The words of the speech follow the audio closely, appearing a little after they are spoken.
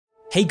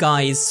Hey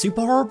guys,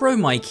 SuperHorrorBro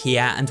Mike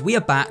here, and we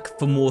are back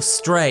for more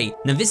Stray.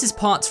 Now this is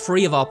part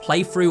 3 of our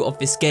playthrough of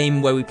this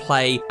game where we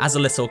play as a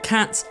little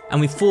cat,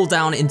 and we fall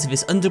down into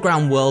this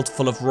underground world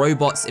full of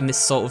robots in this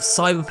sort of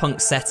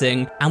cyberpunk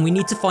setting, and we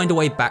need to find a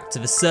way back to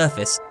the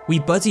surface. We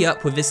buddy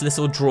up with this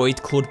little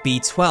droid called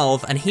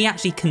B12, and he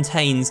actually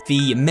contains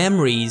the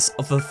memories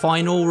of the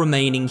final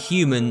remaining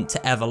human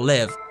to ever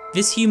live.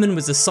 This human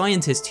was a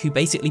scientist who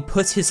basically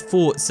put his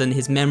thoughts and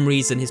his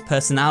memories and his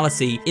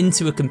personality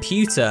into a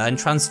computer and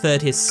transferred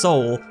his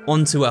soul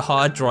onto a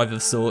hard drive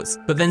of sorts,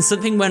 but then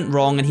something went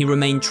wrong and he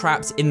remained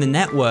trapped in the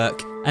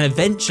network, and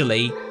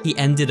eventually he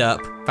ended up,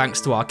 thanks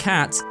to our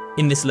cat,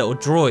 in this little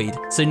droid.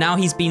 So now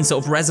he's been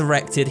sort of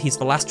resurrected, he's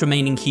the last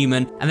remaining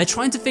human, and they're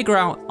trying to figure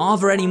out, are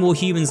there any more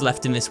humans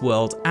left in this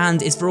world,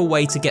 and is there a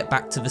way to get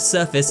back to the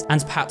surface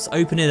and perhaps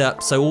open it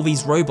up so all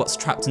these robots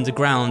trapped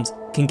underground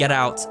can get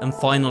out and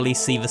finally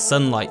see the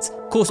sunlight.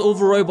 Of course, all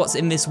the robots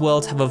in this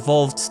world have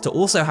evolved to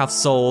also have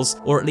souls,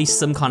 or at least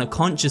some kind of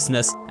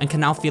consciousness, and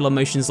can now feel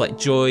emotions like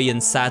joy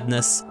and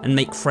sadness, and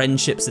make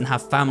friendships and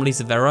have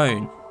families of their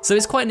own. So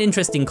it's quite an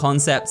interesting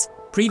concept.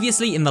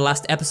 Previously, in the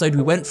last episode,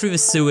 we went through the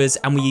sewers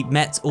and we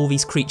met all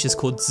these creatures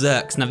called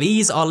Zurks. Now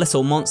these are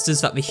little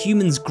monsters that the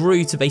humans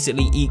grew to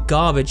basically eat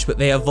garbage, but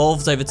they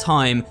evolved over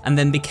time and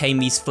then became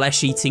these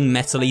flesh-eating,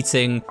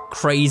 metal-eating,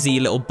 crazy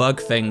little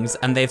bug things,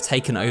 and they've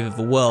taken over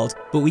the world.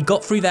 But we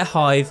got through their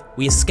hive,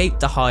 we escaped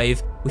the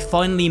hive, we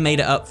finally made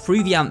it up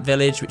through the ant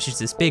village, which is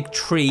this big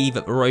tree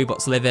that the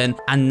robots live in,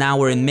 and now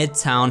we're in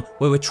Midtown,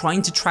 where we're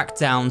trying to track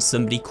down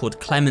somebody called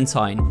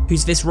Clementine,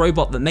 who's this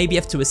robot that may be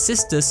able to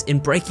assist us in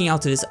breaking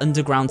out of this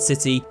underground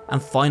city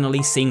and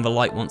finally seeing the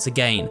light once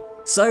again.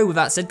 So with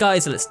that said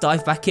guys, let's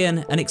dive back in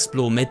and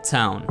explore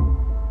Midtown.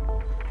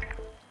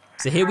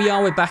 So here we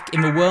are, we're back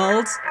in the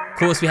world. Of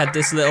course we had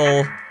this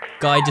little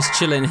guy just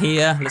chilling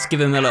here. Let's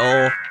give him a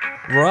little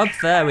rub,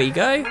 there we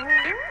go.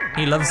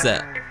 He loves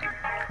it.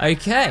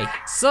 Okay,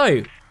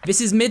 so this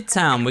is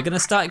Midtown. We're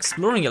gonna start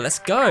exploring it. Let's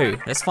go.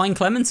 Let's find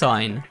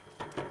Clementine.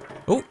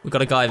 Oh, we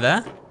got a guy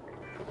there.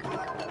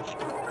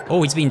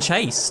 Oh, he's being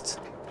chased.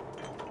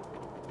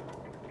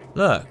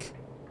 Look.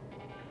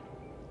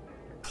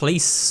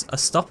 Police are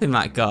stopping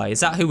that guy.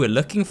 Is that who we're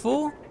looking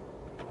for?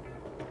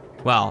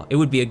 Well, it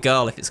would be a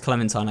girl if it's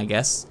Clementine, I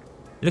guess.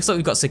 It looks like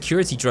we've got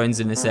security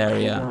drones in this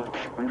area.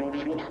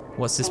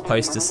 What's this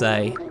poster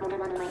say?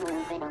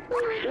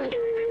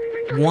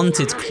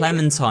 Wanted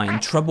Clementine,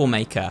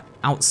 troublemaker,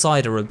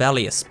 outsider,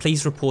 rebellious.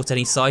 Please report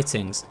any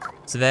sightings.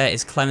 So there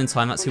is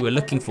Clementine, that's who we're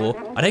looking for.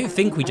 I don't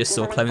think we just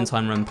saw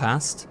Clementine run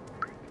past.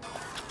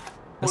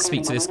 Let's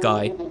speak to this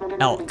guy.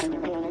 Elk.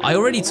 I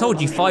already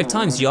told you 5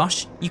 times,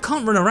 Josh. You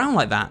can't run around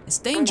like that. It's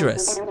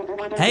dangerous.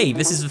 Hey,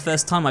 this is the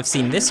first time I've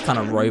seen this kind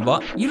of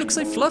robot. You look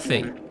so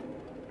fluffy.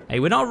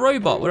 Hey, we're not a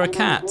robot, we're a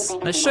cat.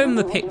 Let's show him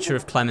the picture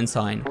of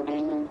Clementine.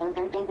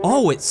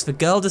 Oh, it's the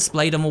girl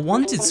displayed on the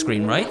wanted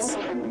screen, right?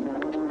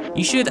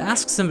 You should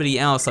ask somebody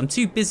else. I'm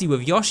too busy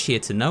with Yosh here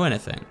to know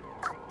anything.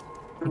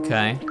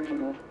 Okay.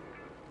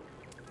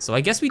 So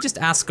I guess we just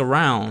ask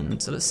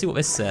around. So let's see what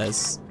this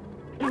says.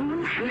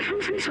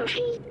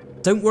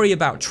 Don't worry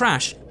about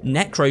trash.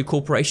 Necro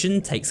Corporation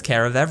takes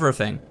care of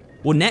everything.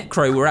 Well,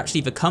 Necro were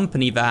actually the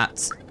company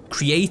that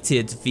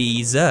created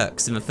the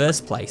Zurks in the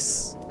first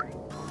place.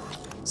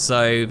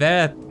 So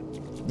they're,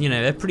 you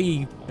know,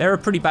 they're a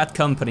pretty bad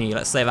company,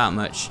 let's say that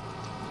much.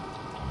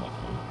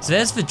 So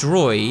there's the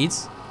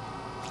droid.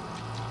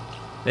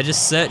 They're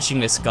just searching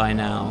this guy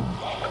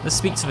now. Let's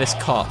speak to this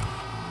cop.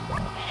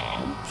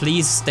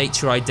 Please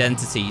state your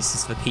identity,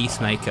 says the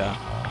Peacemaker.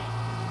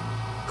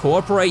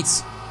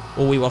 Cooperate,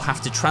 or we will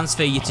have to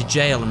transfer you to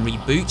jail and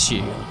reboot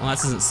you. Well, that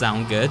doesn't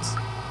sound good.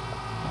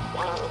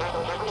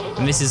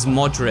 And this is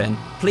Modrin.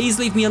 Please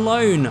leave me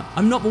alone.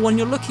 I'm not the one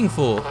you're looking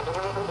for.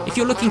 If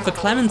you're looking for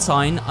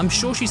Clementine, I'm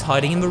sure she's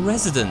hiding in the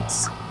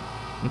residence.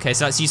 Okay,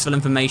 so that's useful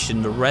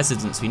information. The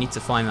residence, we need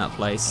to find that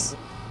place.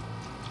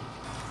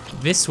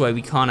 This way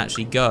we can't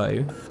actually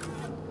go.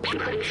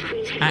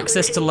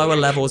 Access to lower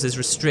levels is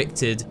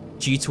restricted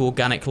due to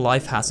organic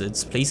life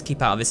hazards. Please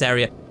keep out of this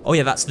area. Oh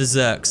yeah, that's the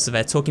Zurks. So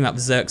they're talking about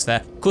the Zurks there.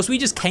 Of course, we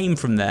just came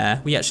from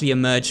there. We actually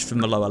emerged from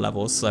the lower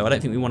levels, so I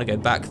don't think we want to go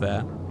back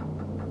there.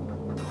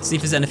 See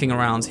if there's anything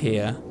around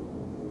here.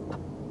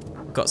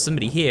 We've got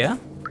somebody here.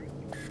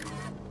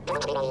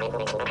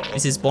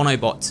 This is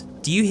Bonobot.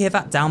 Do you hear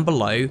that down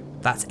below?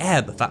 That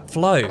ebb, that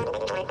flow.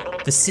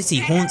 The city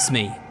haunts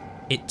me.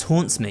 It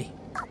taunts me.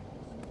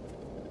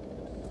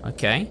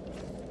 Okay,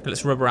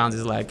 let's rub around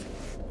his leg.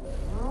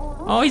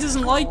 Oh, he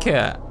doesn't like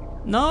it.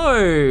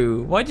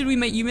 No, why did we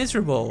make you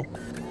miserable?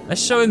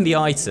 Let's show him the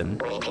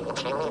item.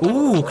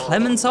 Ooh,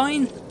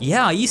 Clementine?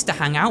 Yeah, I used to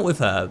hang out with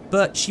her,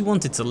 but she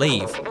wanted to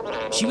leave.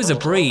 She was a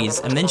breeze,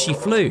 and then she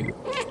flew.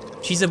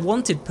 She's a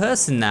wanted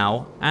person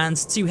now, and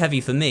too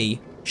heavy for me.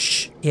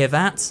 Shh, hear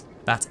that?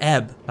 That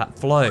ebb, that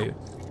flow.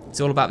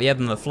 It's all about the ebb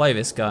and the flow,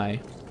 this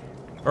guy.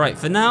 All right,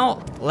 for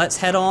now, let's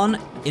head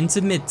on into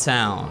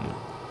Midtown.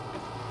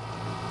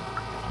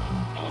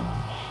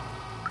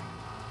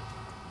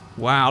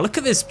 Wow, look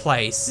at this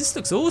place. This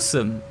looks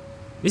awesome.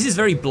 This is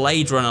very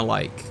Blade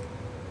Runner-like.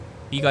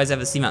 Have you guys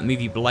ever seen that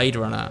movie Blade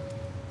Runner?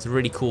 It's a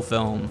really cool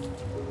film.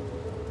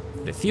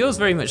 But it feels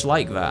very much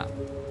like that.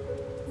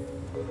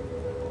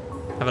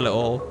 Have a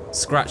little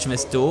scratch on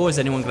this door. Is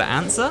anyone gonna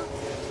answer?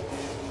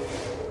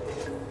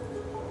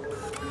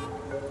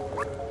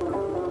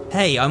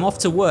 Hey, I'm off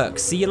to work.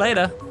 See you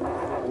later.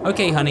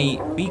 Okay,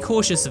 honey, be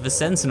cautious of the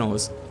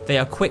sentinels. They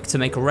are quick to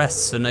make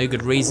arrests for no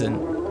good reason.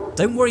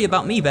 Don't worry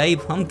about me,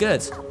 babe. I'm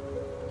good.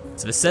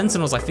 So the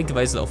sentinels, I think of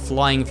those little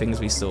flying things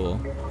we saw.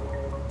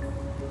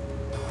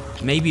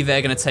 Maybe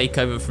they're gonna take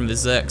over from the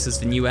Zurks as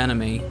the new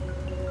enemy.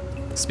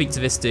 Speak to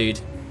this dude.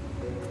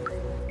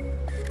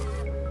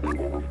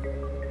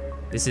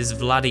 This is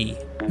Vladdy.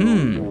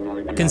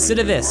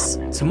 Consider this.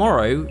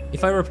 Tomorrow,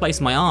 if I replace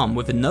my arm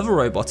with another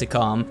robotic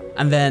arm,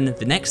 and then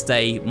the next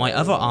day, my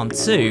other arm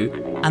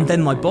too, and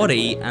then my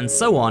body, and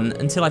so on,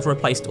 until I've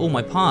replaced all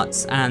my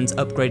parts and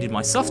upgraded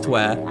my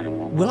software,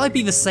 will I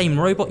be the same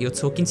robot you're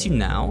talking to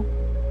now?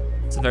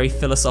 It's a very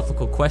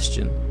philosophical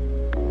question.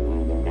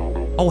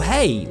 Oh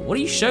hey, what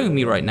are you showing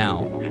me right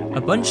now?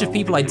 A bunch of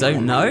people I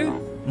don't know?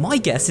 My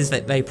guess is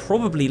that they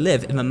probably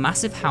live in a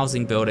massive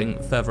housing building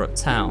further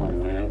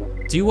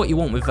uptown. Do what you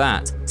want with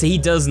that. So he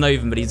does know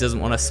them, but he doesn't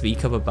want to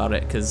speak up about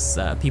it because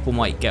people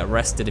might get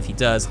arrested if he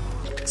does.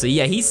 So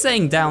yeah, he's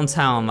saying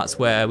downtown, that's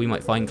where we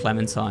might find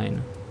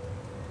Clementine.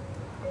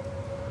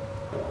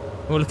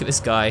 Oh, look at this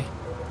guy.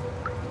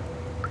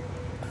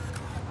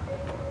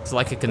 It's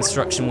like a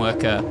construction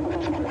worker.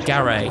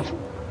 Gary.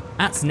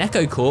 At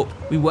NecoCorp,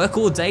 we work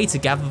all day to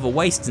gather the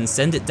waste and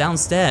send it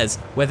downstairs,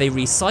 where they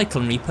recycle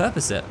and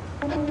repurpose it.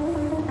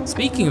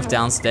 Speaking of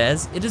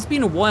downstairs, it has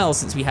been a while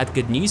since we had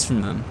good news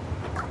from them.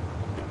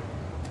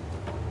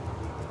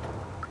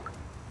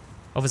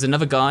 Oh, there's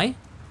another guy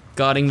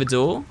guarding the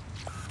door.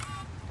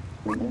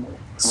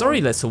 Sorry,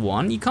 little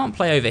one, you can't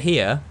play over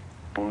here.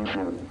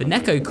 The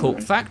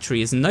NecoCorp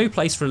factory is no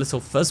place for a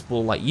little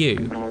fuzzball like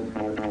you.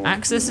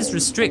 Access is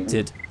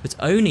restricted, but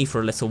only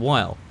for a little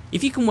while.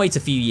 If you can wait a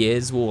few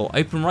years, we'll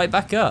open right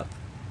back up.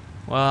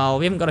 Well,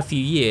 we haven't got a few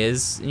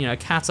years. You know, a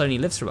cat only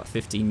lives for about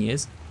 15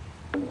 years.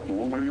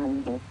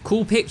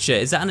 Cool picture.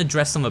 Is that an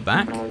address on the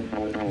back?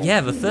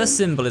 Yeah, the first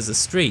symbol is a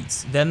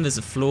street, then there's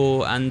a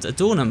floor and a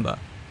door number.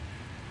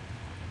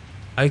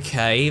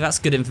 Okay, that's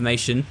good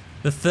information.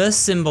 The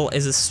first symbol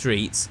is a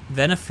street,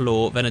 then a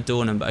floor, then a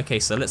door number. Okay,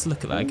 so let's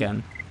look at that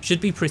again.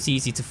 Should be pretty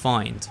easy to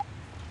find.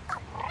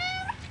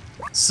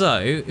 So,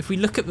 if we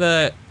look at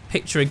the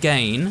picture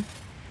again,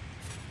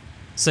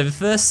 so the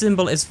first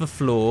symbol is the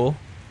floor,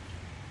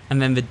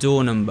 and then the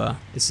door number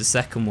is the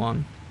second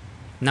one.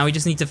 Now we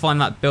just need to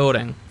find that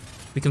building.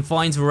 We can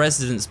find the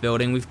residence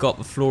building, we've got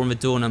the floor and the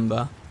door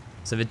number.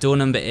 So the door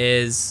number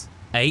is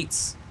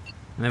 8,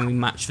 and then we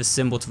match the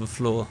symbol to the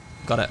floor.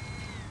 Got it.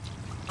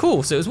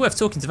 Cool, so it was worth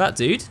talking to that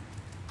dude.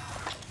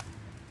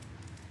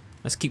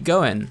 Let's keep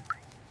going.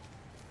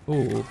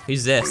 Ooh,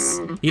 who's this?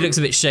 He looks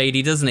a bit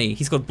shady, doesn't he?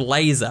 He's got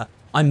blazer.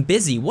 I'm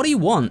busy, what do you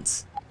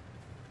want?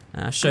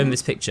 Show him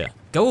this picture.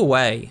 Go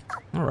away.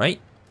 All right,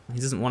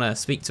 he doesn't want to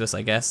speak to us,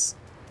 I guess.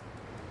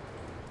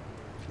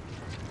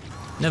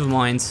 Never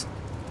mind.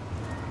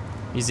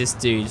 Who's this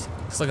dude?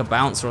 Looks like a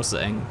bouncer or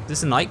something. Is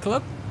this a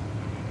nightclub?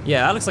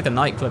 Yeah, that looks like a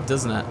nightclub,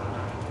 doesn't it?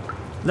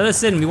 Let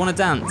us in, we want to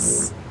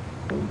dance.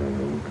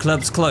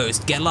 Club's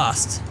closed, get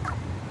lost.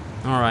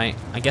 All right,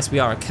 I guess we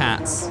are a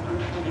cat.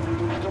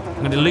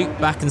 I'm gonna loop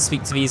back and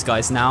speak to these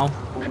guys now.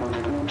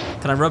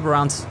 Can I rub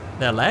around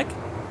their leg?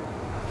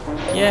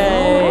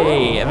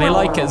 Yay, and they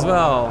like it as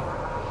well.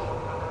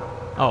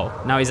 Oh,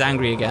 now he's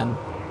angry again.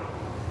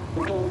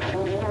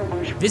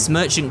 This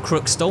merchant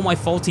crook stole my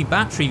faulty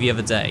battery the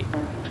other day.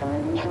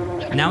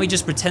 Now he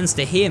just pretends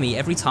to hear me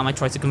every time I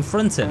try to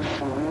confront him.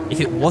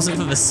 If it wasn't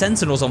for the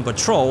sentinels on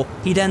patrol,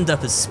 he'd end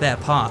up as spare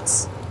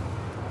parts.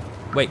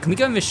 Wait, can we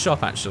go in this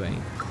shop actually?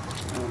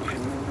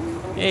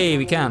 Hey,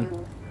 we can.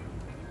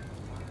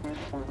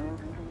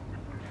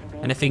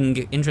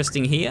 Anything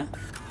interesting here?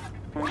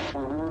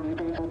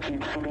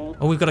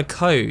 Oh, we've got a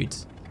code.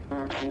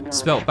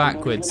 Spelt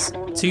backwards.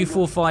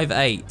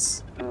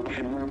 2458.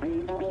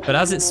 But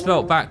as it's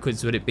spelt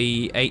backwards, would it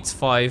be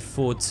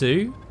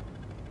 8542?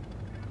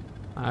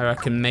 I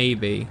reckon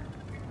maybe.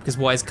 Because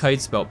why is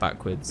code spelt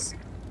backwards?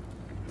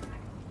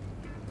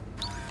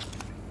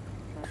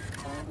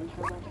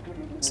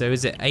 So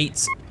is it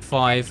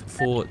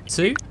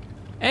 8542?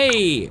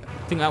 Hey, I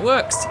think that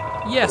works.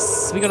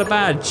 Yes, we got a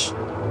badge.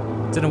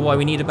 Don't know why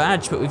we need a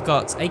badge, but we've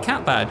got a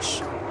cat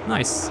badge.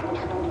 Nice.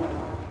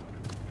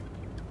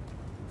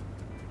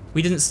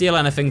 We didn't steal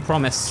anything,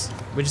 promise.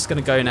 We're just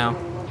gonna go now.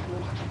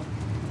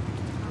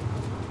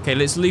 Okay,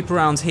 let's loop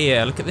around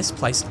here. Look at this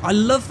place. I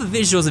love the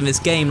visuals in this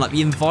game. Like,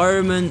 the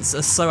environments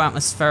are so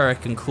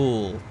atmospheric and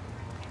cool.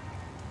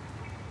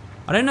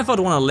 I don't know if I'd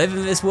want to live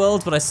in this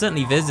world, but I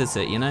certainly visit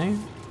it, you know?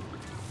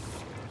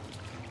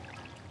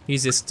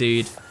 Who's this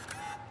dude?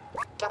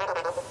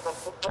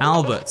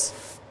 Albert.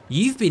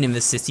 You've been in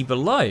the city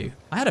below.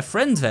 I had a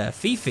friend there,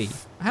 Fifi.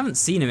 I haven't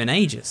seen him in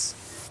ages.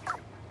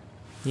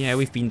 Yeah,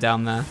 we've been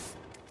down there.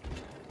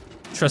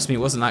 Trust me, it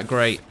wasn't that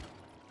great.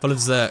 Full of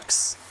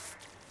Zurks.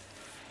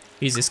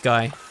 Who's this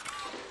guy?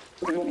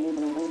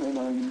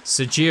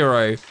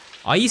 Sojiro.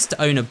 I used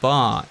to own a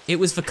bar. It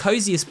was the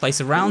coziest place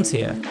around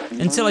here,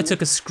 until I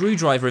took a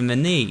screwdriver in the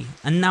knee,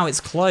 and now it's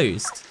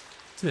closed.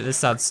 It's a bit of a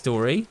sad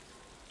story.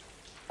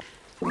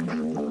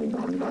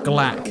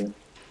 Glack.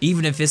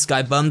 Even if this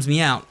guy bums me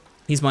out,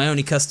 he's my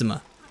only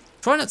customer.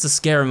 Try not to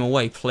scare him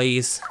away,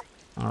 please.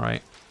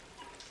 Alright.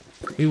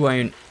 We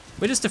won't.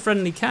 We're just a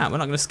friendly cat. We're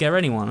not going to scare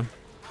anyone.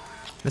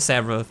 Let's say I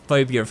have a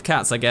phobia of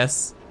cats, I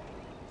guess.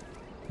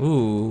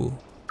 Ooh.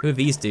 Who are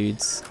these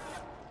dudes?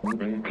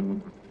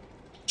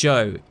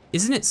 Joe.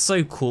 Isn't it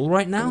so cool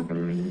right now?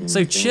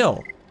 So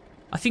chill.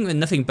 I think that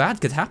nothing bad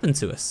could happen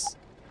to us.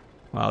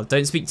 Well,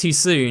 don't speak too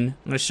soon. I'm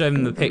going to show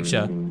him the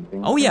picture.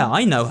 Oh yeah,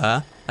 I know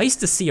her. I used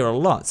to see her a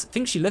lot. I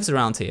think she lives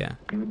around here.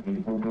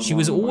 She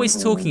was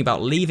always talking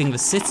about leaving the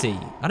city.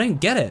 I don't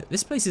get it.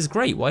 This place is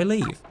great. Why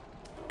leave?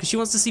 Because she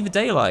wants to see the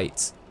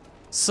daylight.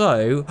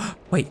 So,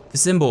 wait, the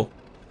symbol.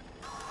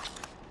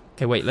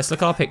 Okay, wait, let's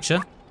look at our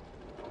picture.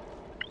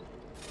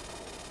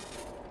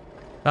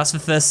 That's the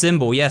first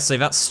symbol, yeah, so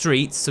that's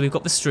street. So we've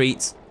got the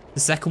street. The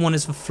second one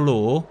is the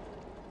floor.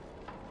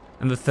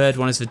 And the third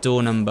one is the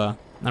door number.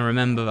 Now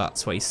remember,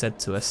 that's what he said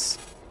to us.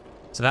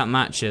 So that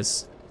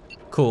matches.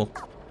 Cool.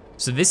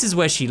 So this is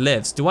where she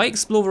lives. Do I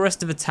explore the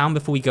rest of the town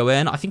before we go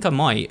in? I think I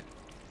might.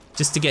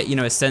 Just to get, you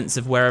know, a sense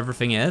of where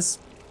everything is.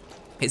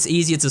 It's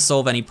easier to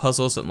solve any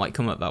puzzles that might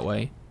come up that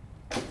way.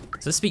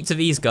 So let's speak to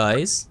these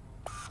guys.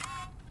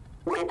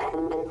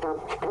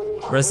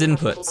 Res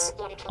inputs.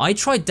 I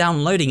tried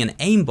downloading an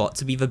aimbot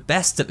to be the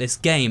best at this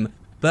game,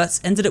 but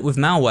ended up with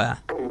malware.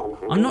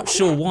 I'm not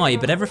sure why,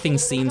 but everything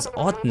seems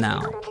odd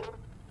now.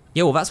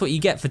 Yeah, well, that's what you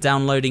get for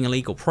downloading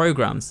illegal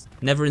programs.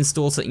 Never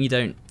install something you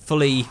don't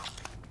fully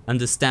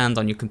understand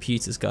on your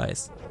computers,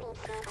 guys.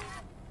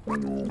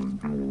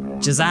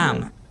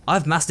 Shazam!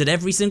 I've mastered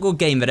every single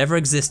game that ever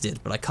existed,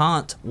 but I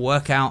can't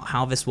work out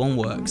how this one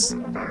works.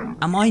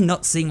 Am I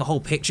not seeing the whole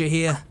picture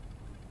here?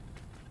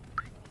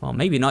 Well,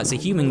 maybe not, it's a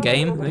human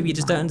game. Maybe you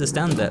just don't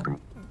understand it.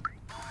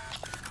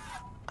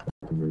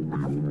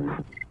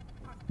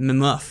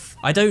 Mmuff.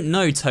 I don't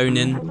know,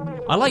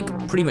 Tonin. I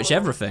like pretty much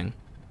everything.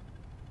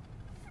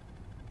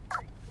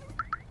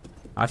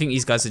 I think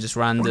these guys are just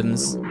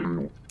randoms.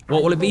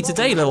 What will it be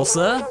today, little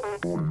sir?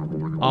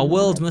 Our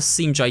world must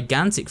seem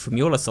gigantic from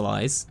your little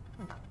eyes.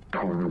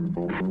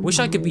 Wish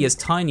I could be as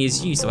tiny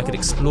as you so I could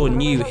explore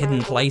new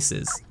hidden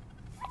places.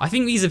 I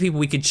think these are people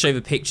we could show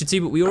the picture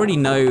to, but we already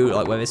know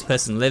like where this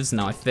person lives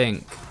now, I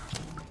think.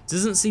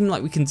 Doesn't seem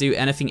like we can do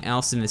anything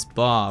else in this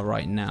bar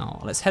right now.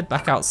 Let's head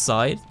back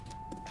outside.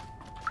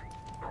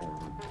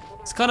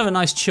 It's kind of a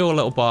nice chill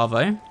little bar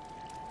though.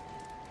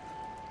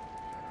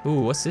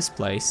 Ooh, what's this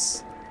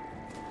place?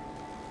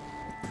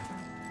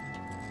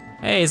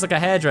 Hey, it's like a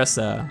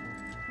hairdresser.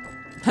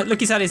 Look,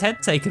 he's had his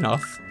head taken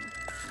off.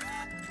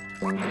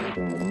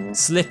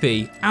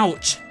 Slippy.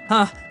 Ouch.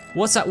 Huh,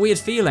 what's that weird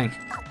feeling?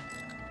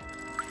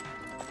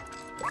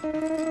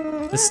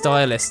 The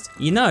stylist.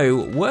 You know,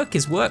 work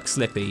is work,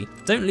 Slippy.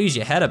 Don't lose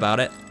your head about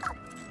it.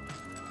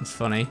 It's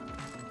funny.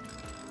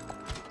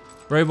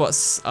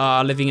 Robots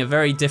are living a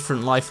very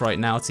different life right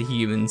now to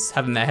humans,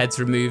 having their heads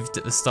removed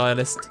at the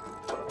stylist.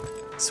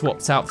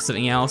 Swapped out for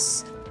something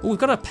else. Oh, we've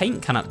got a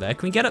paint can up there.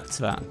 Can we get up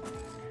to that?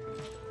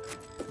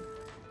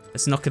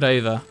 Let's knock it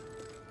over.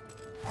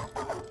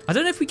 I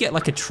don't know if we get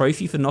like a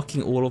trophy for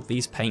knocking all of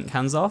these paint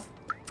cans off.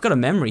 We've got a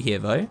memory here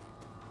though.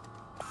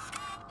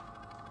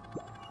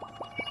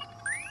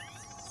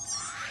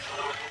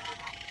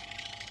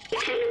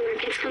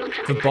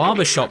 The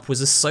barbershop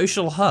was a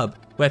social hub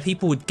where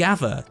people would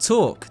gather,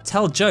 talk,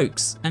 tell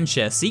jokes, and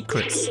share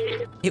secrets.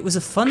 It was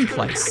a fun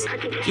place.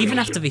 Even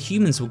after the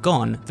humans were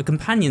gone, the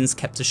companions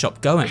kept the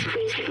shop going.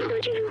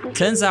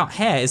 Turns out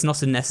hair is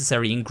not a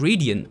necessary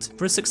ingredient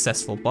for a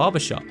successful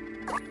barbershop.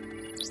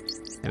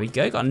 There we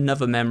go, got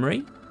another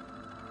memory.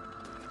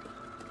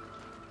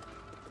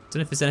 Don't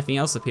know if there's anything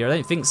else up here, I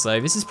don't think so.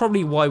 This is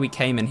probably why we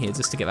came in here,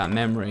 just to get that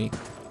memory.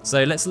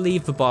 So let's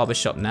leave the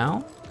barbershop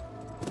now.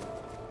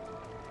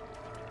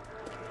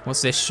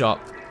 What's this shop?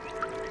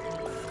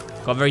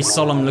 Got a very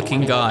solemn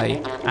looking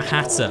guy, a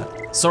hatter.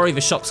 Sorry,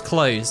 the shop's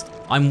closed.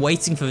 I'm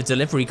waiting for the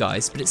delivery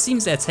guys, but it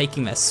seems they're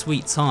taking their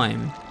sweet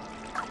time.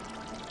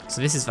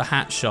 So this is the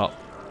hat shop.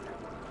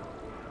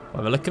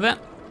 Have a look at it.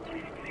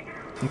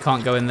 You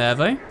can't go in there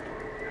though.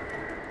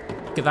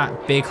 Look at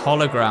that big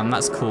hologram,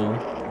 that's cool.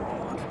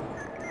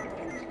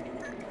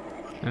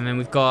 And then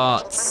we've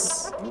got,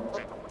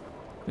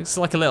 looks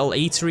like a little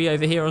eatery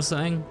over here or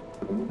something.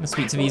 Let's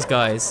speak to these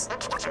guys.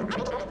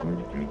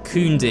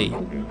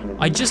 Kundi.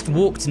 I just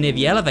walked near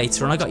the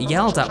elevator and I got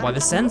yelled at by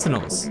the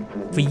sentinels.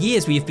 For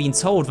years we have been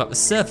told that the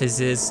surface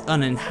is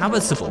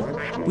uninhabitable.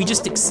 We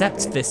just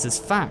accept this as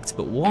fact,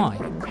 but why?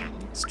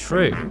 It's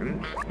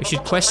true. We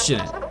should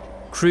question it.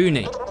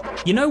 Croony.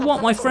 You know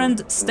what, my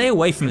friend? Stay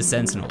away from the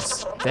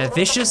sentinels. They're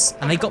vicious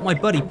and they got my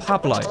buddy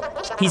Pablo.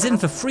 He's in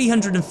for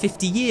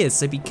 350 years,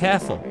 so be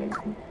careful.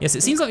 Yes,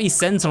 it seems like these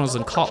sentinels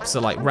and cops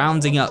are like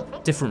rounding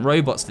up different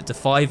robots that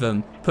defy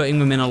them, putting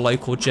them in a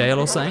local jail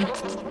or something.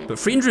 But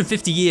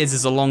 350 years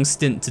is a long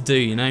stint to do,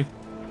 you know?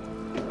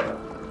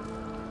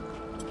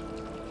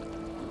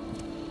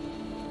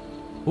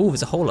 Oh,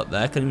 there's a hole up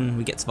there. Can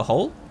we get to the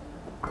hole?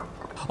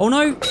 Oh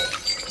no!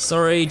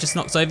 Sorry, just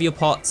knocked over your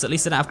pots. At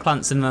least they don't have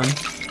plants in them.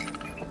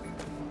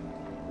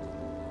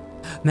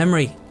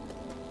 Memory.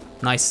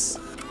 Nice.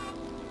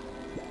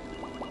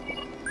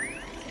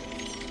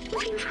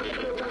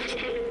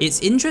 It's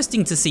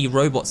interesting to see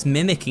robots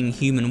mimicking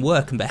human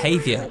work and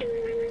behavior.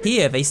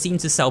 Here, they seem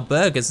to sell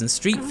burgers and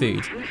street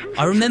food.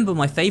 I remember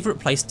my favorite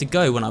place to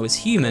go when I was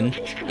human.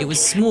 It was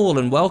small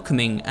and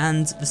welcoming,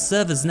 and the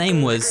server's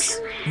name was...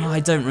 oh, I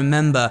don't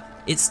remember.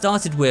 It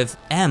started with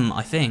M,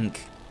 I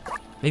think.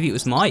 Maybe it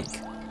was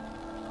Mike.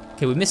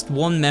 Okay, we missed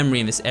one memory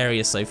in this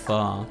area so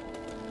far.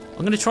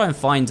 I'm gonna try and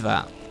find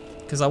that,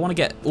 because I want to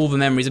get all the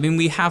memories. I mean,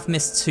 we have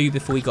missed 2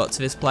 before we got to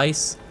this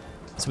place,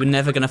 so we're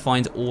never gonna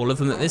find all of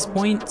them at this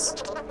point.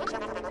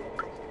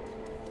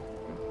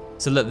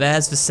 So look,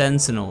 there's the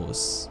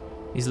Sentinels,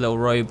 these little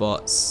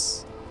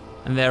robots,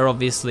 and they're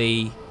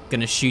obviously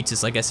gonna shoot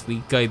us, I guess, if we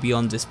go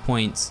beyond this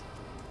point.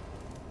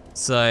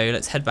 So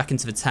let's head back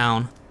into the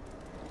town.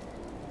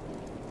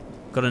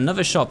 Got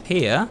another shop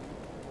here.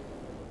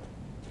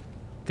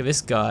 Look at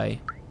this guy.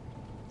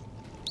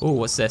 Oh,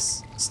 what's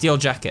this? Steel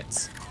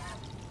jacket.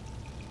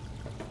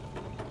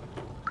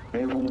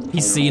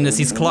 He's seen us,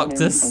 he's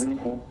clocked us.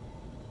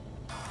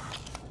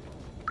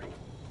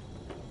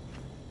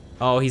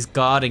 Oh, he's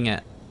guarding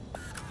it.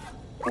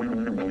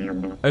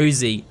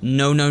 Ozzy,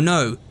 no, no,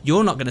 no.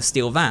 You're not gonna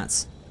steal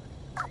that.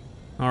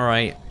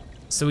 Alright,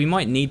 so we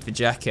might need the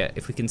jacket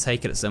if we can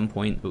take it at some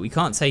point, but we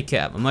can't take it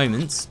at the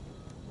moment.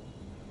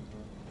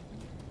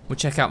 We'll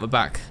check out the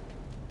back.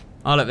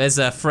 Oh look, there's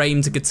a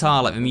framed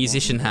guitar like the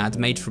musician had,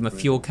 made from a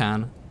fuel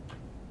can.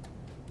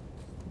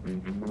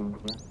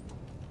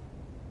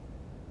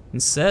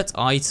 Insert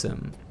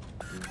item.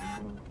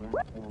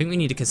 I think we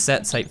need a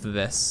cassette tape for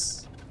this.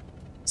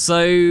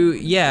 So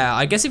yeah,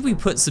 I guess if we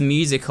put some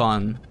music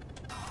on,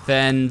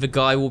 then the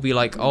guy will be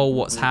like, oh,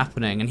 what's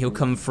happening? And he'll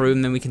come through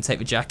and then we can take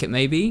the jacket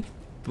maybe.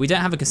 But we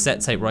don't have a cassette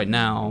tape right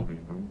now.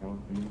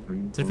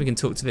 Don't know if we can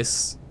talk to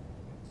this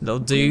little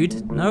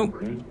dude. Nope.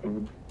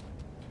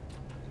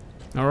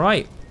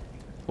 Alright.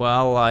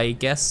 Well, I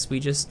guess we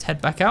just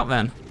head back out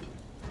then.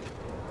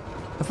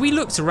 Have we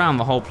looked around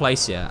the whole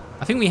place yet?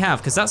 I think we have,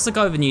 because that's the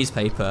guy with the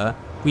newspaper.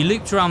 We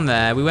looped around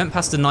there, we went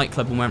past a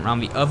nightclub and went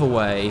around the other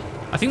way.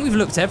 I think we've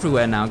looked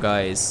everywhere now,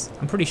 guys.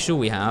 I'm pretty sure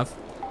we have.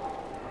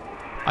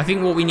 I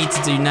think what we need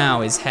to do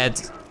now is head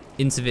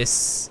into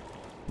this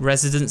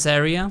residence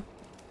area.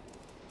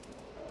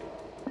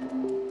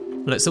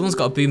 Look, someone's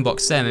got a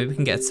boombox there. Maybe we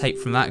can get a tape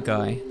from that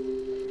guy.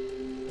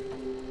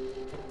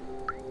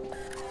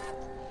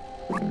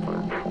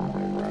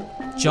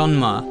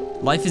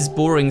 Johnma, life is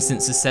boring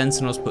since the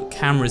Sentinels put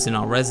cameras in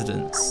our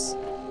residence.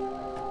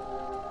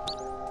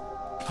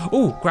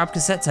 Oh, grab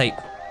cassette tape.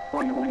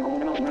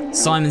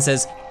 Simon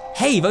says,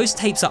 hey, those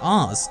tapes are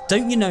ours.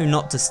 Don't you know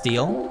not to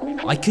steal?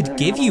 I could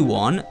give you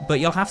one, but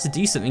you'll have to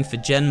do something for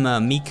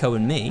Genma, Miko,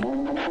 and me.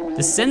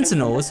 The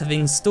Sentinels have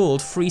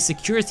installed free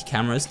security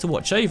cameras to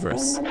watch over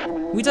us.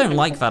 We don't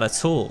like that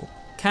at all.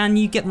 Can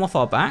you get them off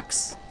our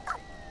backs?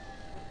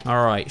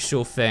 Alright,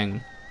 sure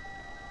thing.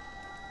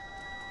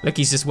 Look,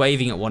 he's just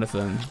waving at one of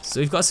them. So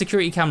we've got a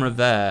security camera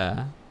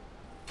there.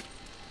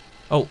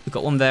 Oh, we've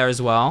got one there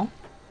as well.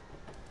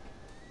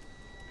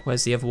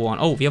 Where's the other one?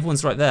 Oh, the other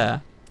one's right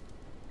there.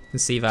 You can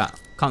see that.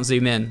 Can't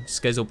zoom in,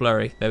 just goes all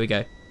blurry. There we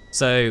go.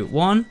 So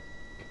 1,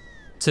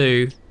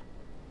 2,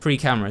 3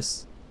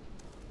 cameras.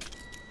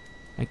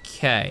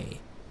 Okay.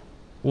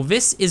 Well,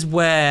 this is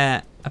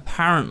where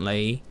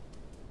apparently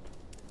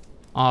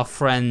our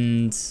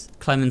friend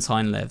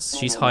Clementine lives.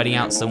 She's hiding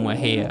out somewhere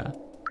here.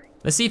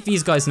 Let's see if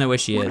these guys know where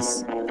she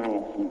is.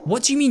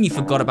 What do you mean you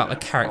forgot about the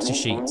character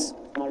sheet?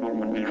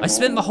 I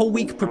spent the whole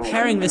week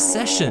preparing this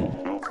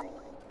session.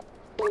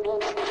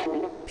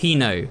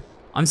 Pino,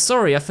 I'm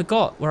sorry, I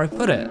forgot where I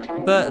put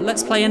it, but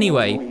let's play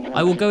anyway.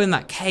 I will go in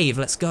that cave,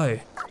 let's go.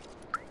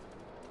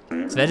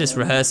 So they're just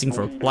rehearsing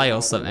for a play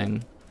or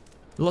something.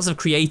 Lots of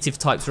creative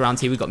types around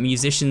here. We've got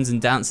musicians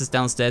and dancers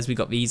downstairs. We've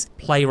got these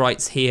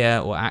playwrights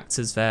here, or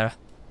actors there.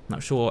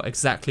 Not sure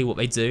exactly what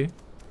they do.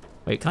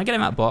 Wait, can I get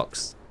him out of the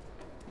box?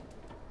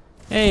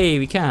 Hey,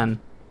 we can.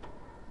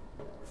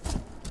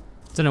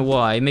 Don't know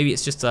why, maybe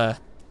it's just a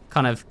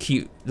kind of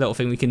cute little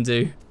thing we can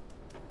do.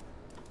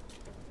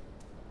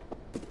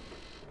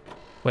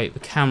 Wait, the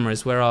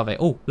cameras, where are they?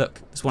 Oh,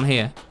 look, there's one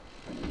here.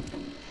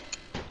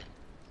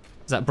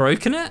 Is that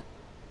broken it?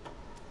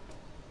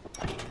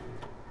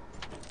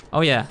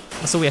 Oh yeah,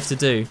 that's all we have to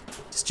do.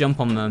 Just jump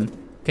on them.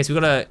 Okay, so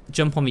we've got to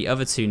jump on the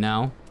other two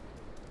now.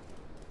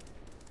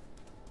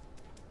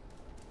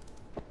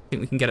 I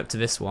think we can get up to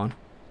this one.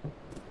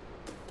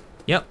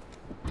 Yep.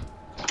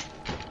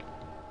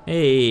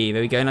 Hey,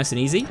 there we go, nice and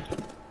easy.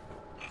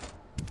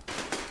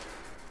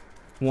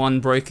 One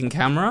broken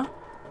camera.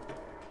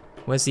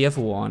 Where's the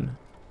other one?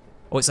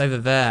 Oh, it's over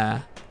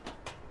there.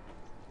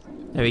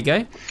 There we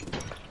go.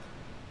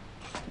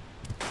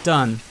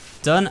 Done.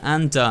 Done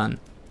and done.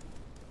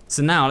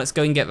 So now let's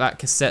go and get that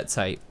cassette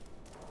tape.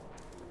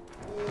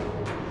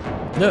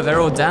 Look, they're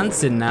all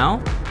dancing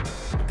now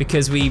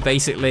because we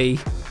basically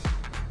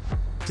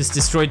Just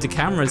destroyed the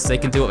cameras so they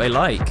can do what they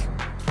like.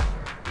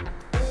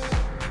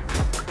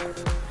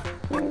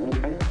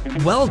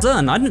 Well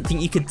done, I didn't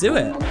think you could do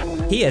it.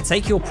 Here,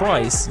 take your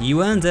prize,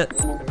 you earned it.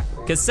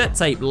 Cassette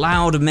tape,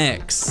 loud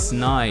mix,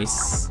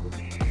 nice.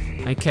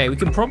 Okay, we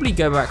can probably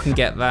go back and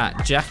get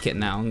that jacket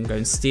now and go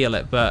and steal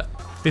it, but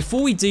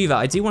before we do that,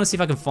 I do want to see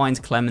if I can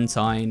find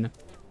Clementine.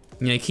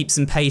 You know, keep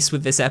some pace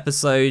with this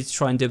episode,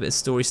 try and do a bit of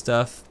story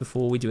stuff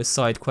before we do a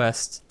side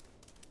quest.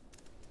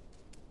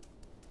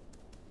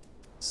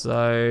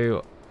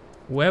 So,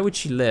 where would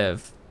she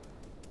live?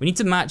 We need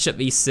to match up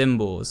these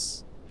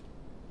symbols.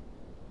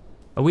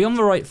 Are we on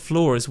the right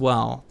floor as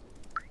well?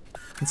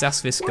 Let's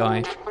ask this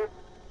guy.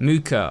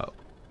 Muka,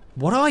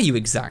 what are you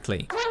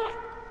exactly?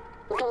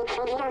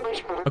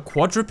 A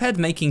quadruped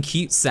making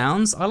cute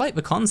sounds? I like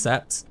the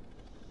concept.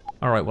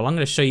 Alright, well I'm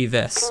gonna show you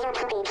this.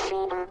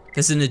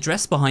 There's an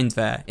address behind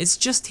there. It's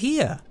just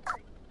here.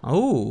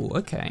 Oh,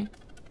 okay.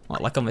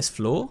 What, like on this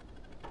floor?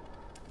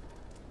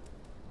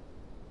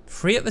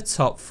 3 at the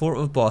top, 4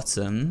 at the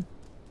bottom.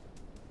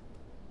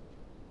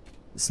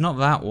 It's not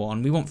that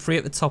one. We want 3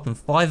 at the top and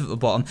 5 at the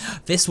bottom.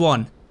 This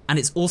one, and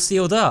it's all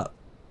sealed up.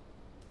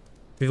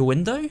 Through the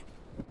window?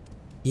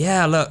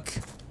 Yeah, look,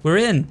 we're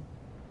in.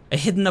 A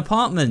hidden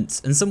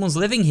apartment, and someone's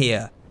living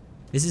here.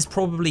 This is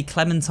probably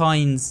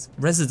Clementine's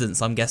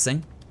residence, I'm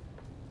guessing.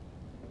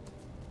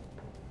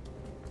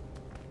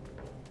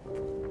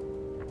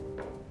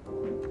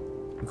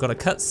 We've got a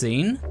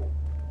cutscene.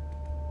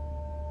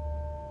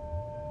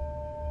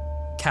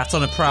 Cat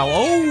on a prowl.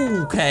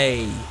 Oh,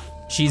 okay.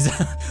 She's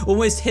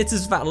almost hit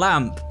us with that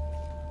lamp.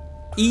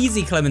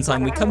 Easy,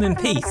 Clementine, we come in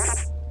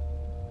peace.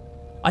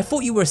 I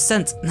thought you were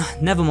sent.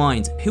 Never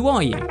mind. Who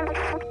are you?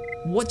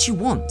 What do you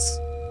want?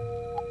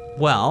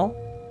 Well,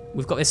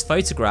 we've got this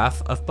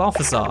photograph of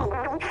Balthazar.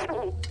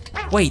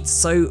 Wait,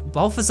 so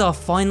Balthazar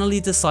finally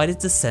decided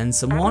to send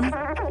someone?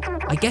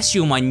 I guess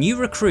you're my new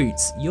recruit.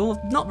 You're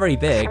not very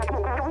big.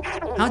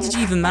 How did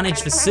you even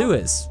manage the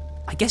sewers?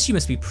 I guess you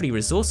must be pretty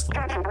resourceful.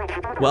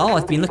 Well,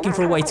 I've been looking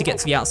for a way to get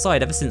to the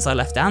outside ever since I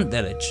left Ant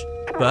Village.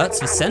 But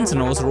the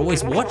Sentinels are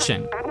always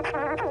watching.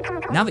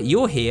 Now that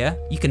you're here,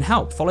 you can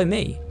help. Follow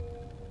me.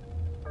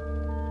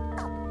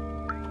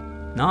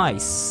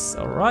 Nice.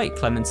 Alright,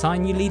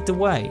 Clementine, you lead the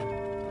way.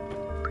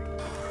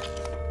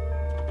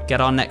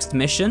 Get our next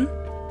mission.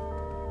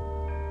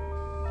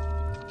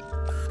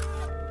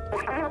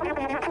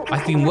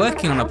 I've been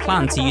working on a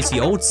plan to use the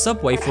old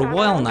subway for a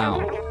while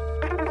now.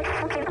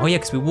 Oh yeah,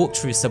 because we walked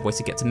through the subway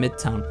to get to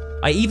Midtown.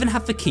 I even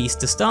have the keys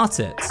to start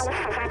it.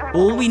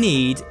 All we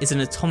need is an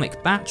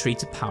atomic battery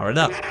to power it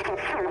up.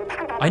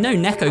 I know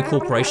Neko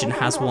Corporation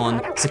has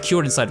one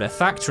secured inside their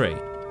factory.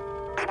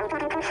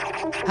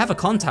 I have a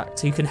contact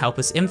who can help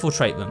us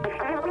infiltrate them.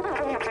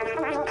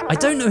 I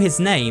don't know his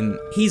name.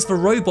 He's the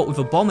robot with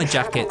a bomber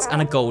jacket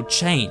and a gold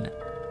chain.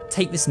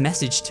 Take this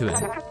message to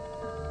him.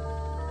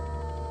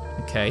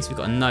 Okay, so we've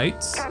got a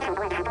note.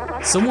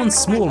 Someone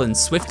small and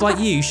swift like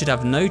you should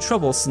have no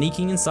trouble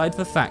sneaking inside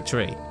the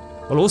factory.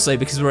 Well, also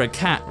because we're a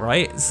cat,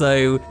 right?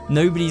 So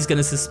nobody's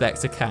gonna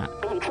suspect a cat.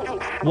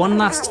 One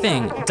last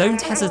thing,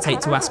 don't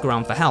hesitate to ask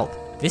around for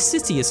help. This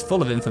city is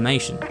full of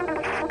information.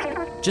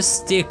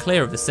 Just steer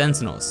clear of the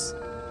Sentinels.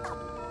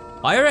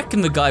 I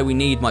reckon the guy we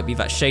need might be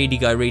that shady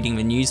guy reading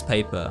the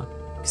newspaper,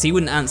 because he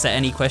wouldn't answer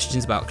any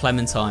questions about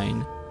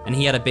Clementine, and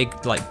he had a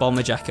big, like,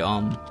 bomber jacket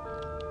on.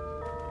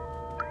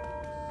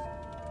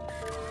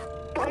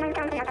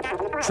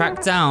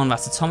 Track down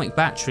that atomic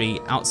battery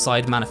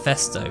outside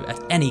Manifesto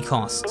at any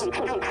cost.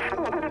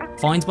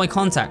 Find my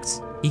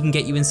contact. He can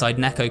get you inside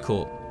Neko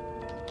Corp.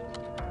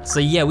 So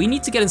yeah, we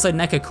need to get inside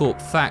Neko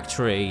Corp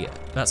factory.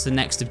 That's the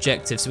next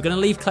objective. So we're gonna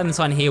leave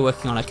Clementine here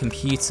working on her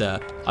computer.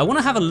 I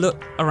wanna have a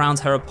look around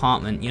her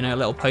apartment, you know, a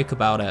little poke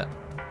about it.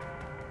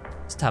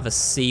 Just have a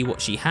see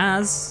what she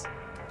has.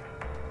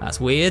 That's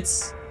weird.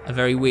 A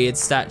very weird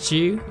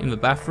statue in the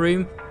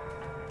bathroom.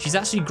 She's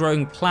actually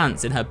growing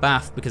plants in her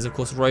bath because of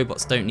course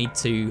robots don't need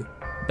to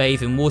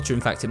bathe in water.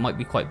 In fact, it might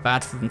be quite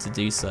bad for them to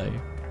do so.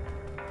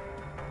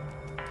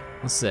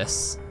 What's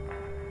this?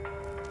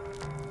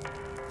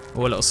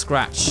 Oh, a little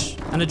scratch.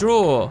 And a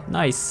drawer,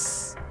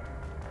 nice.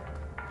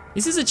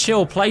 This is a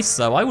chill place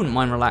though, I wouldn't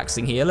mind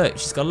relaxing here. Look,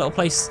 she's got a little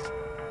place,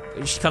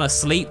 she kind of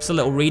sleeps, a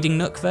little reading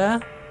nook there.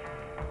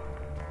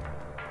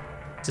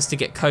 Just to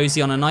get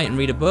cozy on a night and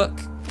read a book.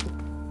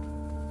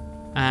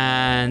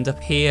 And up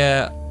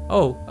here,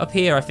 oh, up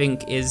here I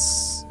think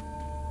is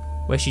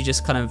where she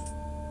just kind of,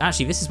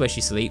 actually this is where she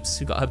sleeps.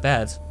 We've got her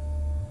bed.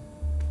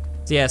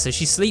 So yeah, so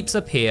she sleeps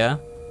up here.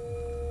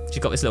 She's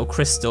got this little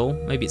crystal,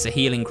 maybe it's a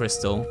healing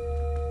crystal.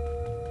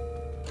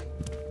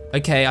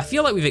 Okay, I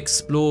feel like we've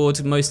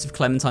explored most of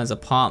Clementine's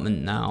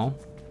apartment now.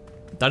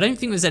 I don't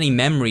think there's any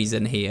memories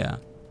in here.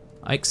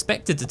 I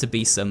expected there to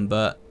be some,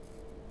 but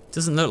it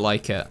doesn't look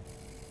like it.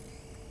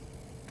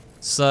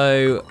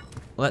 So,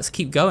 let's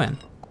keep going.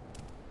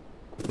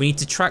 We need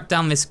to track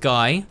down this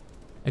guy.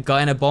 A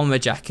guy in a bomber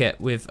jacket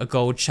with a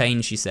gold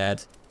chain, she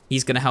said.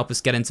 He's gonna help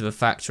us get into the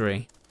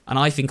factory. And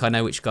I think I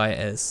know which guy it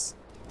is.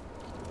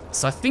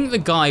 So I think the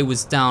guy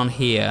was down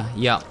here,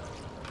 yep.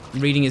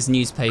 reading his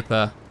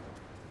newspaper.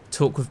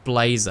 Talk with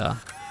Blazer.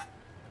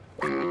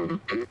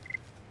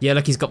 Yeah,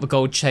 look, he's got the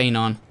gold chain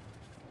on.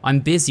 I'm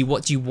busy,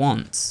 what do you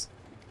want?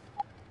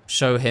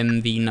 Show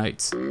him the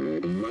note.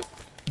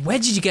 Where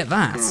did you get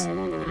that?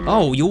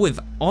 Oh, you're with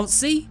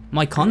Otzi?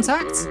 My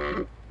contact?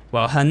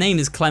 Well, her name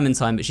is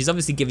Clementine, but she's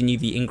obviously given you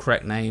the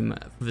incorrect name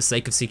for the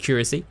sake of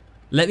security.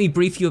 Let me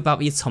brief you about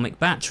the atomic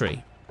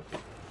battery.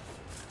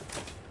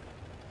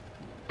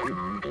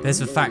 There's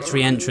the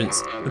factory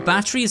entrance. The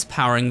battery is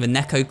powering the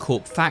Neko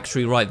Corp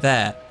factory right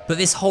there, but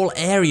this whole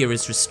area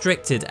is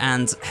restricted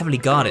and heavily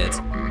guarded.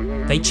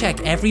 They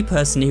check every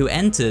person who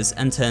enters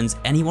and turns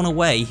anyone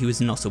away who is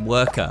not a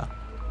worker.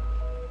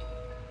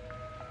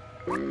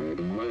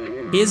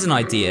 Here's an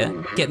idea,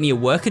 get me a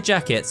worker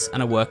jacket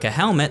and a worker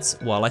helmet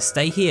while I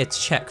stay here to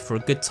check for a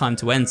good time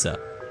to enter.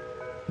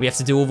 We have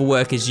to do all the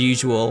work as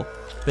usual,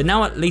 but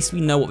now at least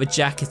we know what the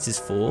jacket is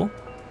for,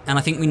 and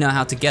I think we know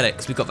how to get it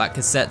because we got that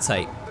cassette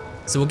tape.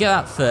 So we'll get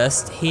that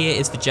first. Here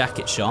is the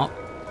jacket shop.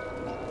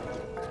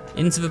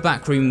 Into the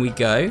back room we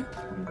go,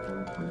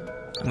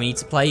 and we need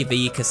to play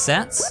the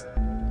cassette.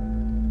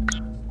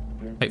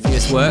 Hopefully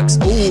this works.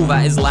 Ooh,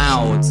 that is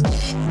loud.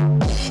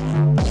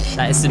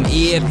 That is some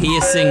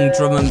ear-piercing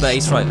drum and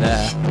bass right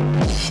there.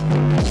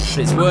 But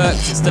it's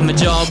worked, it's done the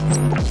job.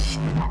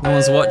 No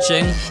one's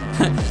watching,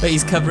 but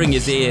he's covering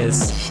his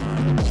ears.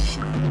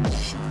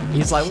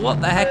 He's like,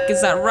 what the heck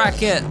is that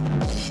racket?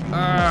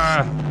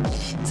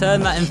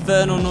 Turn that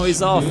infernal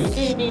noise off.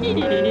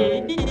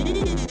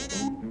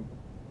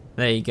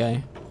 There you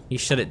go. He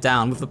shut it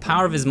down. With the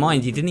power of his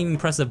mind, he didn't even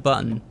press a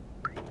button.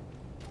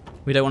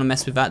 We don't want to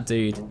mess with that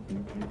dude.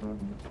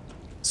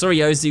 Sorry,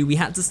 Ozu, we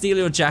had to steal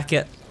your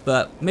jacket,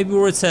 but maybe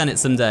we'll return it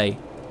someday.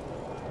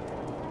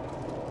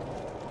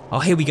 Oh,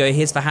 here we go.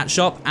 Here's the hat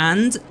shop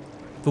and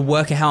the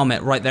worker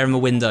helmet right there in the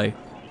window.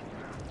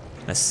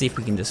 Let's see if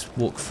we can just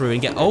walk through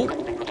and get... Oh,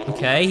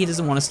 okay, he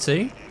doesn't want us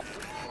to.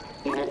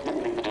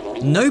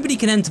 Nobody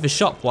can enter the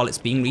shop while it's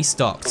being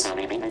restocked.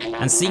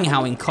 And seeing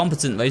how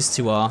incompetent those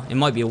two are, it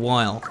might be a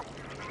while.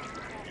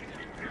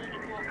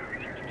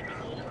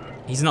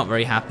 He's not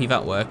very happy,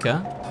 that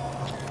worker.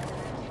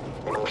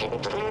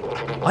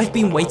 I've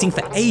been waiting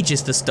for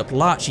ages for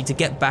Stuplachi to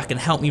get back and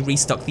help me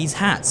restock these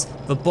hats.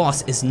 The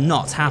boss is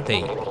not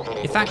happy.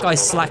 If that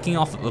guy's slacking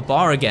off at the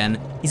bar again,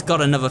 he's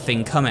got another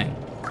thing coming.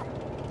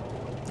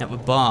 At the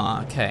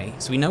bar, okay.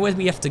 So we know where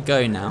we have to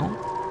go now.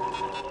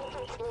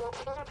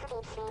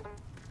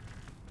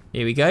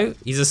 Here we go,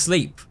 he's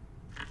asleep.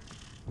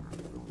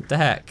 What the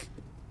heck?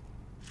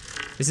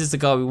 This is the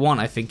guy we want,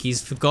 I think.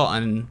 He's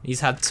forgotten.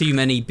 He's had too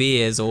many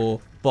beers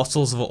or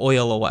bottles of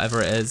oil or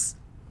whatever it is.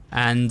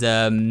 And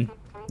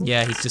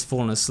yeah, he's just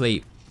fallen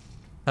asleep.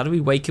 How do we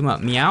wake him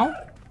up? Meow?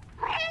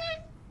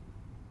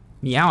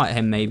 Meow at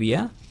him maybe,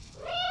 yeah?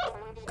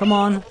 Come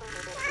on.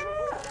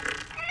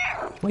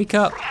 Wake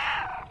up.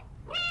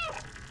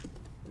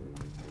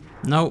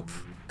 Nope,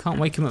 can't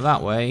wake him up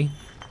that way.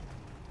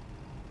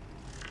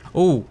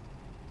 Oh,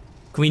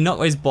 can we knock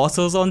those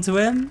bottles onto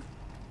him?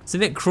 It's a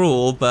bit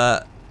cruel,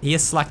 but he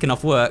is slacking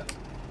off work.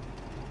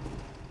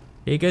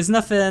 Here goes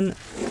nothing.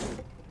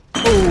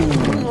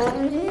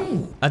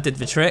 Oh, that did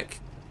the trick.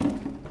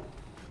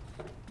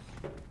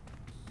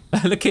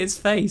 Look at his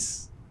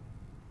face.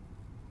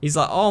 He's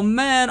like, oh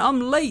man, I'm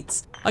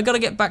late. I gotta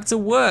get back to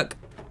work.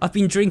 I've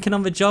been drinking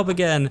on the job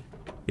again.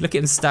 You look at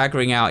him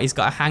staggering out. He's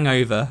got a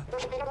hangover.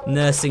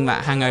 Nursing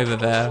that hangover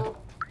there.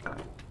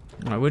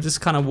 Alright, we'll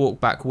just kind of walk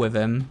back with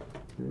him.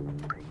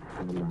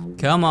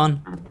 Come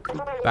on.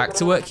 Back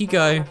to work you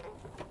go.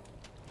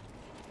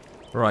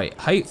 Right,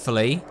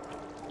 hopefully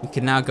we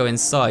can now go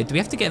inside. Do we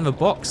have to get in the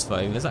box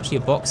though? There's actually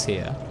a box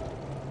here.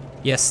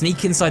 Yeah,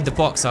 sneak inside the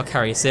box. They'll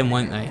carry us in,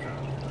 won't they?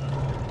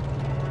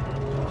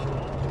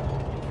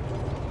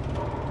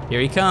 Here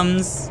he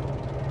comes.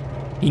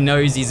 He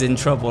knows he's in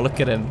trouble. Look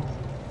at him.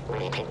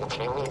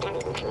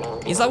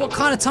 He's like, what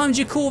kind of time do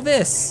you call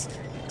this?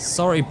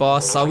 Sorry,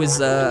 boss. I was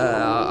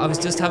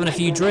just having a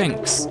few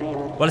drinks.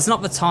 Well, it's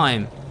not the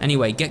time.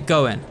 Anyway, get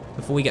going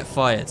before we get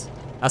fired.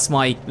 That's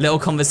my little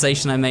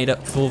conversation I made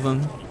up for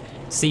them.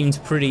 Seemed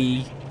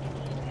pretty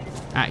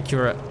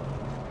accurate.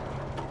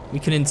 We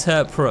can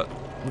interpret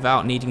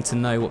without needing to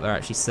know what they're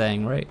actually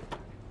saying, right?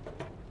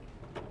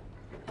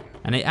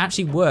 And it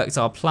actually worked,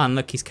 our plan.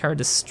 Look, he's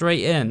carried us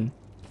straight in.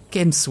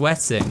 Get him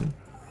sweating.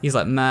 He's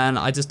like, man,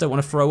 I just don't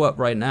want to throw up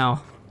right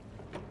now.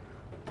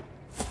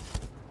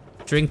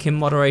 Drink in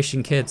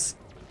moderation, kids.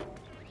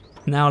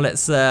 Now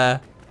let's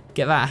get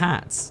that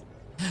hat.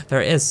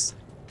 There it is.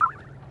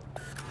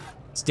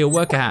 Steel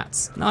worker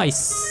hats.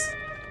 Nice.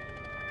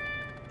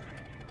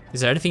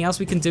 Is there anything else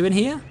we can do in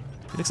here?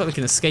 It looks like we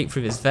can escape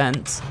through this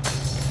vent.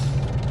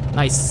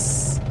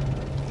 Nice.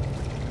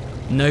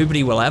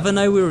 Nobody will ever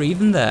know we were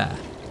even there.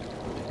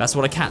 That's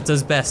what a cat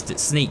does best, it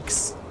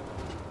sneaks.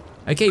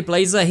 Okay,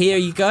 Blazer, here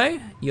you go.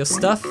 Your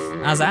stuff,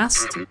 as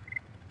asked.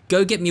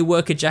 Go get me a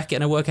worker jacket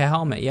and a worker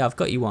helmet. Yeah, I've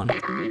got you one.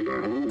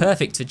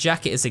 Perfect, the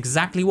jacket is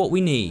exactly what we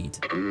need.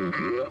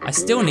 I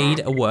still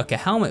need a worker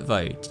helmet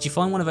though. Did you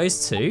find one of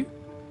those too?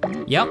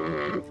 Yep.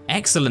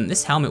 Excellent,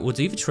 this helmet will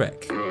do the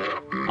trick.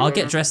 I'll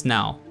get dressed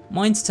now.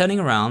 Mine's turning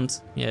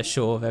around. Yeah,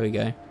 sure, there we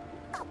go.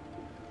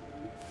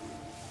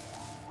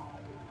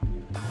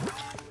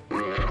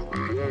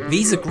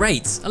 These are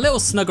great. A little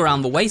snug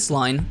around the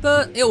waistline,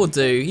 but it will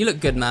do. You look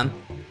good, man.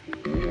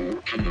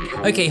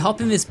 Okay, hop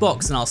in this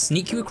box and I'll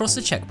sneak you across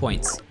the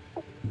checkpoint.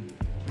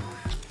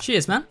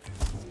 Cheers, man.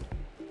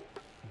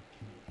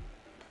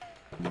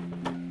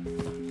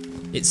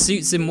 It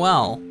suits him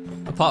well.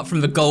 Apart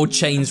from the gold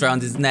chains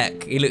around his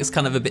neck, he looks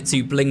kind of a bit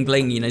too bling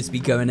bling, you know, to be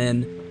going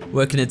in,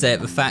 working a day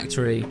at the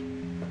factory.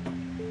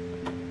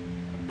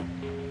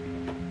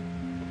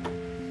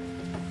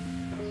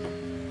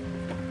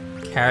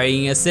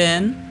 Carrying us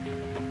in.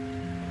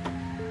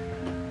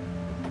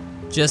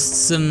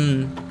 Just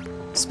some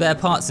spare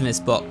parts in this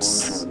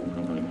box.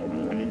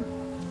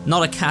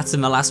 Not a cat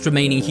and the last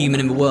remaining human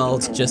in the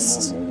world,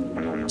 just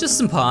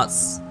some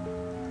parts.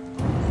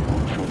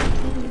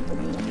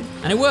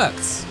 And it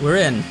worked, we're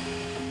in.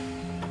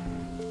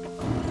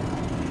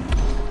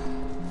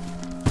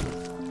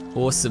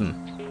 Awesome.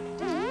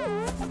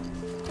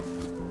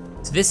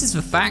 So this is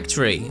the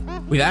factory.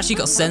 We've actually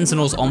got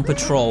sentinels on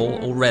patrol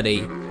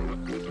already.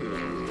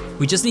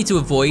 We just need to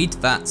avoid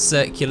that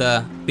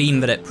circular beam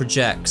that it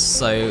projects,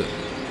 so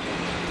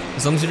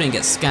as long as we don't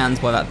get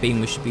scanned by that beam,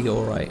 we should be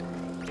alright.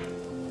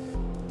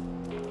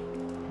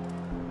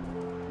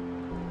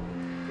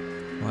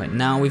 Right,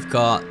 now we've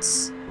got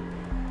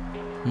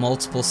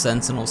multiple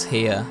sentinels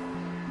here.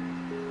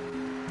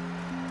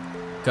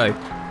 Go.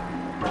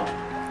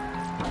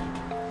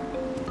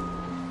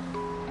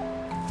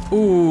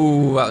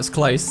 Ooh, that was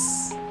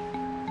close.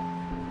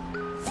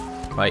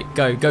 Right,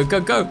 go, go, go,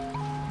 go!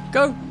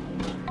 Go!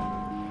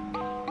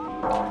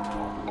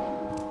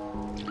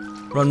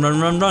 Run,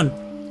 run, run,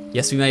 run.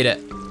 Yes, we made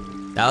it.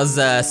 That was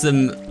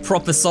some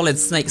proper solid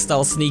Snake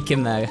style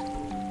sneaking there.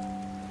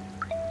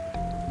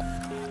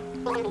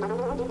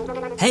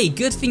 Hey,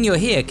 good thing you're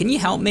here. Can you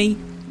help me?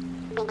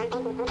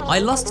 I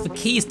lost the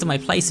keys to my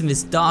place in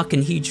this dark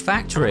and huge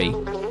factory.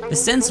 The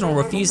Sentinel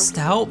refuses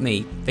to help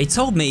me. They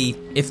told me,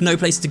 if no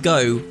place to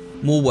go,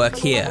 more work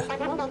here.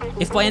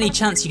 If by any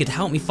chance you could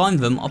help me find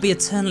them, I'll be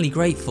eternally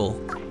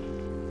grateful.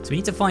 So we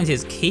need to find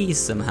his keys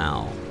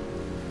somehow.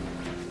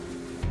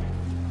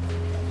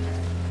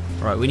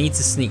 Right, we need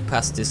to sneak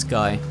past this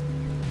guy.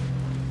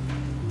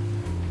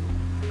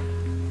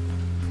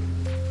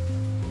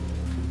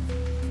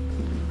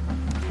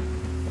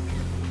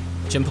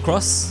 Jump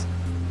across.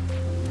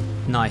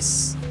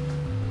 Nice.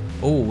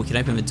 Oh, we can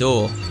open the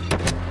door.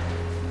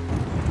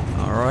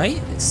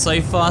 Alright, so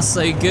far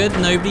so good.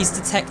 Nobody's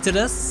detected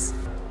us.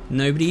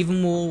 Nobody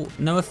even will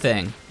know a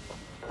thing.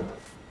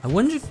 I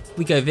wonder if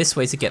we go this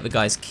way to get the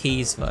guy's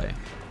keys though.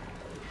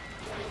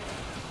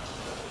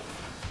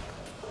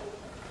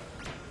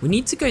 We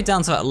need to go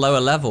down to that lower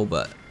level,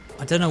 but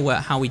I don't know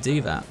how we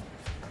do that.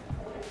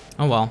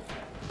 Oh well.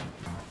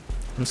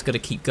 I'm just gonna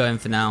keep going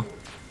for now.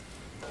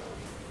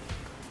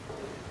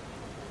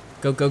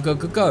 Go, go, go,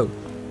 go, go.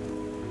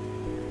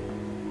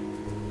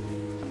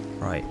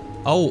 Right.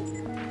 Oh.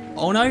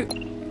 Oh no.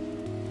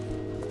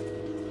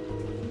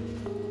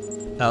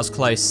 That was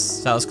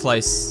close. That was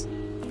close.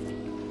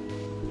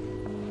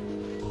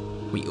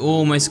 We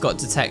almost got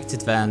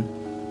detected then.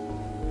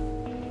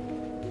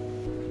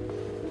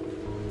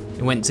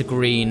 It went to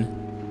green.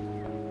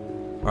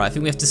 Alright, I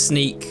think we have to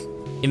sneak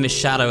in the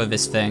shadow of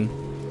this thing.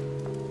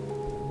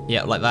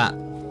 Yeah, like that.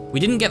 We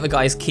didn't get the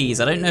guy's keys.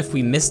 I don't know if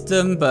we missed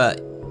them, but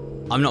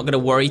I'm not gonna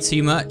worry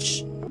too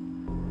much.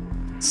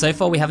 So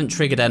far we haven't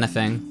triggered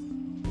anything.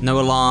 No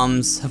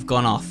alarms have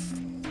gone off.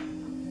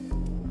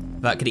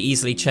 That could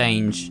easily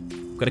change.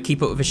 Gotta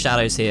keep up with the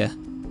shadows here.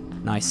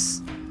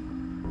 Nice.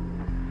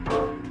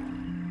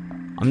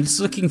 I'm just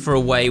looking for a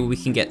way where we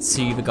can get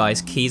to the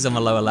guy's keys on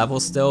the lower level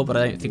still, but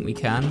I don't think we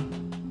can.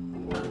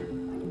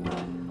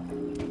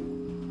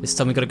 This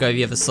time we gotta go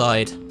the other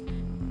side.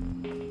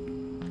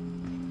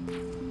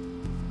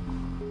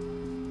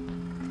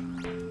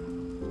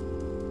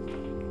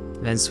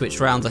 Then switch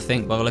round, I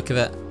think, by the look of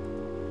it.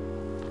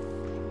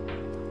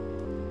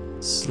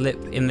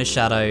 Slip in the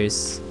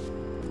shadows.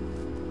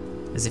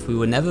 As if we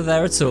were never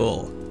there at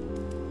all.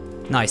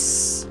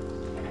 Nice.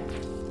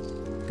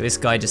 Look at this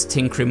guy just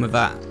tinkering with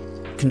that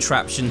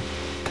contraption.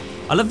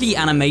 I love the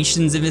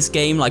animations in this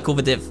game, like all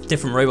the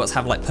different robots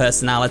have like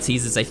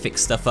personalities as they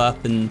fix stuff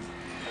up, and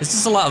there's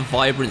just a lot of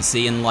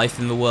vibrancy and life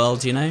in the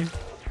world, you know?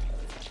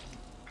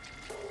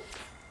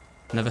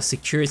 Another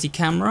security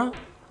camera.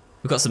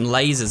 We've got some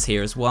lasers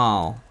here as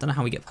well. Don't know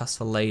how we get past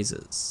the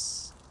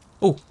lasers.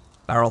 Oh,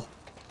 barrel.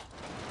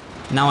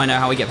 Now I know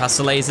how we get past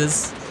the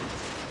lasers.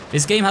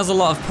 This game has a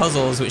lot of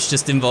puzzles which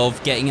just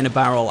involve getting in a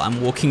barrel and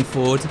walking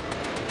forward.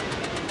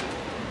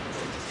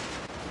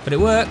 But it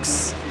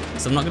works,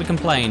 so I'm not gonna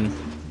complain.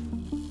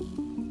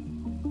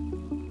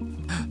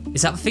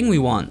 Is that the thing we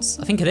want?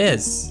 I think it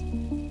is.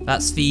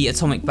 That's the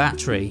atomic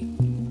battery.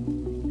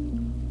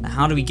 Now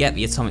how do we get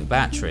the atomic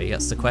battery?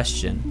 That's the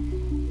question.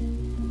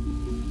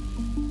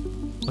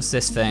 What's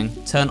this thing?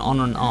 Turn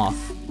on and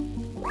off.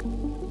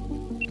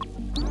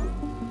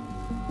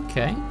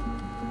 Okay.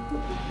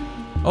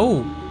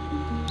 Oh!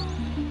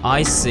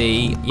 I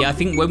see. Yeah, I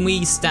think when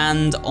we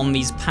stand on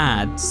these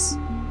pads,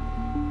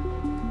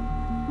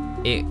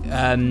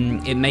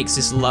 it makes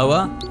this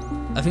lower.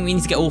 I think we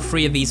need to get all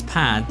 3 of these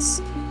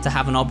pads to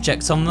have an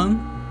object on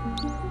them.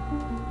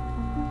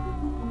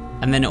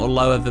 And then it will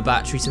lower the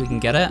battery so we can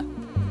get it.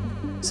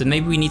 So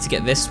maybe we need to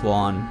get this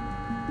one.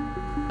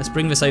 Let's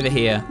bring this over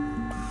here.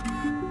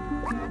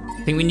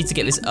 I think we need to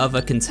get this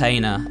other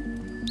container.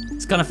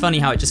 It's kind of funny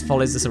how it just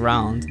follows us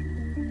around.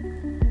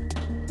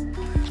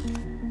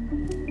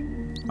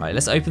 Right,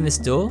 let's open this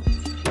door.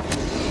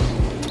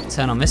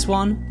 Turn on this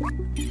one.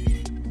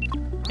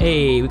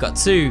 Hey, we got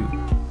 2.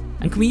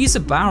 And can we use a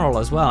barrel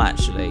as well,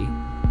 actually?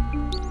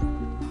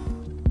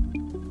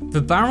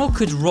 The barrel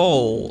could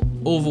roll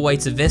all the way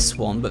to this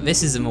one, but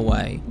this is in the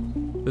way.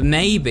 But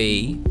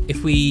maybe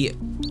if we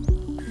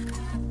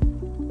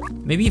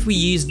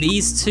use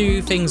these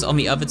 2 things on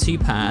the other 2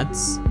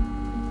 pads,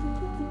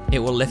 it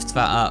will lift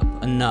that up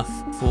enough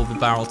for the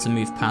barrel to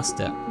move past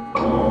it.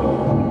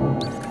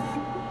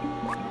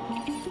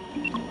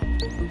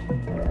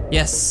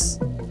 Yes,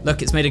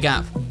 look, it's made a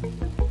gap.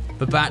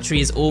 The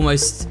battery is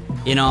almost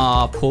in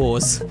our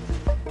paws.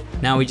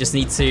 Now we just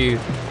need to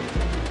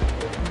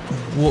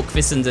walk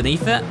this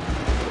underneath it.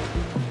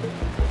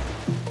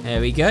 There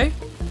we go.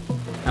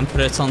 And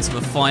put it onto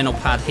the final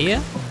pad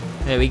here.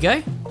 There we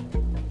go.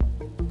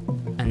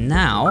 And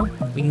now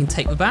we can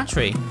take the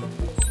battery.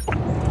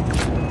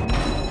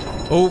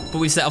 Oh, but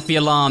we set off the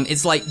alarm.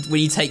 It's like when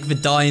you take the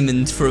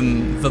diamond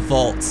from the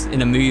vault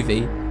in a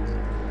movie.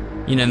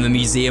 You know, in the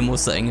museum or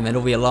something, and then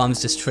all the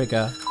alarms just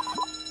trigger.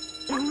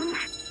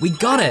 We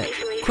got it!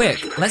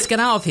 Quick, let's get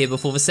out of here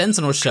before the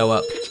Sentinels show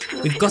up.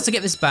 We've got to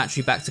get this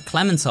battery back to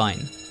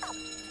Clementine.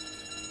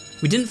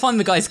 We didn't find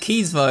the guy's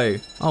keys though.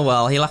 Oh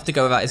well, he'll have to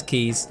go without his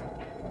keys.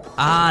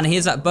 Ah, and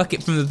here's that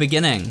bucket from the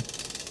beginning.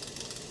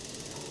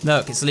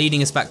 Look, it's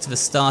leading us back to the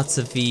start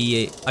of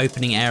the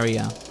opening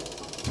area.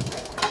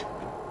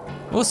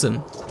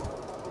 Awesome.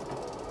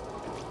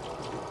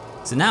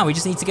 So now we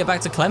just need to get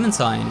back to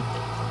Clementine.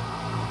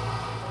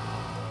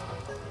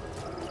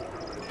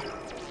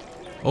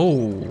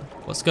 Oh,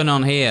 what's going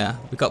on here?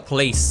 We've got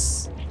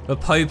police. The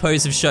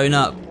popos have shown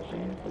up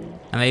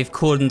and they've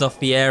cordoned off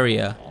the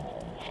area.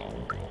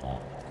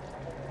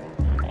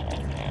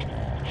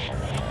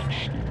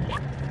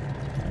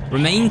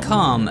 Remain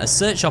calm, a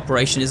search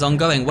operation is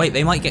ongoing. Wait,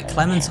 they might get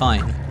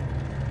Clementine.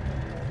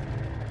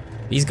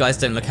 These guys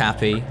don't look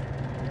happy.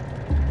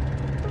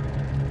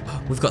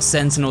 We've got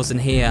sentinels in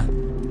here.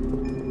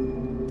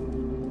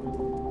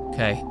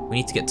 Okay, we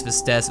need to get to the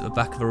stairs at the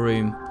back of the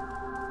room.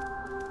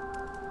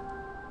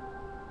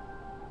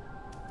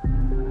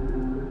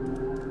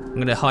 I'm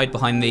gonna hide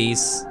behind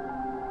these.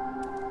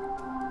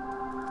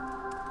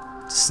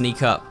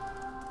 Sneak up.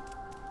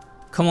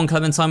 Come on,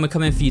 Clementine, we're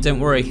coming for you, don't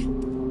worry.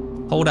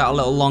 Hold out a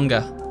little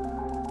longer.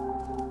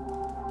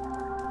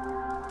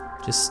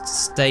 Just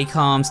stay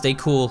calm, stay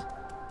cool.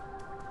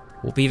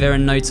 We'll be there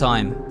in no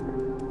time.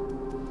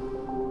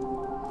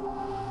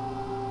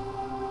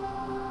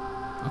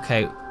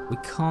 Okay, we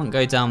can't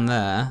go down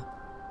there.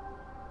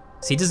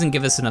 So he doesn't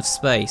give us enough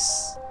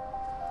space.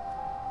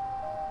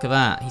 Look at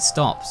that, he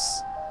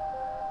stops.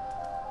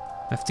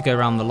 We have to go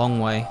around the long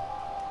way.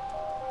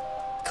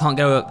 Can't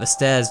go up the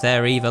stairs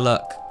there either,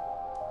 look.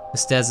 The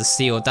stairs are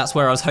sealed. That's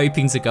where I was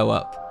hoping to go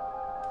up.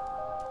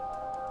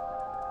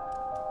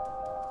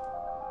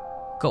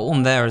 Got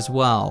one there as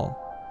well.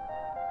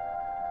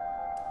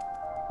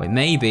 Wait,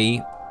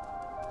 maybe.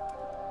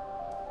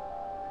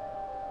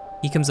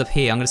 He comes up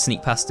here. I'm gonna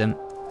sneak past him.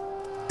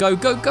 Go,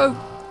 go, go!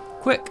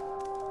 Quick!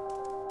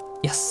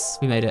 Yes,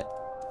 we made it.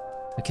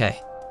 Okay.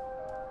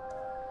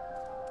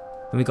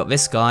 And we got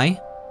this guy.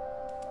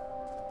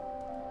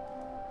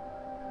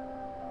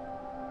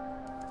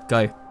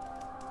 Go.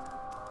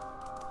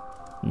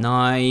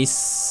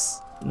 Nice.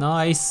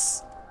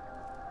 Nice.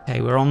 Okay,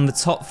 we're on the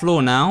top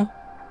floor now.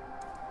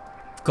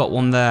 Got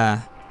one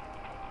there.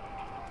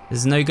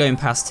 There's no going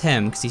past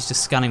him because he's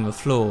just scanning the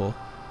floor.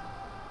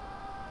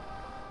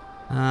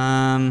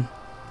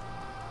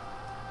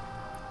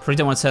 Probably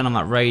don't want to turn on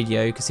that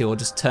radio because he will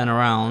just turn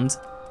around.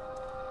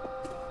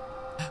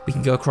 We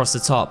can go across the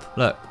top.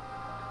 Look.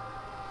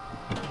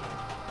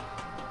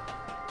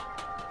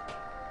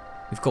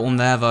 We've got one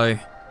there though.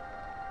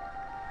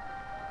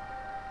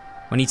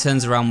 When he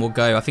turns around, we'll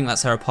go. I think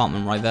that's her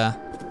apartment right there.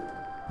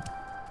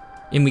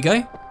 In we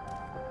go.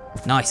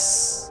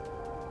 Nice.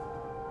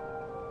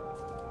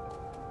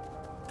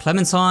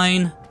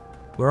 Clementine,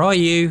 where are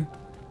you?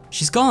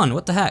 She's gone,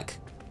 what the heck?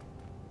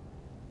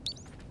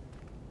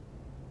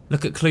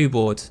 Look at clue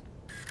board.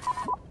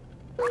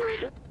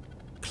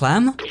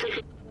 Clem?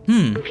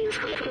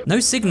 No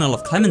signal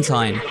of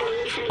Clementine.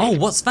 Oh,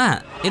 what's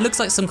that? It looks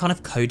like some kind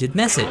of coded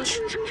message.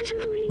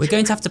 We're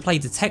going to have to play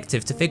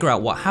detective to figure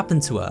out what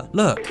happened to her.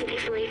 Look,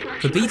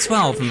 for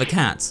B12 and the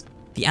cat,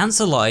 the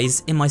answer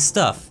lies in my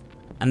stuff.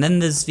 And then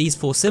there's these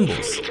 4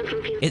 symbols.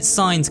 It's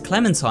signed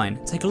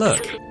Clementine, take a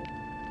look.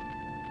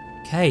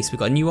 Okay, so we've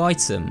got a new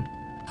item.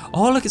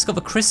 Oh look, it's got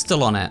the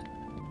crystal on it.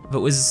 That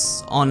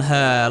was on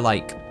her,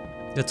 like,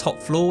 the top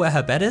floor where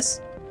her bed is.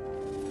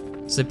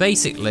 So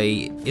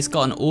basically, it's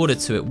got an order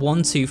to it.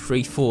 1, 2,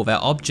 3, 4. They're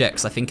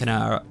objects, I think, in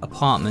our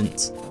apartment.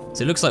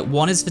 So it looks like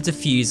 1 is for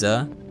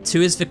diffuser,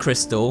 2 is for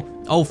crystal.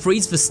 Oh, 3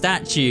 is for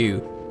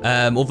statue.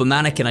 Or the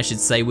mannequin, I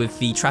should say, with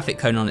the traffic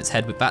cone on its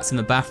head, with bats in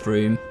the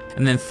bathroom.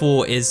 And then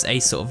 4 is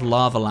a sort of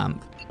lava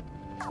lamp.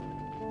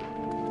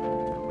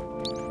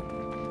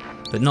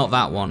 But not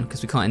that one,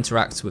 because we can't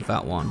interact with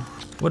that one.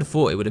 Would have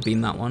thought it would have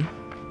been that one.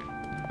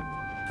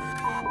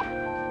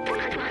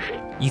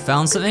 You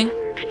found something?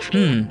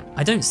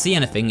 I don't see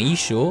anything, are you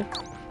sure?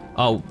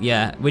 Oh,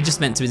 yeah, we're just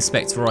meant to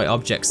inspect the right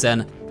objects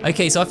then.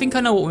 Okay, so I think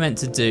I know what we're meant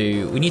to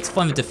do. We need to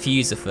find the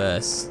diffuser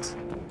first.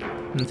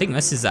 I think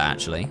this is that,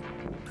 actually.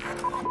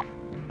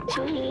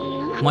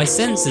 My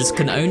sensors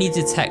can only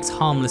detect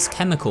harmless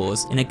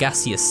chemicals in a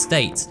gaseous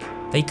state.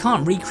 They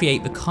can't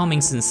recreate the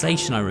calming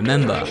sensation I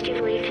remember.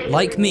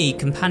 Like me,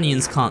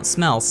 companions can't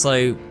smell,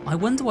 so I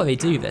wonder why they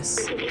do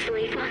this.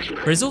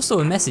 There is also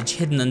a message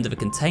hidden under the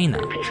container.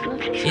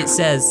 It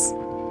says,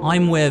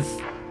 I'm with...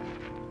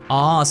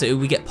 so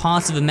we get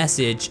part of a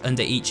message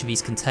under each of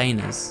these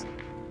containers.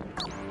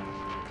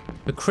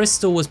 The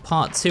crystal was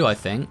part 2, I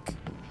think.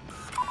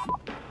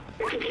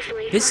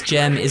 This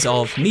gem is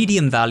of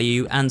medium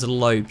value and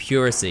low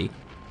purity.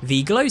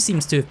 The glow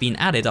seems to have been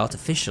added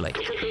artificially.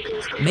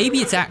 Maybe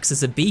it acts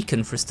as a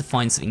beacon for us to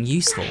find something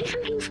useful.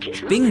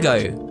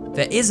 Bingo!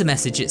 There is a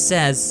message, it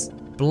says,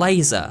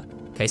 Blazer.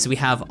 Okay, so we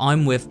have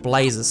I'm with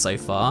Blazer so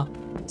far.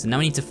 So now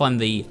we need to find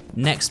the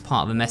next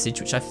part of the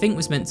message, which I think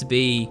was meant to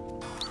be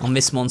on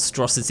this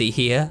monstrosity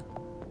here.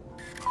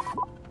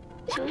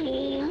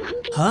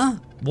 Huh?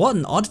 What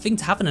an odd thing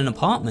to have in an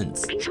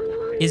apartment.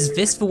 Is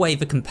this the way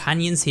the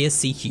companions here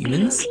see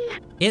humans?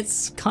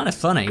 It's kind of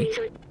funny.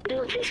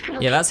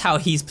 Yeah, that's how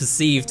he's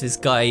perceived this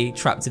guy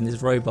trapped in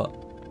this robot.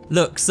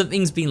 Look,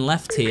 something's been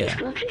left here.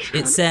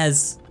 It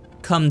says,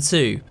 come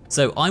to.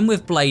 So I'm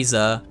with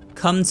Blazer,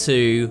 come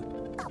to,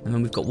 and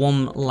then we've got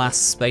one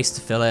last space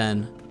to fill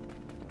in.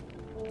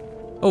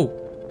 Oh,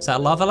 is that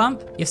a lava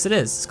lamp? Yes it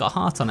is, it's got a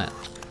heart on it.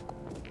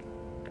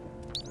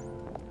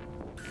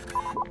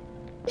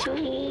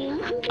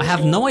 I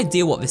have no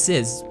idea what this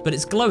is, but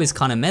its glow is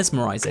kind of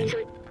mesmerizing.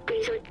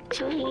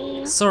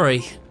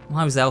 Sorry,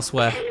 I was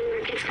elsewhere.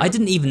 I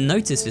didn't even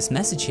notice this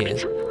message here.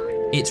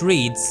 It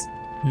reads,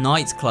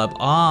 nightclub.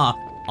 Ah,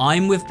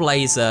 I'm with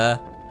Blazer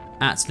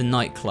at the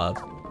nightclub.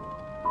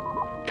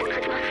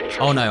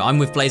 Oh no, I'm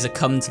with Blazer,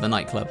 come to the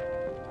nightclub.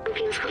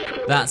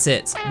 That's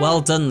it. Well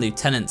done,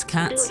 Lieutenant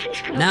Cat.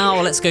 Now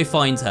let's go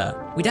find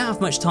her. We don't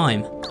have much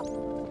time.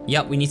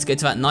 Yep, we need to go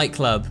to that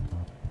nightclub.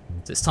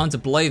 So it's time to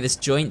blow this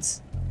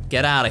joint.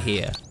 Get out of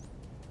here.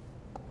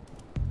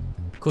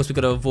 Of course, we've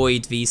got to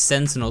avoid these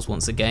sentinels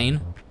once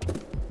again.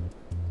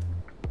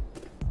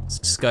 Let's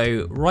just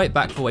go right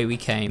back the way we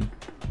came.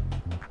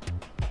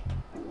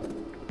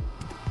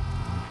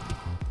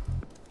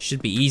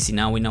 Should be easy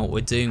now, we know what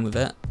we're doing with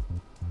it.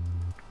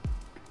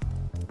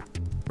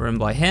 Run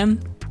by him.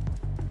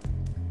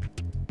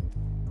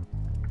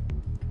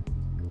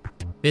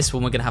 This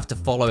one we're gonna have to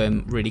follow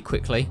him really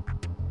quickly.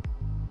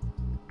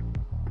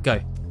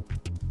 Go.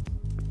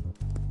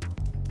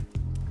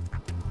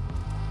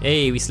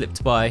 Hey, we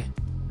slipped by.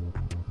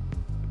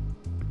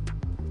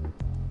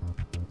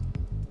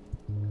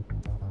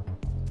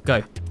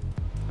 Go.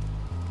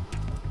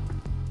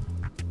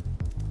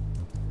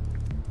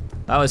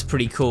 That was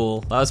pretty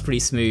cool. That was pretty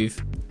smooth.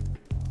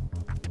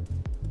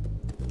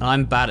 And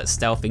I'm bad at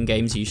stealth in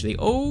games usually.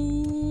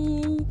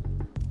 Oh!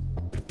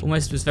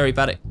 Almost was very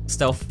bad at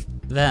stealth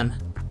then.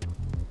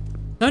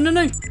 No, no,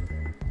 no!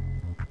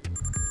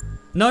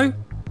 No!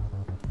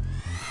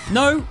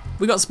 No!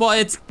 We got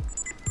spotted!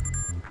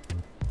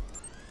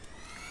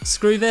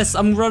 Screw this,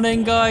 I'm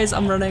running, guys.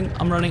 I'm running,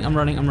 I'm running, I'm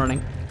running, I'm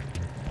running.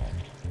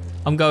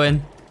 I'm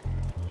going.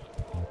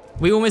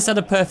 We almost had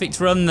a perfect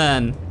run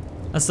then.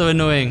 That's so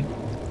annoying.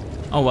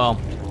 Oh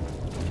well.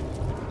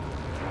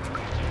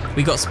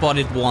 We got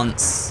spotted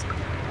once.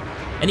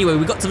 Anyway,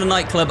 we got to the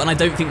nightclub and I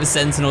don't think the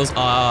sentinels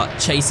are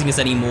chasing us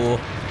anymore.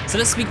 So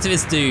let's speak to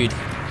this dude.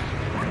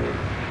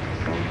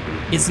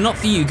 It's not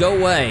for you, go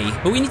away.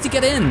 But we need to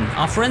get in,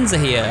 our friends are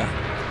here.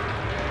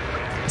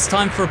 It's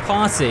time for a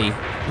party.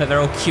 Look, they're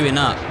all queuing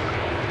up.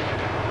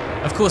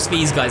 Of course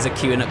these guys are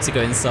queuing up to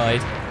go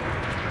inside.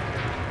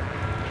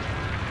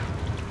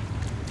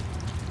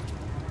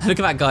 Look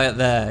at that guy up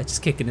there,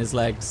 just kicking his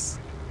legs.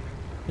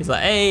 He's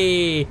like,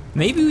 hey,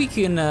 maybe we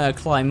can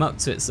climb up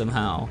to it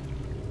somehow.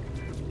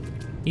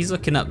 He's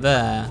looking up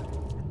there.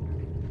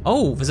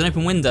 Oh, there's an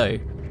open window.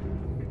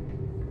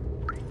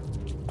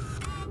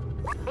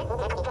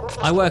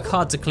 I work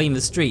hard to clean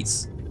the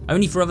streets,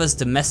 only for others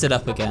to mess it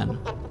up again.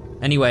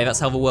 Anyway, that's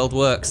how the world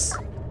works.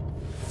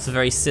 It's a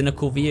very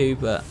cynical view,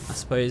 but I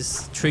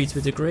suppose true to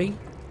a degree.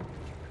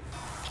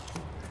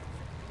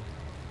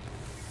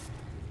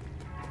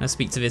 Let's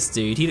speak to this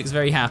dude. He looks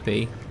very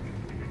happy.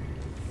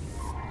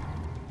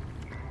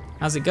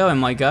 How's it going,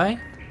 my guy?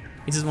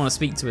 He doesn't want to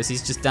speak to us,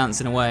 he's just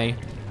dancing away.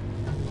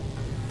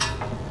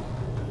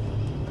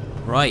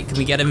 Right, can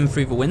we get him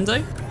through the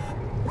window?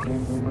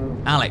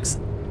 Alex.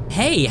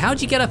 Hey,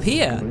 how'd you get up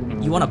here?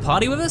 You wanna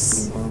party with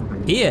us?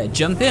 Here,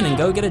 jump in and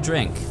go get a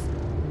drink.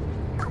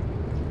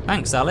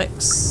 Thanks,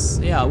 Alex.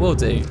 Yeah, I will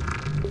do.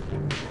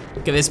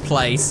 Look at this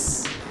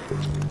place.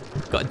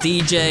 Got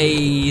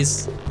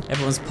DJs,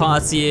 everyone's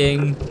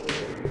partying.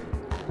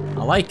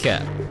 I like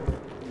it.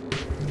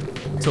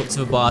 Talk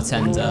to the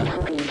bartender.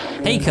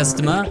 Hey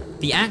customer,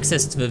 the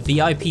access to the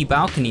VIP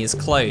balcony is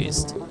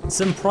closed.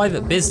 Some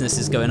private business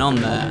is going on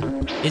there.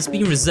 It's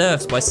been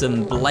reserved by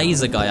some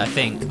blazer guy, I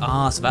think.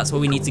 Ah, so that's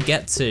where we need to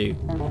get to.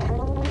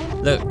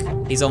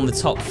 Look, he's on the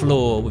top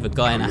floor with a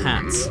guy in a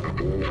hat.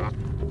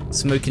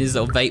 Smoking his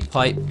little vape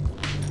pipe.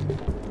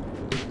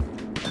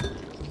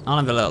 I'll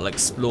have a little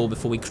explore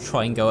before we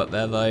try and go up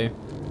there though.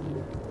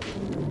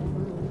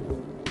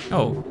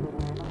 Oh,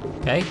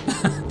 okay.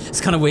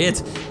 It's kind of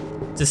weird.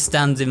 Just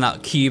stands in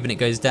that cube and it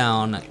goes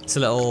down. It's a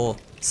little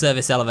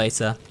service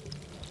elevator.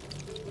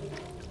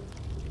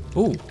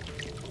 Ooh,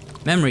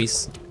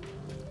 memories.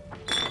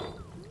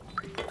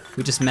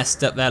 We just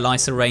messed up their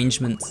nice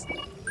arrangement.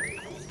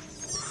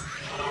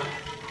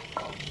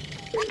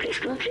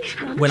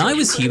 When I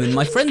was human,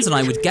 my friends and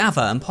I would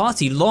gather and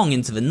party long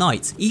into the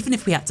night, even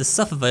if we had to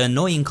suffer the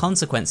annoying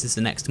consequences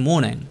the next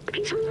morning.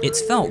 It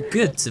felt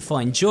good to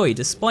find joy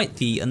despite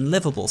the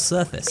unlivable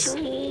surface.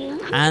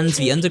 And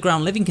the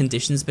underground living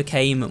conditions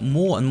became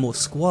more and more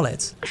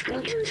squalid.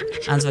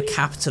 And the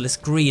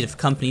capitalist greed of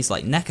companies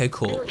like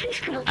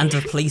NecoCorp, and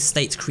the police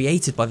state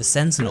created by the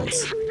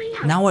Sentinels.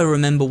 Now I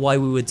remember why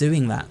we were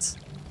doing that.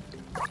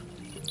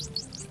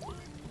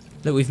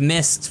 Look, we've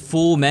missed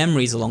 4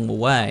 memories along the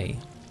way.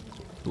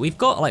 But we've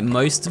got like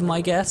most of them, I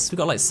guess. We've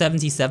got like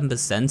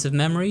 77% of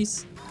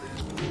memories.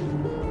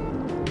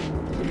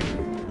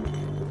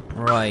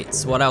 Right,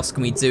 so what else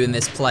can we do in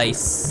this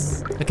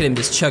place? Look at him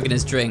just chugging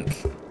his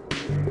drink.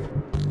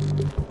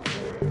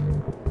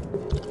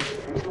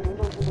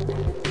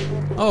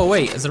 Oh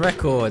wait, there's a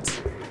record.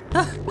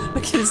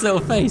 Look at his little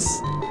face.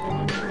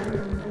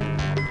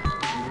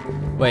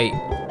 Wait,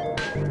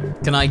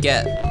 can I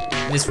get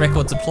this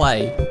record to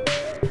play?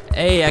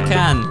 Hey, I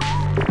can.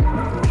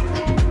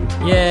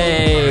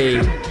 Yay!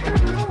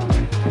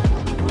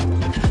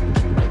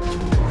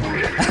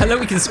 Look,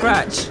 we can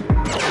scratch.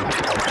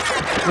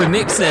 We're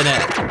mixing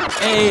it.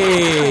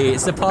 Hey,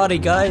 it's a party,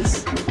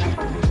 guys.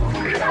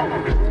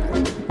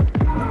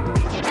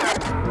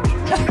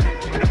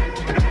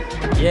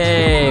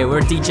 Yay, we're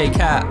a DJ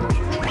Cat.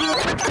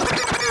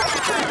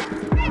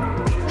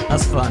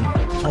 That's fun.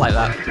 I like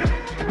that.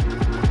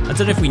 I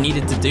don't know if we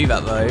needed to do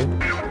that though.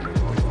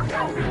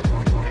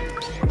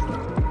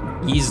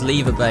 Use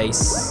lever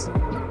base.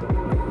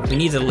 We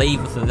need a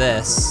lever for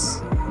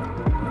this.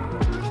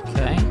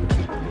 Okay.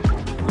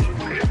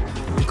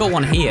 We've got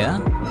one here.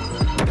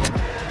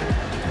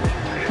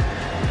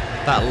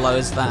 That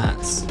lowers that.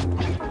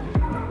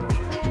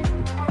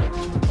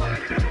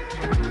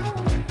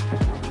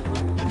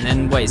 And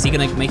then, wait, is he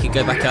gonna make it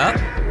go back up?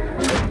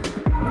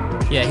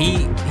 Yeah,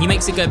 he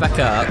makes it go back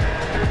up.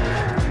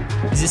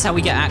 Is this how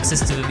we get access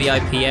to the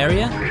VIP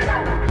area?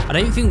 I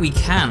don't think we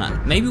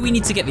can. Maybe we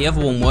need to get the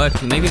other one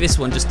working. Maybe this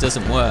one just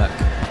doesn't work.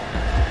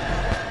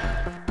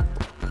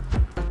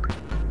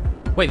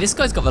 Wait, this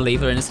guy's got the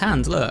lever in his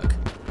hand, look.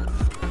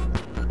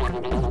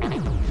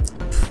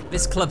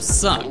 This club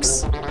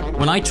sucks.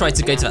 When I tried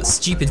to go to that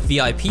stupid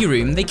VIP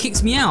room, they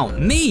kicked me out.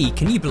 Me,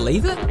 can you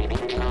believe it?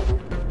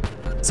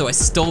 So I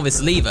stole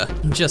this lever,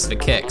 just for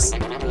kicks.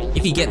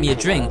 If you get me a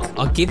drink,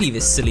 I'll give you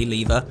this silly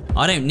lever.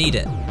 I don't need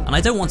it, and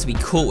I don't want to be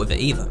caught with it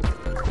either.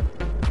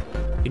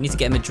 You need to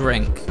get him a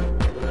drink.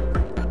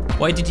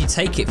 Why did you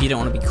take it if you don't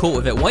want to be caught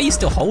with it? Why are you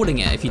still holding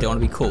it if you don't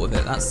want to be caught with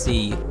it? That's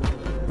the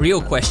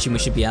real question we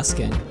should be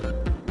asking.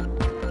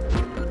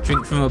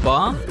 Drink from a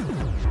bar?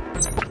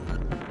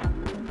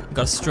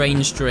 Got a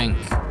strange drink.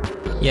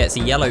 Yeah, it's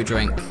a yellow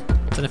drink.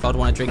 Don't know if I'd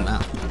want to drink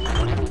that.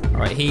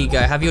 Alright, here you go,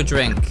 have your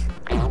drink.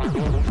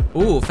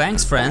 Ooh,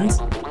 thanks friend.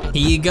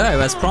 Here you go,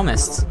 as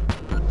promised.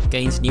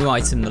 Gained new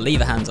item, the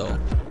lever handle.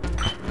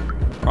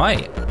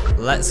 Right,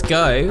 let's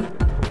go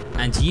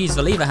and use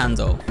the lever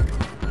handle.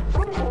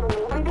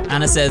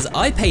 Anna says,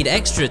 I paid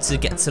extra to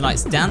get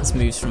tonight's dance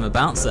moves from a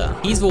bouncer.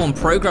 He's the one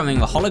programming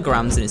the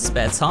holograms in his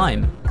spare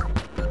time.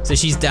 So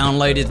she's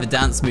downloaded the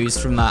dance moves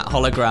from that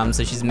hologram,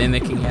 so she's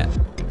mimicking it.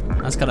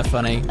 That's kind of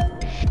funny.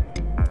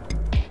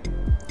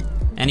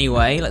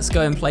 Anyway, let's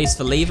go and place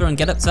the lever and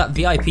get up to that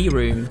VIP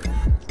room.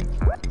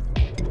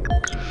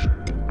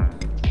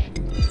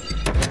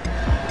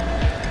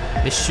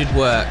 This should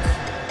work.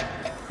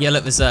 Yeah,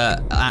 look, there's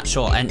an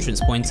actual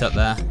entrance point up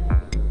there.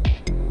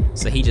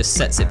 So he just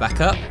sets it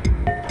back up.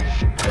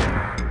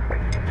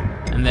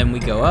 And then we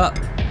go up,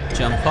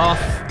 jump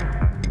off,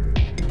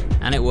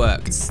 and it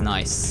worked.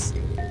 Nice.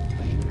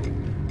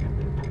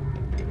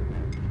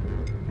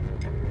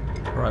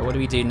 Right, what do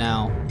we do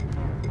now?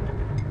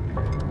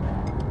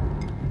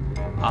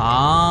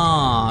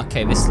 Ah,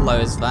 okay, this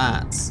lowers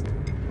that.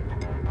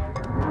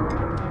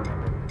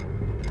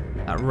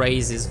 That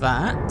raises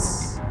that.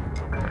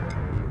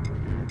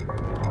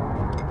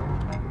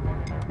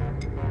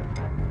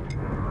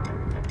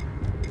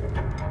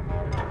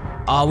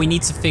 Ah, we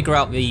need to figure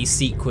out the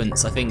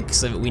sequence, I think,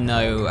 so that we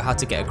know how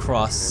to get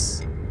across.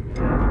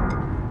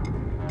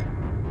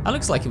 That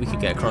looks like we could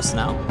get across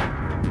now.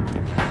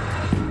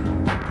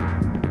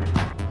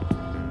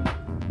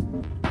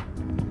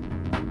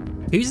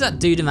 Who's that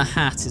dude in the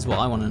hat is what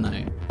I want to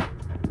know.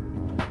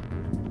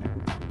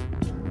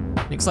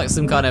 Looks like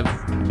some kind of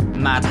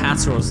Mad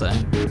Hatter or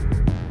something.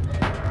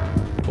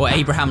 Or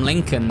Abraham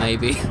Lincoln,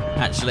 maybe,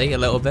 actually, a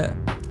little bit.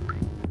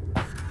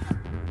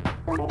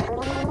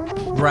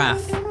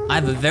 Wrath. I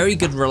have a very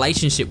good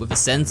relationship with the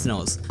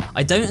Sentinels.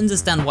 I don't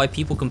understand why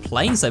people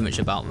complain so much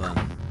about them.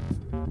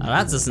 Now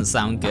that doesn't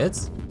sound good.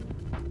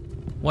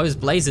 Why was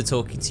Blazer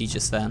talking to you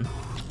just then?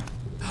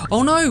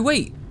 Oh no,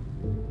 wait!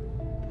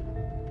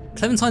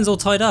 Clementine's all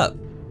tied up.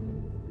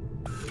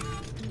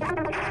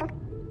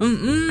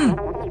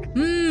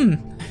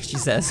 She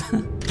says.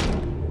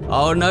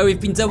 Oh no,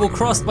 we've been double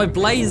crossed by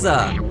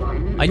Blazer.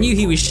 I knew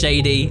he was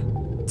shady.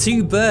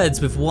 2 birds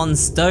with 1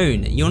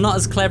 stone. You're not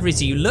as clever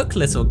as you look,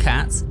 little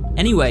cat.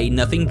 Anyway,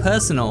 nothing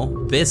personal.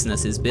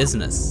 Business is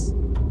business.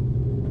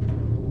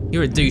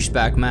 You're a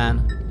douchebag,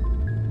 man.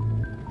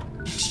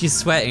 She's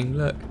sweating,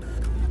 look.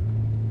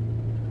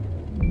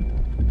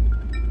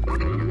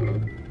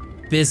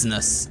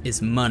 Business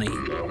is money.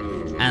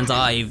 And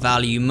I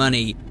value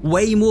money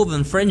way more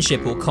than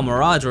friendship or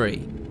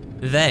camaraderie.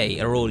 They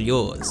are all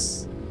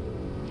yours.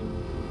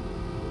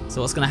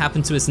 So what's gonna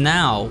happen to us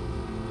now?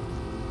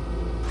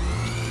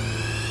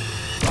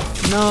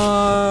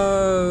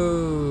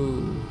 No!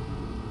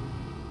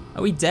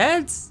 Are we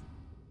dead?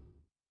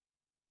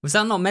 Was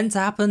that not meant to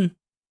happen?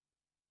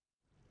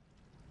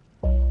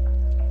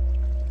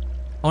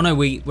 Oh no,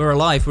 we're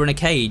alive, we're in a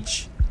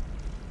cage.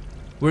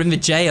 We're in the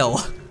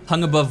jail,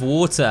 hung above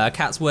water, a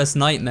cat's worst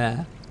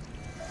nightmare.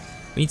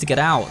 We need to get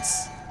out.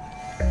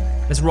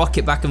 Let's rock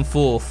it back and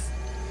forth.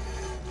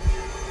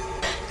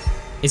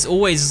 This is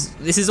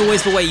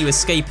always the way you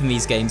escape in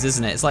these games,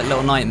 isn't it? It's like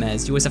Little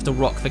Nightmares. You always have to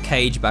rock the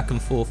cage back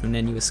and forth and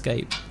then you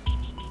escape.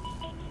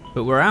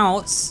 But we're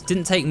out.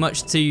 Didn't take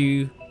much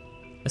to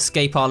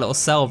escape our little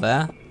cell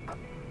there.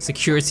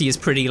 Security is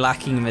pretty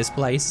lacking in this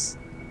place.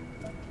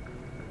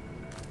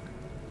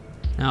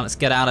 Now let's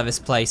get out of this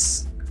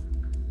place.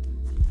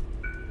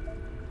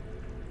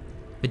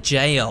 The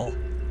jail.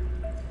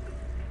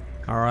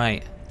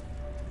 Alright.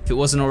 If it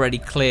wasn't already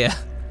clear,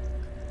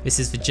 this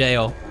is the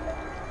jail.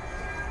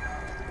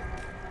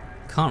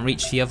 Can't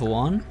reach the other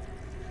one.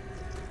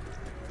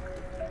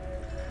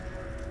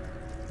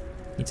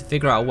 Need to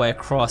figure out a way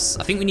across.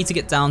 I think we need to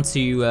get down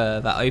to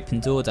that open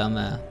door down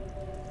there.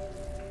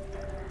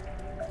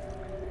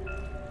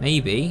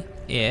 Maybe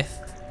if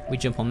we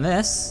jump on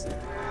this.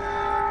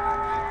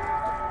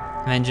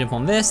 And then jump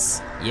on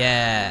this.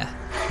 Yeah.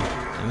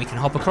 And we can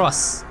hop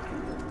across.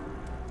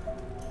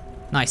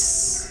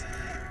 Nice.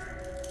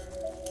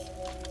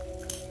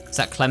 Is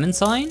that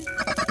Clementine?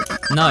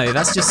 No,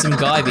 that's just some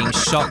guy being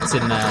shocked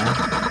in there.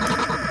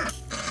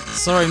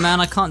 Sorry man,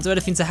 I can't do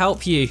anything to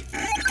help you.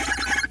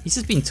 He's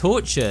just been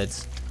tortured.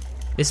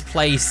 This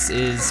place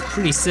is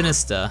pretty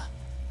sinister.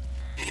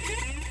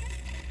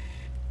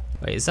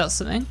 Wait, is that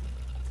something?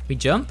 We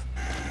jump?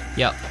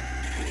 Yep.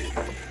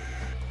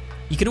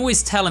 You can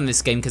always tell in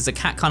this game because the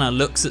cat kind of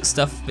looks at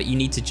stuff that you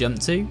need to jump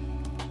to.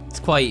 It's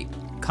quite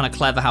kind of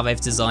clever how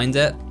they've designed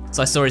it.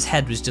 So I saw his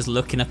head was just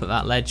looking up at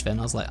that ledge then.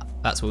 I was like,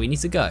 that's where we need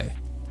to go.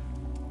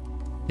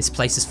 This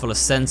place is full of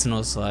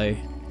sentinels, so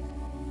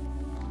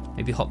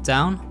maybe hop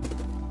down.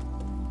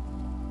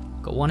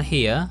 Got one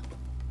here.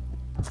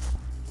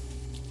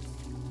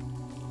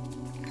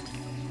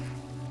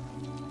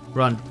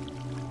 Run.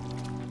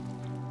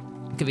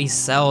 Look at these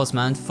cells,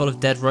 man, full of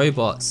dead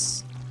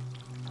robots.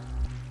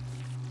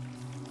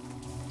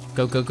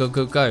 Go, go, go,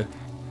 go, go.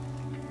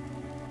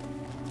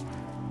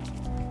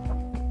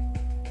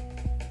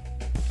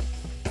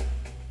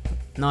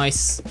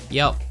 Nice,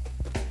 yep.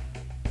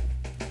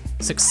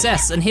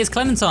 Success, and here's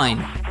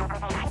Clementine.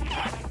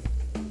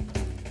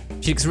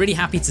 She looks really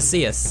happy to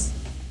see us.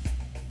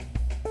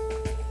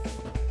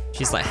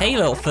 She's like, hey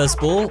little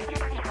fuzzball.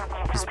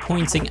 She's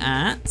pointing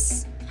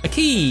at a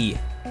key.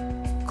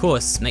 Of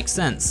course, makes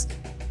sense.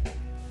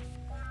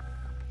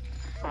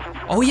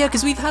 Oh yeah,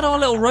 because we've had our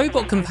little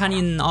robot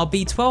companion, our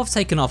B12,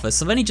 taken off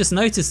us. I've only just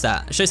noticed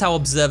that. It shows how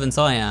observant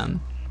I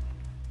am.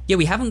 Yeah,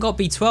 we haven't got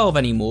B12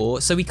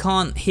 anymore, so we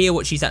can't hear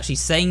what she's actually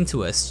saying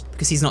to us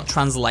because he's not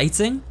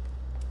translating.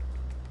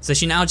 So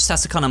she now just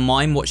has to kind of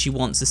mime what she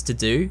wants us to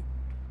do.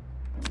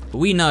 But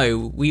we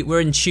know,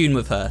 we're in tune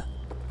with her.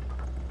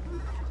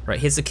 Right,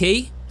 here's the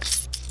key.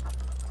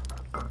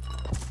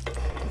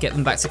 Get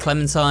them back to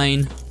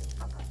Clementine.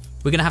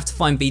 We're gonna have to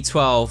find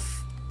B12.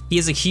 He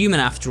is a human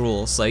after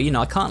all, so you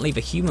know, I can't leave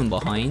a human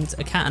behind.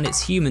 A cat and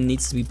its human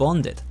needs to be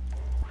bonded.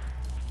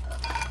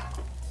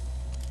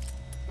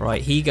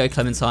 Right, here you go,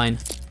 Clementine.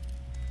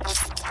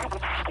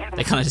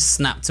 They kind of just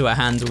snap to her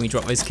hand when we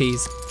drop those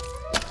keys.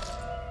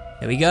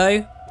 There we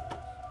go.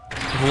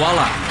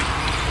 Voila.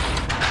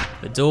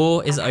 The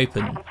door is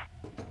open.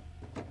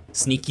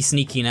 Sneaky,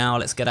 sneaky now,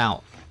 let's get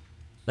out.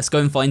 Let's go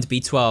and find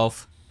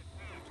B12.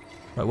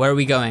 Right, where are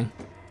we going?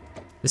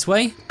 This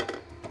way?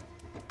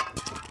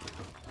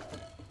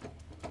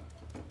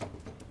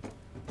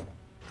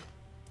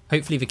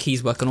 Hopefully the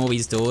keys work on all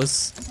these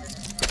doors.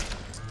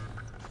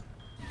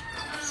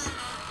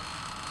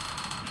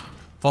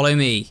 Follow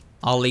me.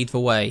 I'll lead the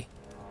way.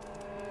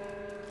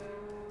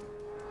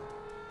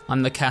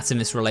 I'm the cat in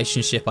this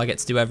relationship. I get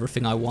to do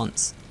everything I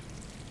want.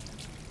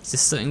 Is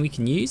this something we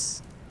can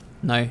use?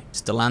 No,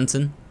 just a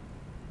lantern.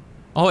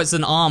 Oh, it's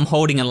an arm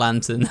holding a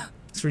lantern.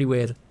 It's really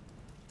weird.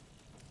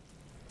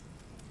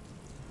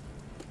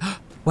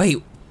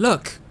 Wait,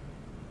 look.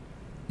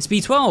 It's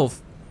B12.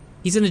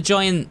 He's in a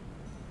giant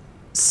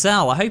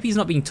cell. I hope he's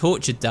not being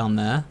tortured down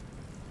there.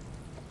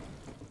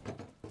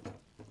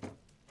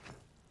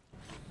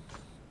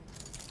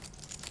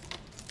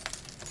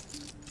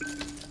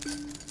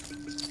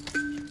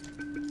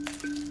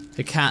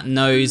 The cat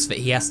knows that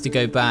he has to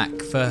go back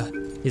for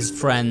his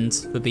friend,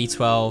 for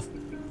B12.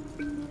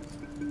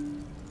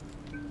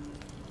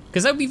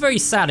 Because that would be very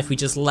sad if we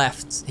just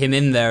left him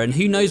in there, and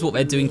who knows what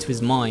they're doing to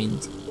his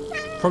mind.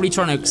 Probably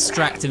trying to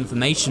extract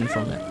information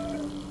from it.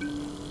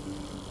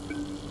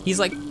 He's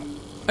like,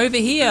 over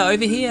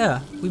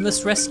here, we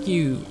must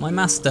rescue my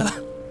master.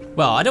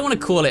 Well, I don't want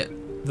to call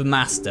it the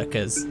master,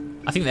 because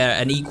I think they're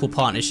an equal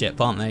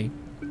partnership, aren't they?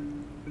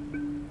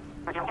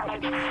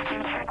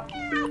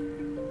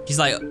 She's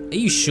like, are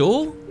you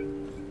sure?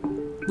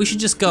 We should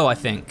just go, I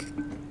think.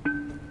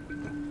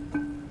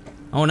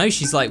 Oh no,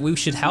 she's like, we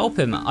should help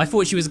him. I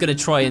thought she was gonna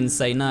try and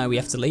say, no, we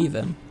have to leave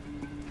him.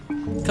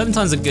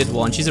 Clementine's a good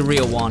one, she's a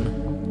real one.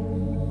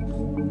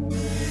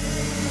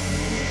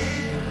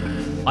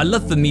 I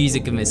love the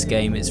music in this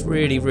game. It's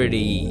really,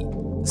 really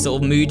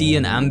sort of moody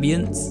and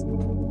ambient.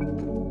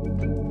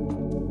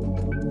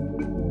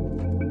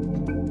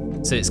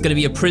 So it's gonna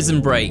be a prison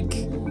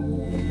break.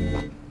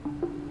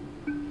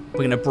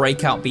 We're gonna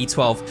break out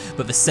B12,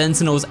 but the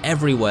sentinels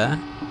everywhere.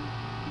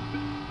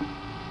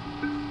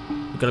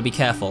 We've gotta be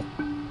careful.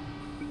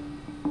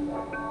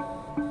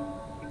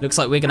 Looks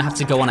like we're gonna have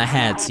to go on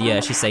ahead.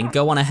 Yeah, she's saying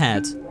go on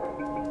ahead.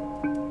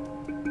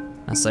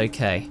 That's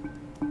okay.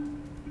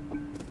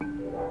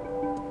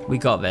 We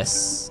got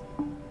this.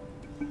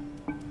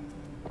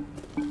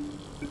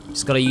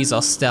 Just gotta use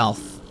our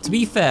stealth. To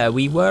be fair,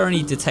 we were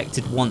only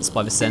detected once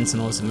by the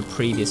sentinels in the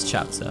previous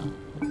chapter.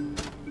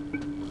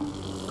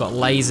 Got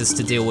lasers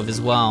to deal with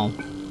as well.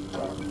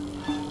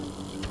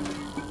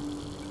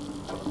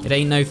 It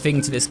ain't no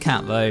thing to this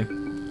cat though.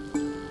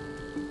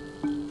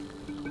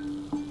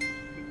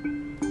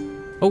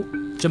 Oh,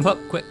 jump up,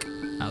 quick.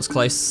 That was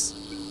close.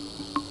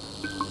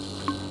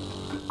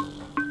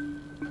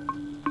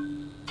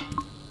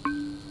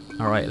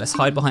 Alright, let's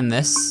hide behind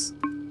this.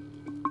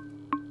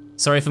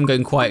 Sorry if I'm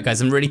going quiet,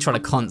 guys. I'm really trying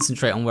to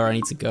concentrate on where I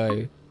need to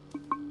go.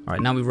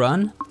 Alright, now we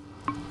run.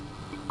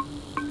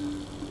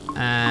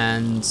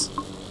 And...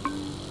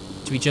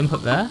 do we jump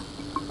up there?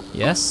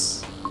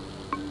 Yes.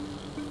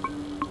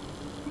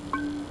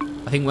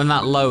 I think when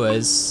that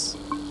lowers...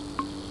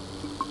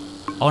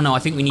 oh no, I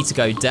think we need to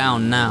go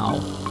down now.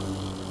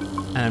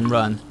 And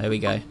run. There we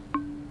go.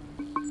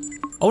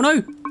 Oh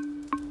no!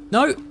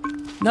 No!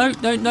 No,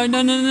 no, no,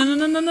 no, no, no,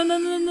 no, no, no, no,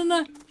 no, no,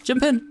 no.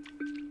 Jump in.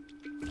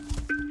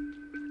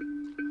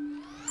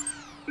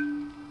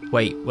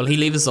 Wait, will he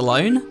leave us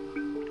alone?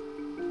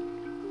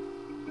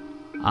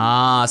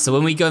 Ah, so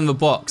when we go in the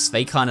box,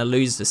 they kind of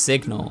lose the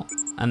signal.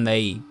 And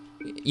they,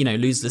 you know,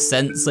 lose the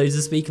sense, so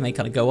to speak, and they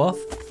kind of go off.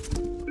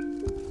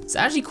 It's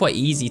actually quite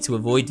easy to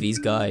avoid these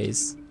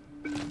guys.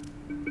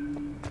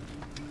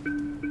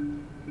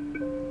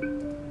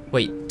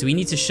 Wait, do we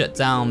need to shut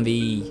down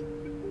the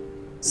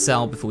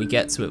cell before we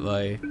get to it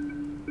though?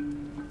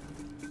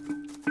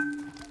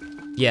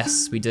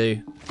 Yes, we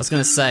do. I was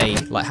gonna say,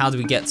 like, how do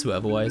we get to it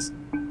otherwise?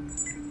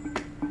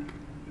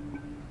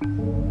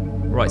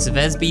 Right, so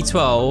there's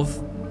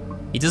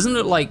B12. He doesn't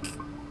look like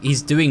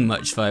he's doing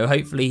much though.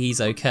 Hopefully he's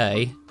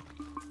okay.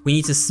 We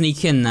need to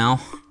sneak in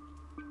now.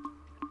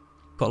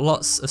 Got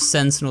lots of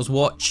sentinels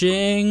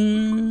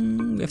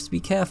watching. We have to be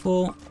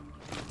careful.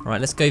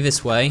 Right, let's go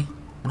this way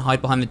and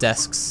hide behind the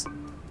desks.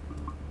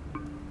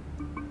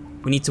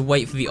 We need to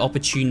wait for the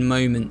opportune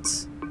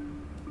moment.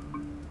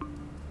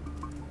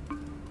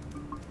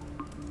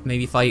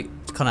 Maybe if I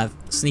kind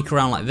of sneak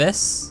around like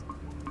this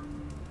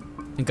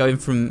and go in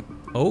from,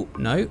 oh,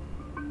 no.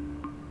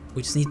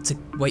 We just need to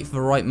wait for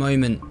the right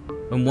moment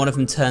when one of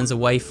them turns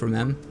away from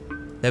him.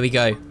 There we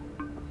go.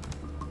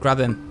 Grab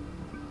him.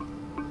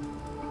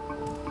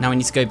 Now we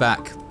need to go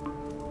back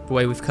the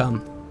way we've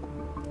come.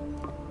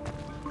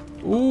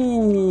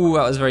 Ooh,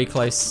 that was very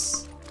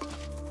close.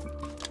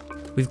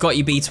 We've got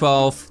you,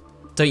 B12.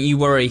 Don't you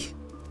worry.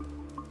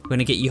 We're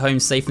gonna get you home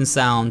safe and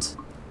sound.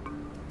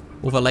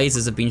 All the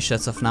lasers have been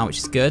shut off now, which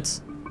is good.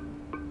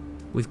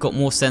 We've got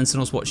more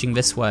sentinels watching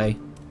this way.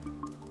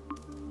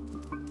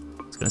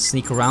 It's gonna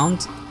sneak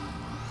around.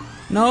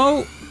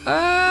 No!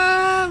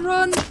 Ah,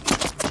 run!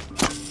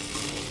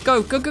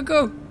 Go, go, go,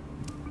 go!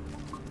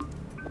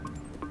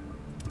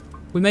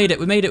 We made it,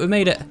 we made it, we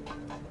made it.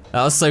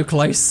 That was so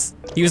close.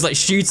 He was like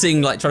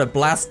shooting, like trying to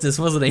blast us,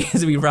 wasn't he,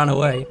 as we ran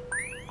away.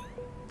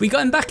 We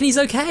got him back and he's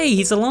okay,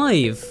 he's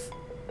alive.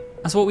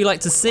 That's what we like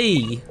to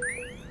see.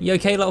 You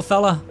okay, little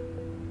fella?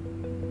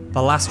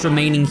 The last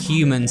remaining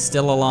human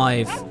still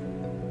alive.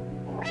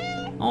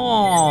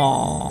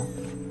 Aww.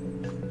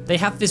 They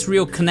have this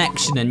real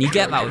connection, and you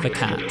get that with a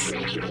cat.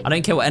 I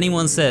don't care what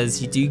anyone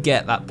says, you do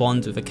get that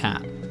bond with a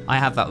cat. I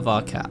have that with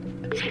our cat.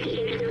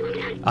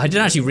 I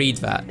didn't actually read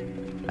that.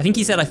 I think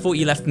he said, I thought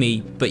you left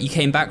me, but you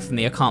came back for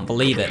me, I can't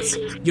believe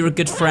it. You're a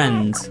good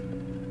friend.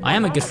 I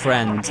am a good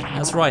friend.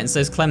 That's right, and so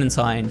is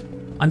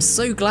Clementine. I'm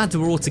so glad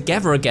we're all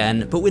together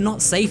again, but we're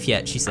not safe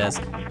yet, she says.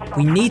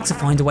 We need to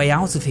find a way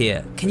out of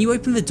here. Can you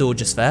open the door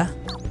just there?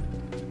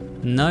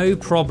 No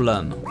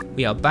problem.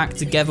 We are back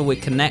together, we're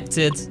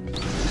connected.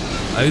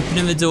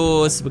 Opening the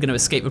doors, we're gonna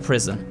escape the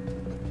prison.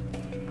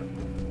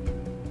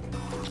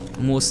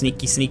 More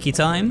sneaky, sneaky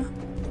time.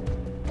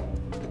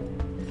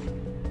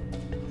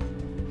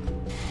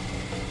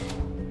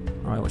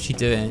 All right, what's she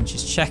doing?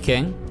 She's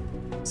checking.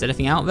 Is there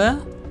anything out there?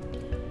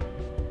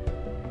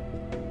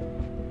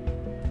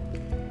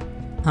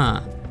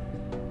 Huh.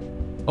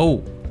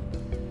 Oh.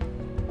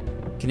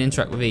 Can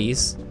interact with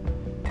these.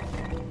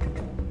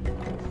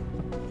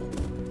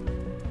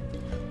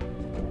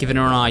 Giving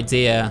her an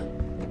idea.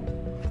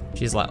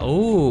 She's like,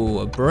 oh,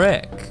 a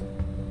brick.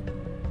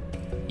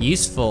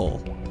 Useful.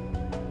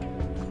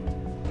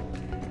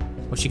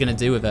 What's she gonna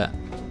do with it?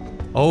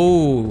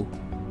 Oh,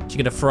 she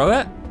gonna throw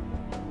it?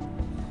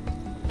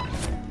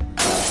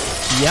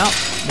 Yep,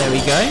 there we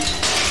go.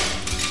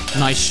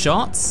 Nice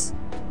shots.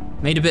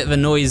 Made a bit of a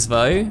noise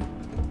though.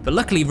 But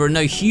luckily there are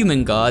no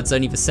human guards,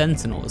 only the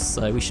sentinels,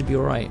 so we should be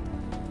all right.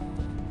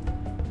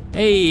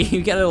 Hey,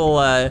 you get a little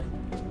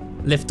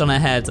lift on her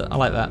head. I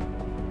like that.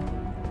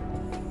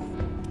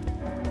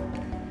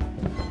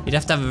 You'd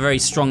have to have a very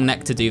strong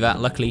neck to do that.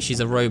 Luckily,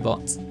 she's a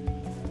robot.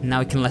 Now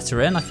we can let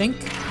her in, I think.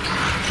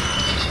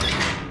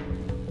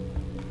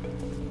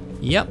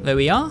 Yep, there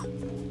we are.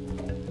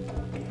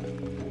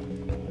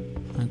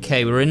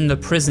 Okay, we're in the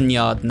prison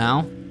yard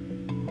now.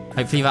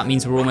 Hopefully that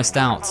means we're almost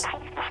out.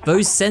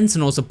 Those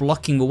sentinels are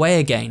blocking the way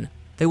again.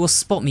 They will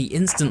spot me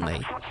instantly.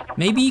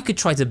 Maybe you could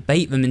try to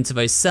bait them into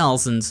those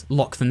cells and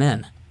lock them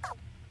in.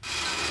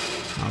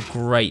 Oh,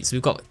 great. So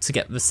we've got to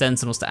get the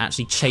sentinels to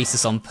actually chase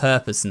us on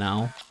purpose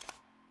now.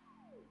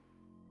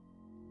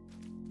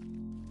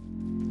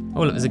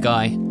 Oh, look, there's a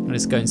guy.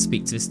 Let's go and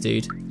speak to this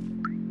dude.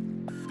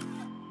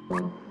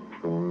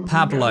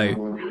 Pablo,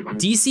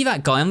 do you see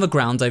that guy on the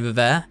ground over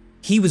there?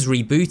 He was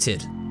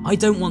rebooted. I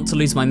don't want to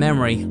lose my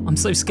memory. I'm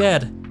so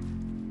scared.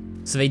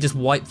 So they just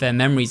wipe their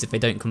memories if they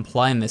don't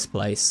comply in this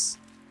place.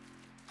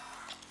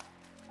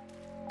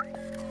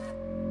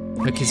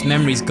 Look, his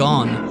memory's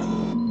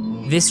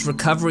gone. This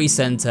recovery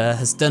center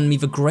has done me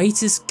the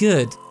greatest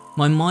good.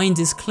 My mind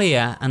is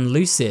clear and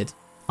lucid.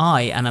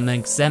 I am an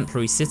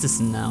exemplary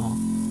citizen now.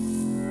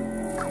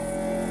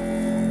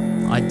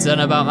 I don't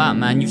know about that,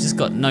 man. You've just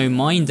got no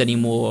mind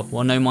anymore.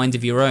 Well, no mind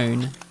of your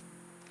own.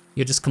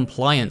 You're just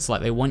compliant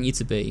like they want you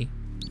to be.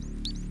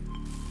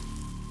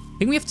 I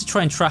think we have to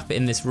try and trap it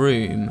in this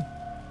room.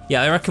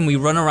 Yeah, I reckon we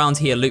run around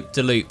here loop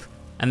de loop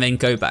and then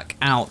go back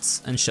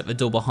out and shut the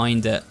door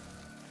behind it.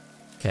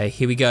 Okay,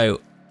 here we go.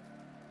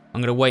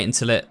 I'm gonna wait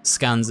until it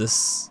scans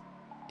us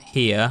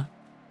here.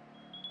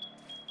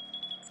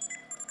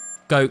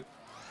 Go.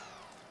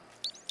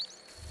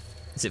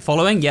 Is it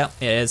following? Yep,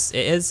 it is,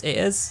 it is, it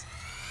is.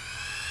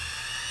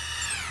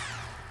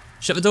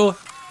 Shut the door.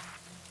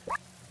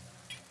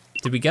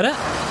 Did we get it?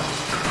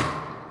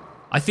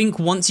 I think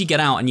once you get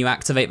out and you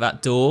activate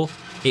that door,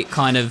 it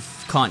kind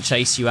of can't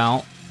chase you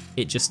out.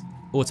 It just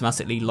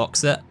automatically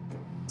locks it.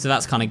 So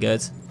that's kind of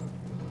good.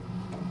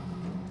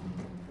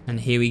 And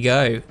here we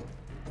go.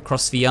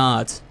 Across the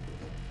yard.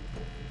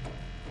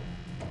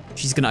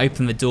 She's gonna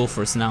open the door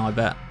for us now, I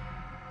bet.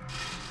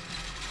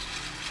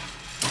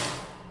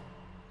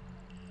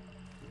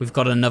 We've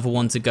got another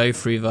one to go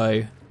through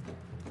though.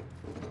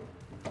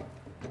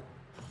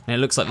 And it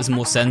looks like there's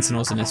more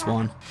sentinels in this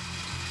one.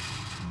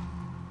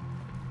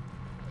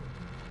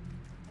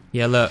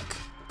 Yeah, look.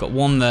 Got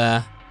one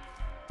there.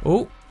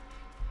 Oh.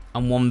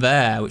 And one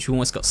there, which we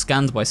almost got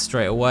scanned by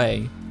straight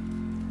away.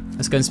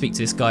 Let's go and speak to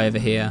this guy over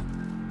here.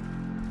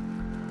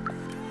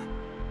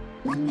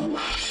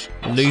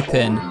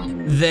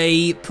 Lupin.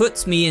 They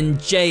put me in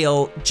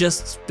jail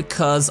just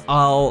because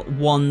I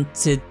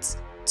wanted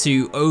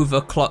to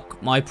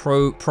overclock my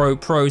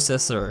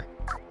processor.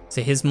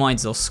 So his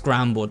mind's all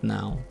scrambled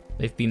now.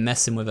 They've been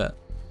messing with it.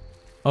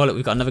 Oh look,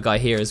 we've got another guy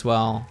here as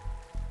well.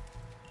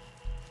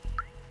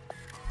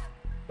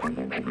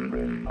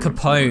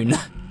 Capone.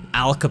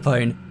 Al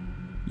Capone.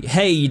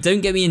 Hey,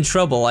 don't get me in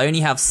trouble. I only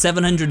have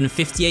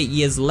 758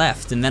 years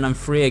left and then I'm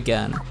free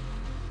again.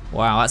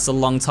 Wow, that's a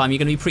long time. You're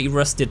gonna be pretty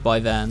rusted by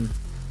then.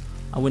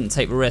 I wouldn't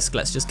take the risk.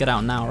 Let's just get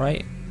out now,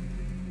 right?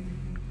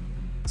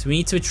 So we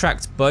need to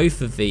attract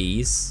both of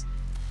these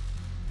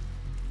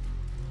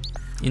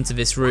into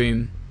this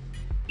room.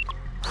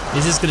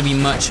 This is gonna be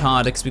much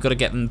harder because we've got to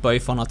get them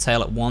both on our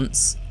tail at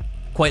once.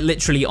 Quite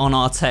literally on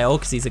our tail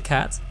because he's a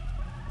cat.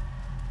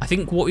 I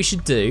think what we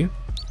should do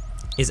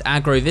is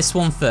aggro this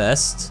one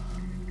first.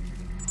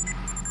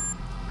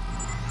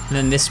 And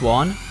then this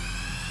one.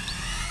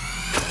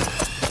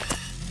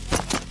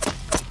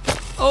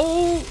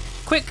 Oh,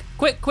 quick,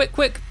 quick, quick,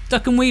 quick.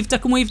 Duck and weave,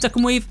 duck and weave, duck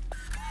and weave.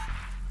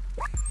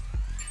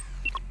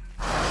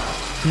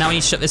 Now we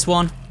need to shut this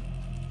one.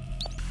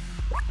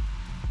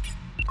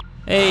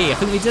 Hey, I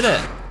think we did it.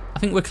 I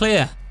think we're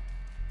clear.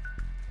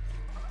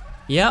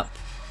 Yep.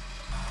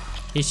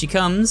 Here she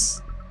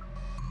comes.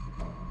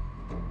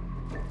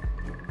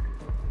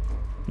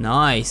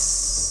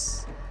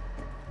 Nice.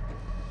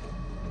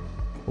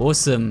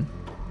 Awesome.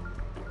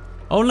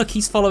 Oh, look,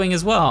 he's following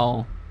as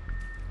well.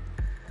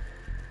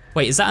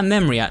 Wait, is that a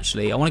memory,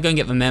 actually? I want to go and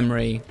get the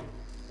memory.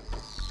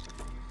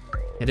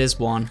 It is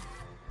one.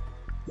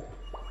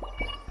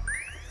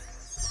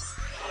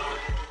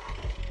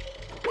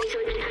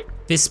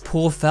 This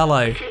poor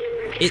fellow.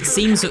 It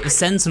seems that the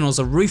Sentinels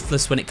are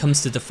ruthless when it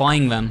comes to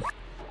defying them.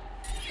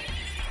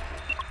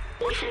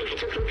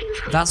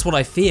 That's what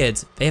I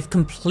feared. They have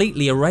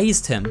completely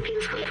erased him.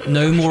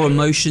 No more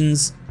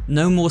emotions,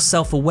 no more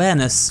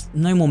self-awareness,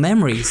 no more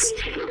memories.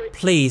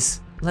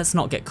 Please, let's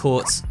not get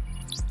caught.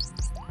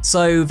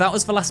 So that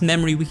was the last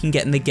memory we can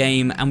get in the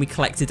game, and we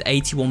collected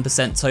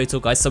 81% total,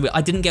 guys. So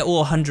I didn't get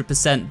all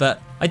 100%,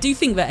 but I do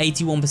think that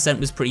 81%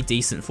 was pretty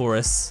decent for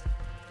us.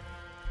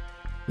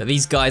 But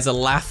these guys are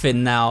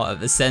laughing now at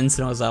the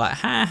Sentinels. They're like,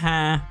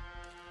 ha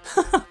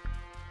ha.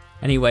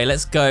 Anyway,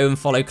 let's go and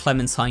follow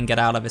Clementine, get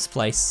out of this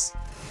place.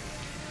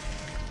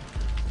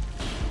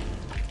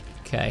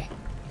 Okay.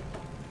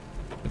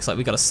 Looks like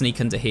we gotta sneak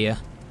under here.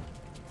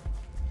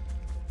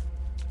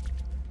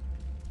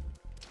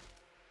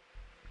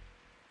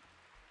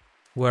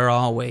 Where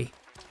are we?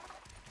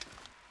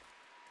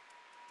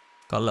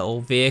 Got a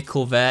little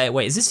vehicle there.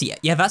 Wait, is this the,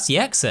 yeah, that's the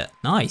exit.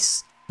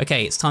 Nice.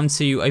 Okay, it's time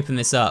to open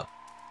this up.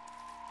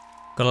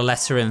 Gotta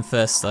let her in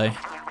first though.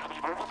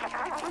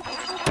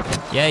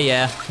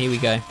 Yeah, here we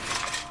go.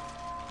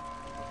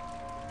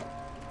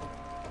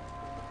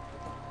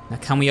 Now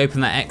can we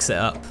open that exit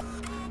up?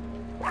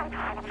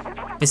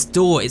 This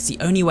door is the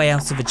only way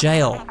out of the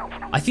jail.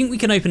 I think we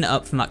can open it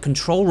up from that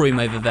control room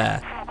over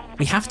there.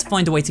 We have to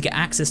find a way to get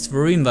access to the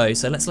room though,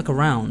 so let's look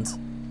around.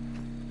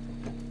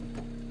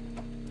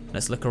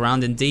 Let's look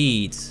around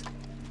indeed.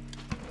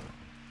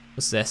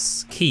 What's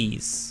this?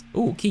 Keys.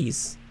 Ooh,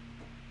 keys.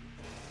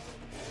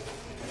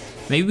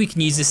 Maybe we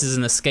can use this as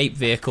an escape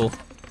vehicle.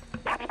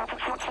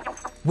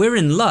 We're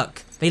in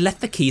luck. They left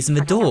the keys in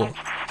the door.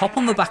 Hop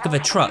on the back of a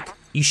truck.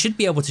 You should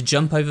be able to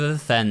jump over the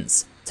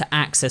fence to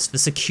access the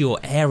secure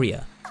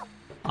area.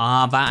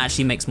 Ah, that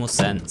actually makes more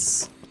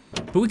sense.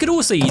 But we could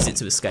also use it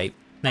to escape,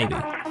 maybe.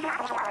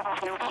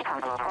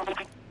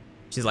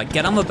 She's like,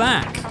 get on the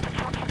back.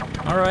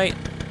 All right.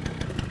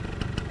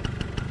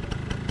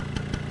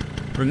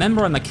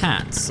 Remember, I'm a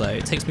cat, so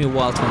it takes me a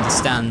while to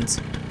understand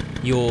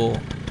your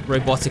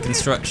robotic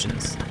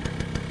instructions.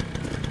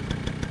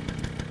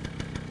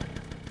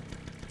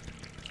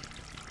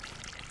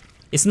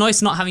 It's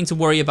nice not having to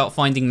worry about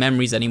finding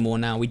memories anymore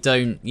now. We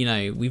don't, you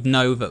know, we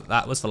know that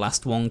that was the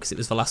last one because it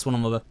was the last one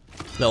on the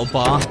little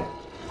bar.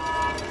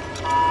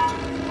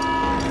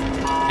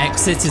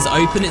 Exit is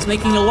open. It's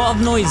making a lot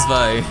of noise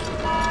though.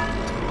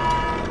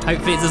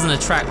 Hopefully it doesn't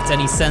attract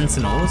any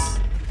Sentinels.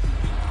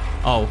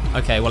 Oh,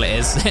 okay, well it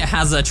is. It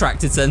has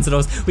attracted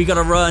Sentinels. We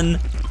gotta run.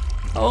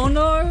 Oh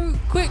no,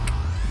 quick.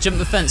 Jump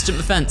the fence, jump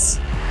the fence.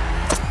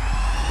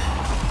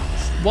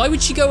 Why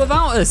would she go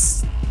without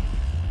us?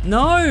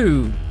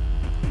 No.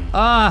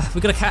 Ah,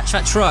 we gotta catch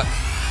that truck.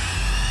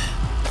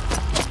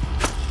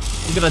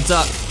 We gotta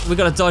duck. We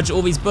gotta dodge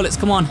all these bullets,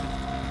 come on.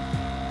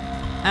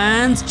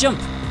 And jump.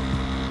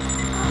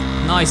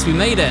 Nice, we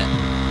made it.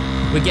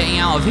 We're getting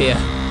out of here.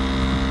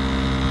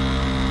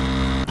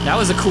 That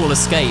was a cool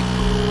escape.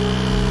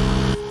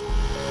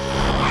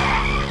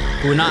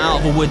 But we're not out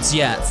of the woods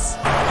yet.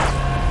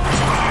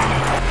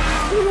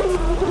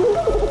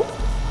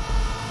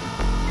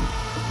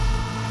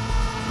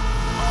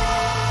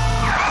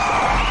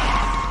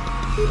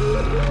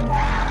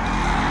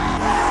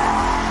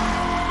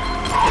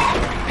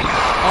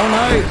 Oh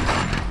no!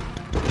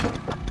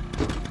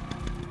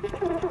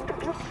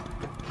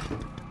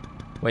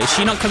 Wait, is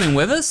she not coming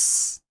with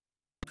us?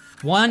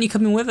 Why aren't you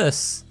coming with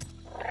us?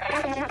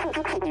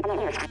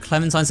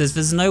 Clementine says,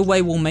 there's no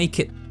way we'll make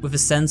it with the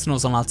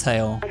Sentinels on our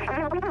tail.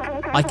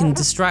 I can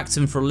distract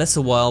them for a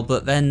little while,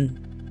 but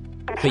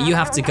you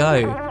have to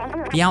go.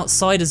 The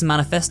Outsider's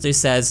manifesto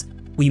says,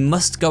 we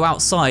must go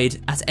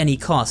outside at any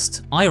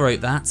cost. I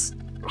wrote that.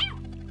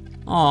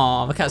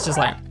 Aw, the cat's just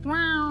like,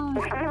 wow.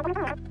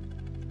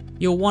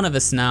 You're one of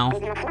us now.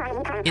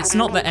 It's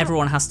not that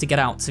everyone has to get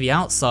out to the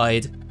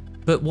outside,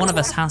 but one of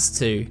us has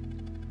to.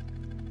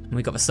 And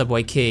we got the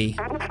subway key.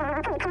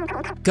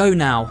 Go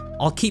now.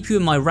 I'll keep you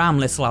in my ram,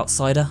 little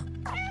outsider.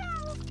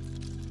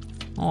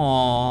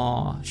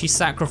 Aw, she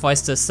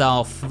sacrificed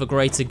herself for the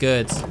greater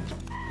good.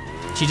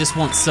 She just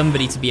wants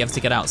somebody to be able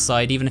to get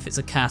outside, even if it's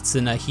a cat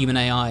and a human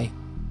AI.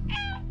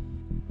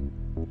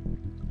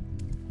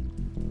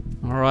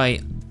 All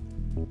right.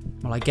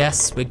 Well, I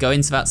guess we're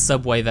going to that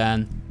subway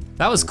then.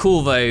 That was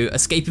cool though,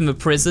 escaping the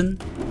prison.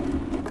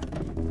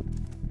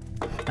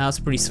 That was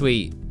pretty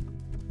sweet.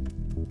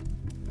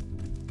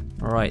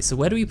 All right, so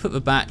where do we put the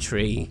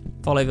battery?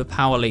 Follow the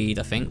power lead,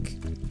 I think.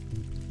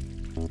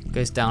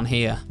 Goes down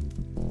here.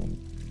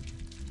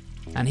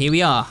 And here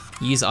we are,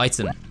 use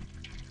item.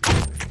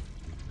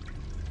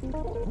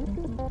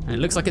 And it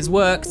looks like it's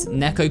worked,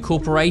 Neko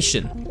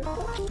Corporation.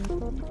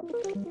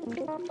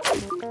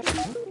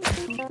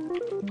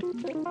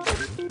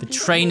 The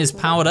train is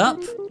powered up.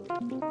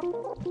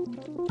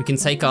 We can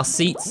take our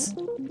seats,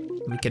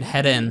 we can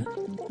head in.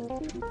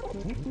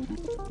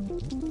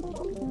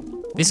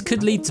 This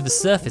could lead to the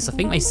surface, I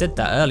think they said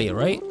that earlier,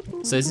 right?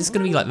 So is this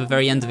gonna be like the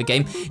very end of the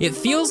game? It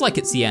feels like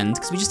it's the end,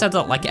 because we just had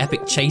that like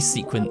epic chase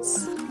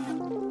sequence.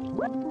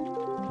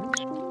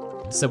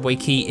 Subway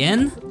key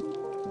in.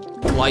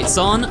 Lights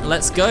on,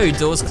 let's go.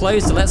 Doors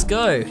closed, let's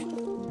go.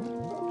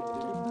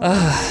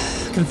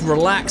 Can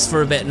relax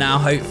for a bit now,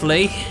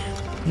 hopefully.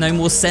 No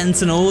more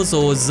sentinels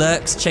or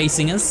Zurks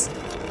chasing us.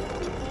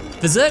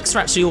 The Zurks are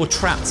actually all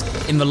trapped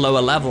in the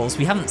lower levels.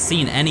 We haven't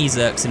seen any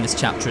Zurks in this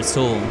chapter at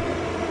all.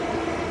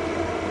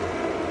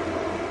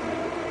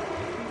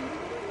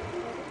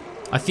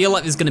 I feel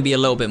like there's gonna be a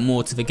little bit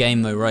more to the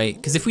game though, right?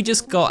 Because if we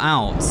just got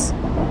out,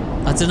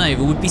 I don't know,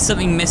 there would be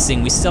something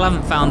missing. We still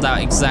haven't found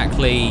out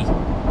exactly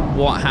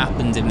what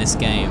happened in this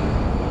game.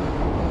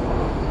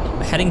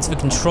 We're heading to the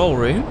control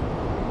room.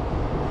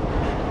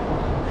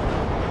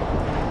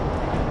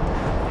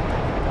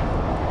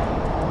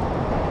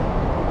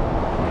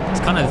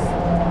 It's kind of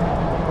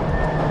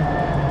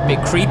a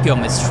bit creepy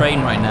on this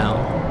train right now.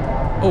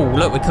 Oh,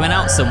 look, we're coming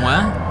out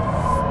somewhere.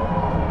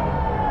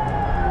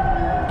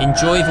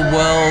 Enjoy the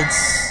world's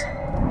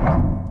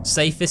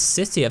safest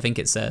city, I think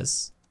it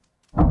says.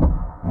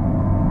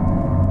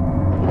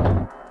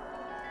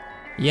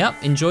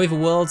 Yep, enjoy the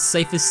world's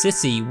safest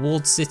city,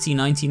 Walled City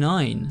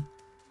 99.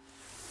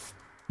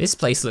 This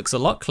place looks a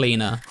lot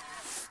cleaner.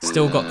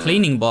 Still got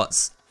cleaning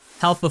bots.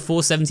 Helper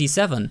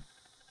 477.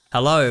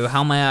 Hello,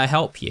 how may I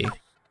help you?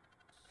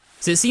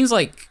 So it seems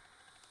like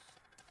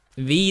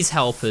these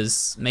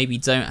helpers maybe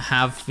don't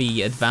have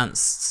the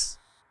advanced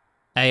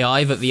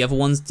AI that the other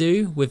ones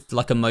do with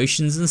like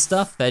emotions and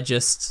stuff. They're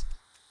just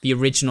the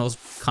original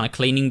kind of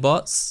cleaning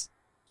bots.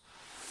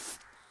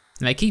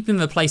 And they're keeping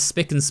the place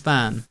spick and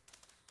span.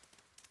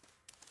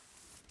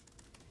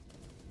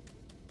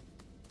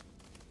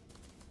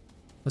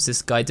 What's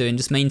this guy doing?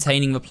 Just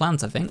maintaining the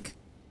plant, I think.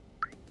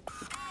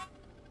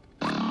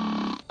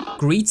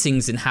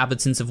 Greetings,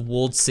 inhabitants of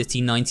Walled City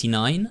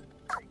 99.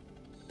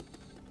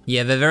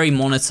 Yeah, they're very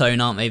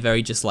monotone, aren't they?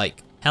 Very just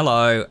like,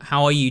 hello,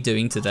 how are you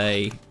doing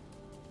today?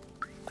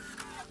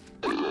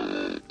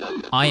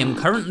 I am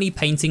currently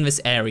painting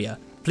this area.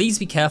 Please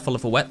be careful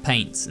of the wet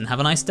paint and have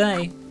a nice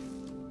day.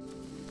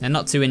 They're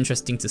not too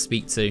interesting to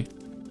speak to.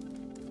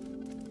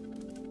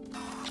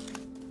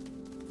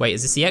 Wait,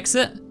 is this the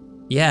exit?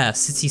 Yeah,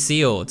 city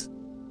sealed.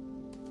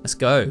 Let's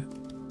go.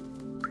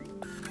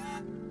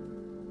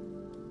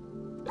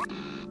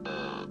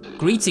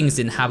 Greetings,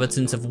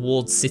 inhabitants of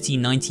Walled City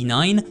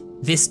 99.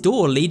 This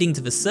door leading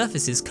to the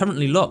surface is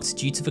currently locked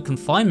due to the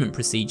confinement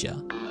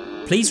procedure.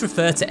 Please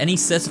refer to any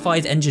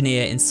certified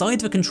engineer inside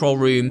the control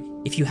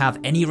room if you have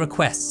any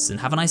requests, and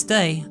have a nice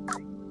day.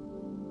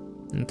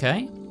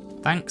 Okay,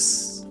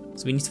 thanks.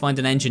 So we need to find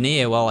an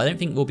engineer. Well, I don't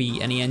think there'll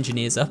be any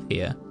engineers up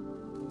here.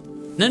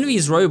 None of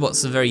these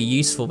robots are very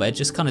useful. They're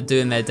just kind of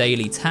doing their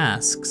daily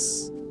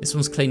tasks. This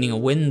one's cleaning a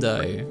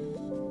window.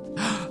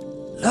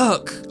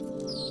 Look!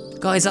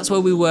 Guys, that's where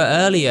we were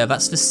earlier.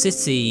 That's the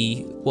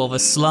city, well, the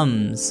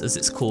slums, as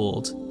it's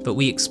called, that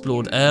we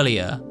explored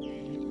earlier.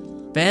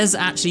 There's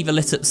actually the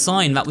lit up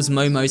sign. That was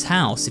Momo's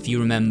house, if you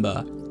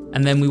remember.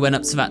 And then we went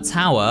up to that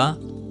tower,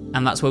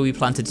 and that's where we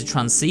planted the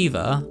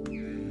transceiver.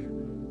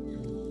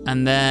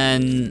 And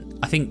then,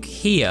 I think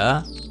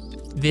here,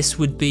 this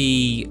would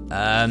be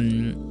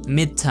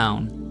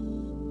Midtown.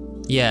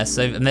 Yeah,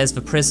 so, and there's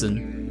the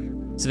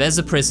prison. So there's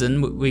the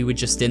prison we were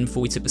just in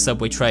before we took the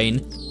subway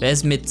train.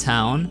 There's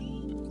Midtown.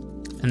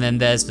 And then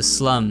there's the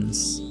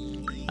slums.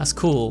 That's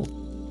cool.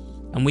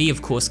 And we,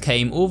 of course,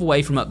 came all the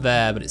way from up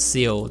there, but it's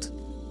sealed.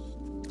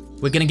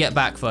 We're gonna get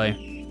back, though.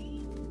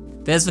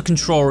 There's the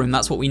control room.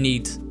 That's what we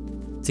need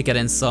to get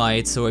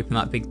inside, so open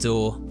that big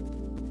door.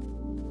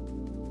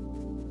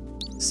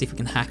 See if we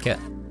can hack it.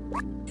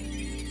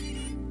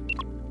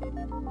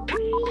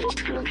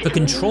 The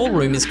control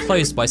room is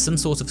closed by some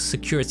sort of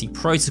security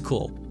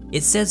protocol.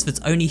 It says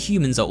that only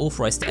humans are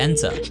authorized to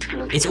enter.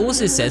 It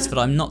also says that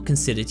I'm not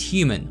considered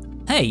human.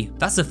 Hey,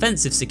 that's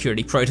offensive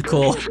security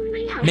protocol.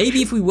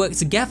 Maybe if we work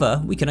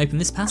together, we can open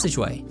this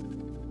passageway.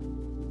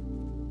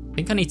 I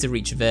think I need to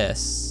reach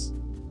this.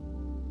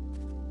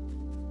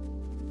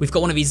 We've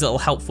got one of these little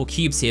helpful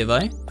cubes here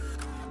though.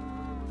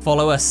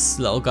 Follow us,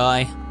 little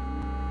guy.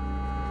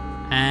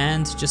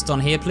 And just on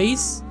here,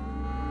 please.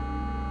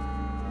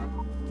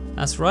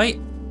 That's right.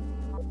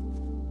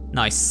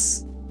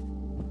 Nice.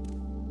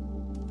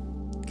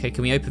 Okay,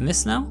 can we open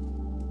this now?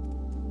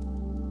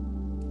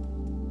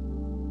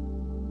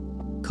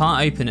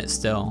 Can't open it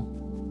still.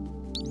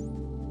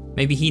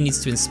 Maybe he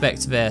needs to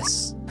inspect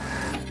this.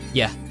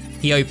 Yeah,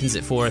 he opens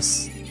it for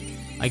us.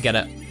 I get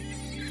it.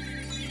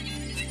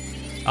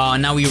 Oh,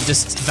 now we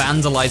just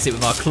vandalize it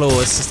with our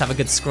claws, just have a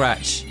good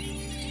scratch.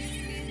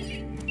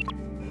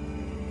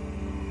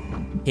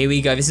 Here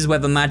we go, this is where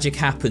the magic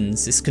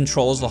happens. This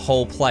controls the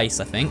whole place,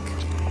 I think.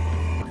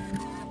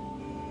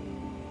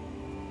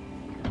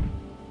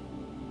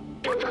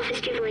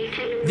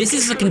 This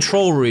is the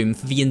control room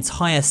for the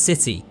entire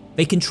city.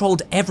 They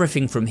controlled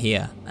everything from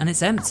here, and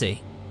it's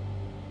empty.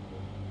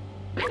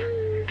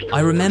 I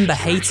remember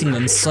hating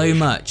them so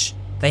much.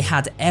 They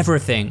had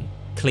everything.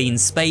 Clean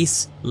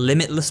space,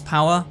 limitless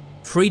power,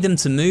 freedom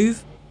to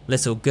move.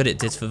 Little good it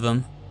did for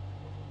them.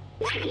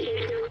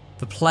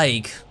 The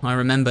plague, I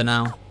remember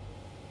now.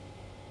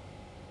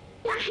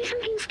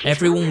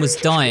 Everyone was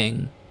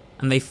dying,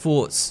 and they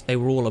thought they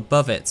were all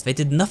above it. They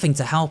did nothing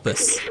to help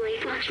us.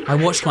 I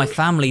watched my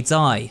family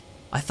die.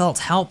 I felt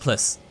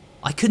helpless.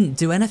 I couldn't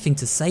do anything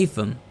to save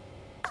them.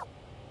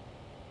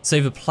 So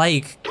the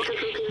plague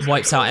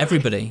wipes out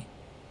everybody.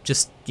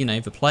 Just, you know,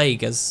 the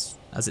plague as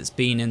it's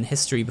been in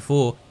history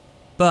before.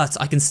 But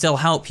I can still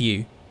help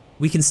you.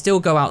 We can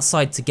still go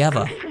outside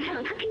together.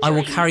 I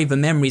will carry the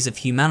memories of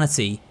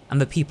humanity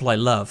and the people I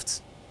loved.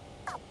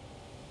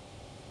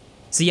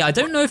 So yeah, I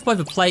don't know if by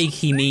the plague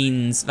he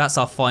means that's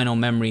our final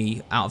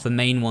memory out of the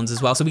main ones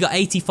as well. So we got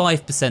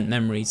 85%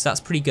 memories. That's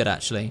pretty good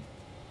actually.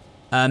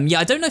 Yeah,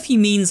 I don't know if he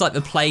means like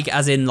the plague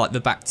as in like the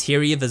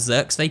bacteria, the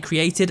Zurks they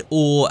created,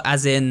 or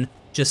as in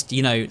just,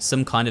 you know,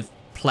 some kind of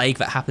plague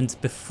that happened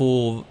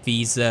before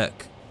the Zurk.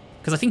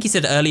 Because I think he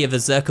said earlier the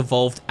Zurk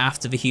evolved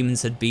after the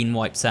humans had been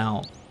wiped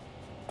out.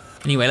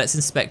 Anyway, let's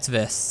inspect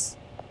this.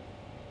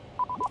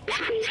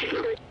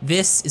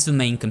 This is the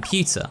main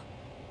computer.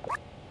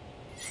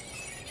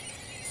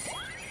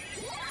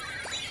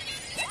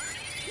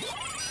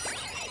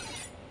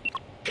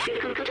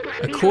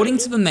 According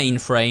to the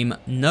mainframe,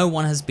 no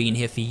one has been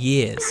here for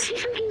years.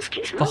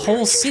 The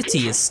whole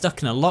city is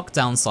stuck in a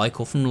lockdown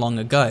cycle from long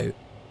ago.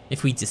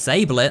 If we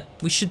disable it,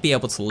 we should be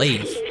able to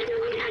leave.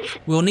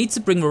 We'll need to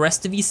bring the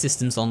rest of these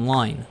systems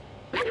online.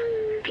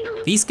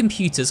 These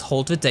computers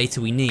hold the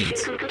data we need.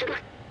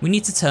 We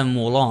need to turn them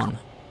all on.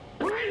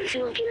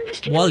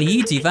 While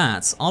you do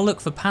that, I'll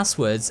look for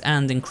passwords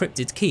and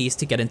encrypted keys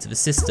to get into the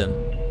system.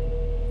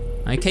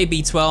 Okay,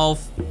 B12,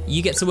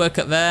 you get to work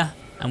up there,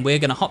 and we're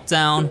gonna hop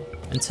down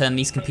and turn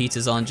these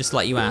computers on just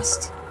like you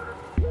asked.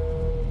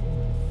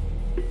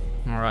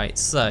 Alright,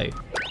 so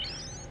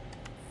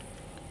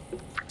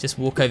just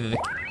walk over the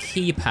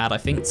keypad, I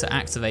think, to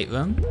activate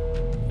them.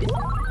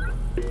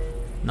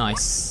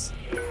 Nice.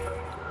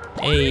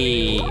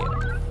 Hey.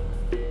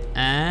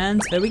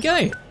 And there we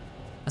go.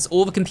 That's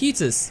all the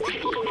computers.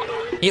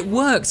 It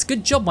works,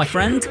 good job, my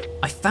friend.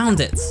 I found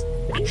it.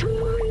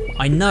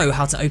 I know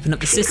how to open up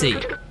the city,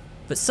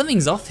 but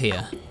something's off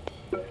here.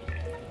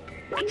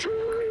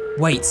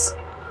 Wait,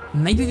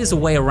 maybe there's a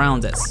way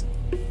around it.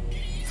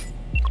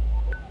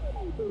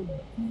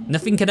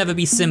 Nothing can ever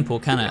be simple,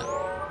 can it?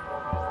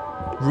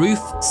 Roof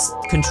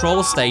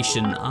control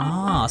station.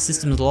 Ah,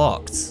 system's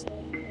locked.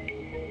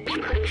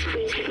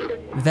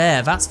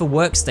 There, that's the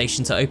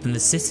workstation to open the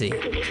city.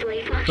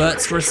 But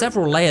there are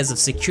several layers of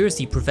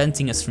security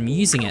preventing us from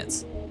using it.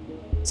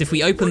 So if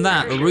we open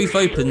that, the roof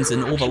opens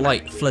and all the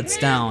light floods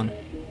down.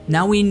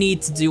 Now we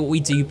need to do what we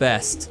do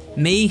best.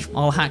 Me,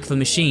 I'll hack the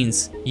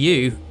machines.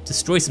 You,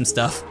 destroy some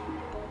stuff.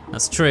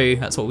 That's true,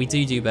 that's what we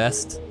do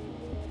best.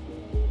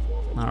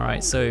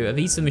 Alright, so are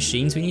these the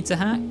machines we need to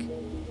hack?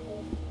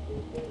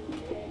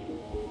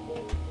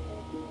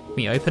 Can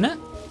we open it?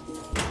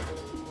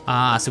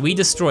 Ah, so we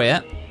destroy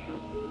it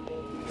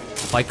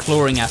by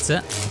clawing at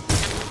it.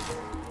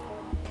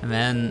 And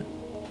then,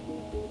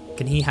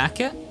 can he hack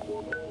it?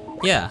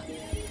 Yeah.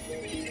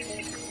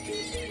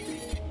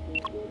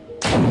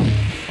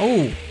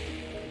 Oh,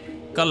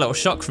 got a little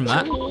shock from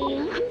that.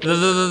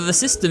 The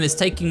system is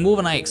taking more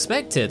than I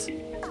expected.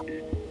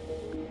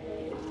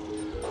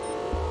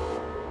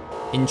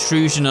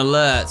 Intrusion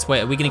alert.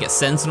 Wait, are we gonna get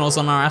sentinels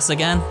on our ass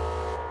again?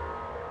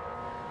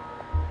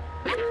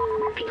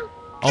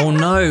 Oh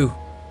no,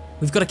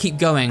 we've gotta keep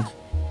going.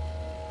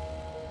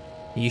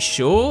 Are you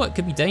sure? It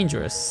could be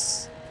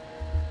dangerous.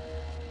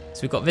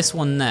 So we've got this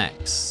one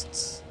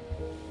next.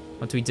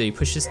 What do we do?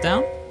 Push this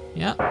down?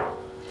 Yeah.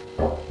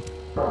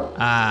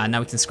 Ah, now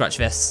we can scratch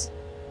this.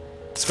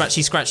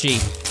 Scratchy, scratchy,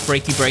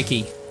 breaky,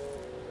 breaky.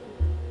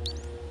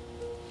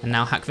 And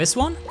now hack this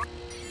one.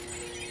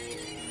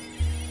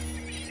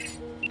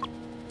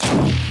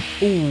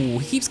 Ooh,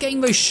 he keeps getting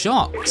those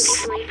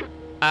shocks.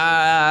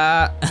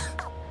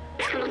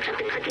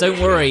 Don't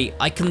worry,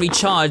 I can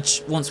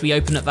recharge once we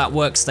open up that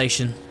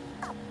workstation.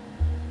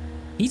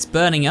 He's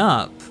burning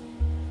up.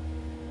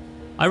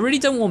 I really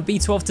don't want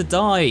B12 to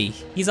die.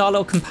 He's our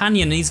little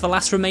companion and he's the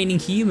last remaining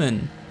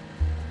human.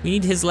 We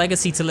need his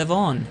legacy to live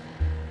on.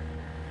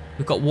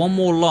 We've got one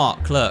more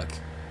lock, look.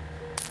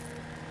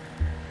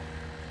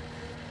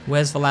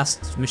 Where's the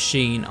last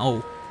machine?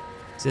 Oh,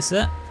 is this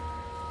it?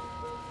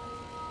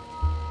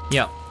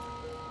 Yep,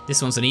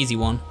 this one's an easy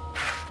one.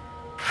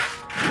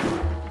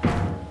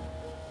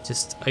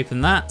 Just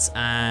open that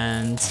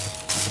and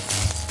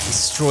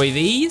destroy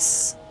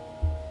these.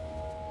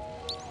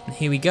 And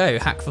here we go,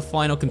 hack for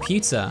final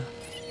computer.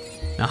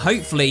 Now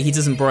hopefully he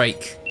doesn't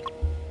break.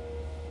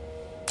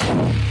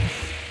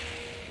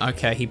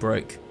 Okay, he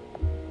broke.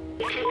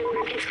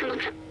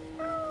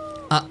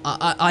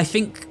 I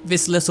think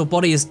this little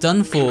body is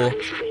done for.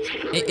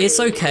 It's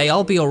okay,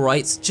 I'll be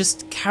alright.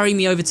 Just carry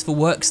me over to the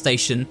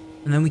workstation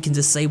and then we can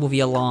disable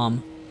the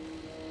alarm.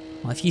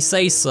 Well, if you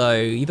say so,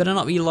 you better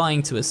not be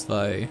lying to us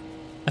though.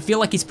 I feel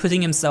like he's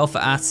putting himself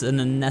at an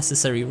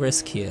unnecessary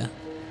risk here.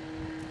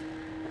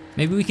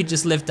 Maybe we could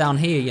just live down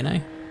here, you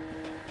know?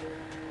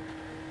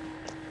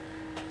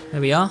 There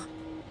we are.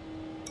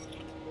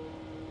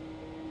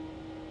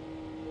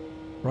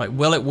 Right,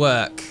 will it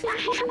work?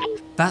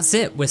 That's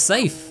it, we're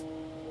safe.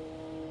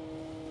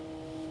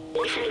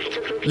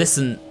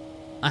 Listen,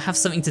 I have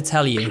something to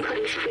tell you.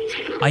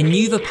 I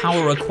knew the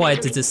power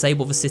required to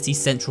disable the city's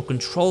central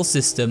control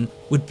system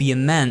would be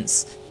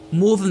immense,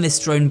 more than this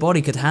drone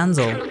body could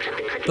handle.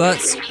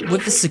 But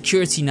with the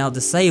security now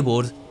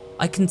disabled,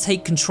 I can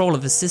take control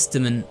of the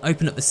system and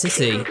open up the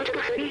city.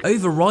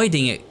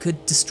 Overriding it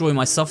could destroy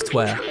my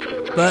software,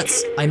 but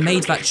I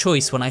made that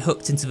choice when I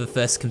hooked into the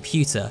first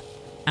computer,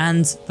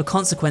 and the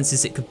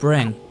consequences it could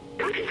bring.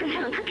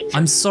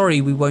 I'm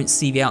sorry we won't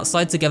see the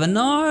outside together.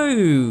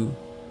 No!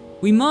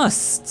 We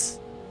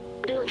must!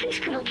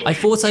 I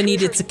thought I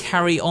needed to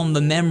carry on the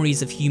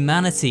memories of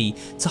humanity,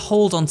 to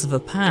hold on to the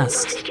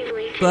past.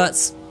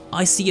 But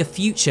I see a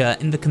future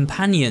in the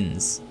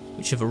companions,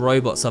 which are the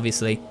robots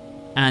obviously,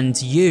 and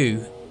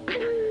you.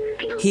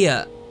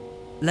 Here,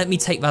 let me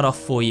take that off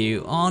for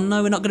you. Oh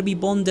no, we're not gonna be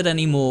bonded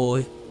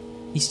anymore.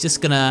 He's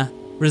just gonna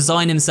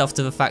resign himself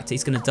to the fact that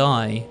he's gonna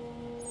die.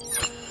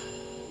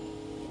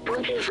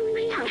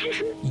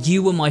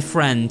 You were my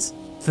friend,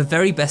 the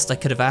very best I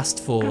could have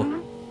asked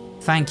for.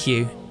 Thank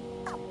you.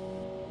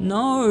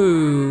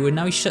 No,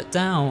 now he's shut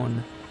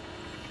down.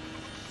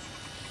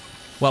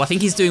 Well, I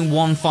think he's doing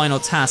one final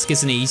task,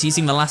 isn't he? He's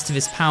using the last of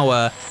his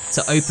power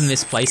to open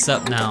this place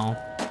up now.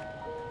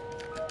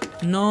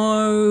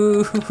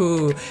 No,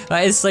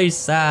 that is so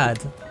sad.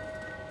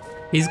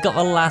 He's got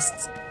the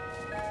last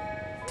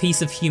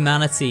piece of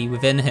humanity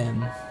within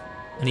him,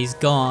 and he's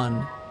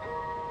gone.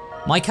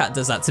 My cat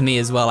does that to me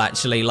as well,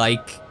 actually.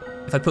 Like,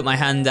 if I put my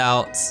hand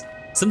out,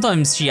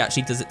 sometimes she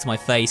actually does it to my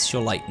face.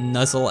 She'll like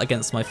nuzzle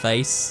against my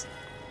face,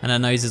 and her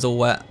nose is all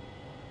wet.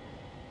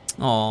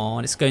 Oh,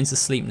 and it's going to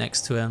sleep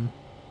next to him.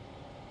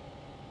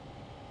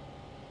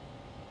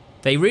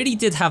 They really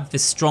did have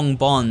this strong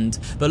bond,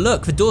 but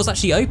look, the door's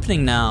actually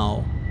opening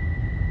now.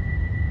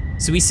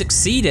 So we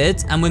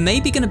succeeded, and we're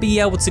maybe gonna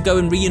be able to go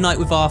and reunite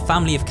with our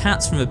family of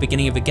cats from the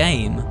beginning of the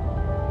game.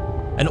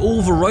 And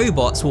all the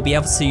robots will be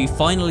able to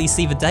finally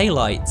see the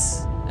daylight,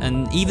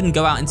 and even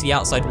go out into the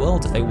outside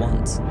world if they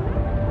want.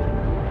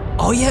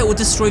 Oh yeah, it will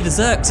destroy the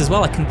Zurks as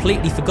well, I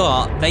completely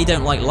forgot. They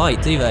don't like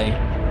light, do they?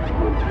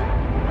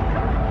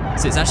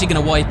 So it's actually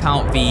gonna wipe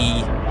out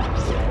the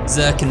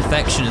Zurk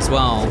infection as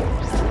well.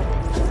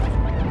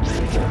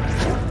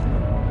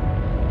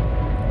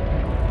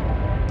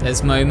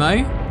 There's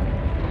Momo.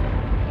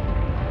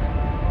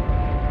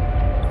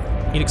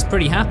 He looks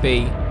pretty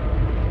happy.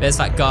 There's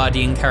that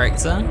Guardian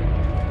character.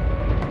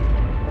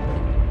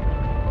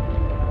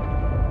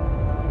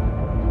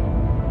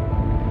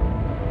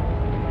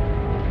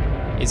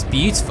 It's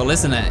beautiful,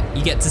 isn't it?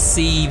 You get to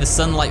see the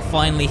sunlight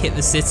finally hit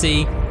the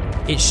city.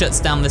 It shuts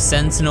down the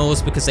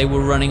sentinels because they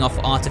were running off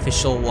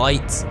artificial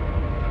light.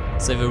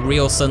 So the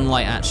real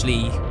sunlight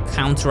actually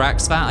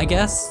counteracts that, I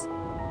guess.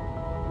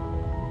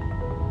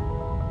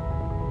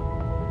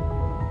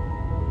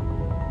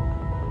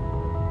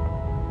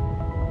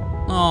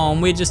 Oh,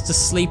 and we're just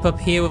asleep up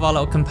here with our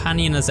little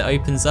companion as it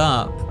opens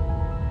up.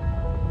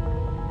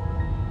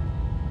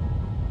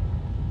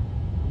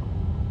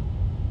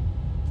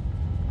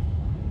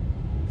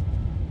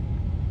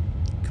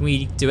 Can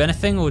we do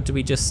anything, or do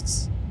we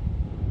just...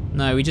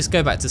 No, we just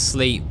go back to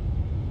sleep.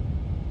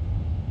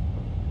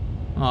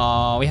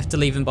 Oh, we have to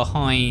leave him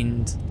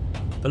behind.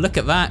 But look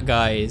at that,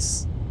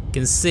 guys. You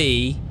can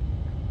see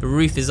the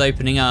roof is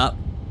opening up.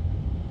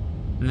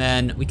 And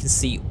then we can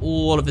see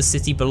all of the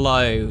city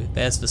below.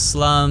 There's the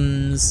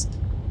slums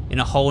in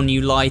a whole new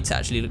light. It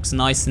actually looks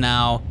nice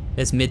now.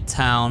 There's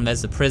Midtown,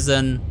 there's the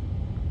prison.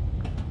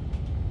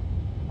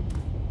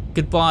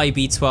 Goodbye,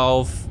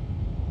 B12.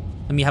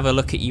 Let me have a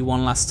look at you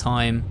one last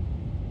time.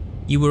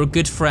 You were a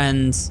good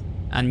friend,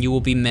 and you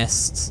will be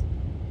missed.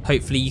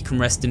 Hopefully you can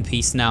rest in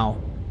peace now.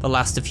 The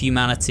last of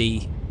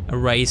humanity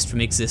erased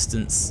from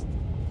existence.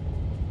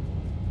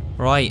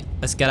 Right,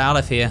 let's get out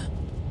of here.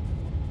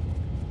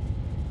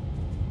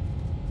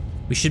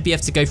 We should be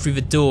able to go through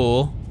the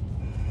door,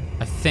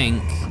 I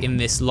think, in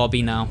this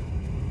lobby now.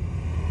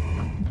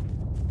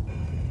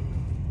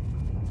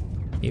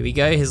 Here we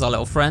go, here's our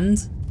little friend.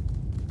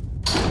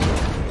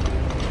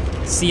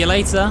 See you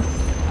later.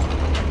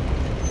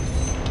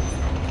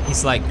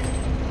 He's like,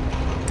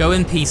 go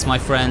in peace, my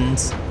friend.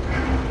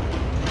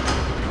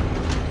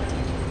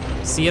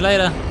 See you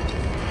later.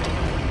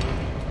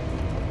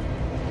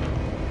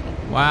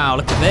 Wow,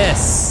 look at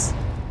this.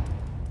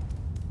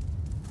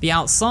 The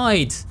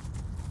outside.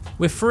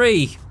 We're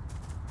free.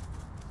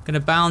 Gonna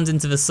bound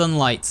into the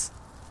sunlight.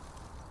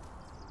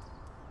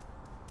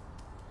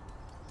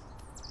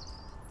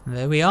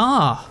 There we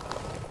are.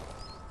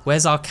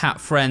 Where's our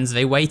cat friends? Are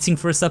they waiting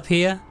for us up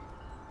here?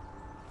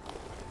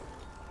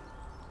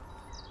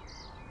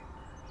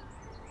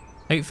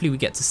 Hopefully we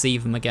get to see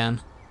them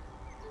again.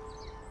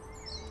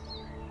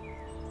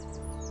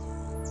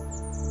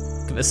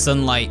 Look at the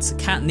sunlight. A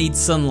cat needs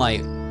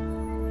sunlight.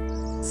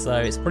 So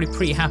it's probably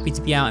pretty happy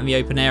to be out in the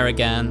open air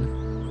again.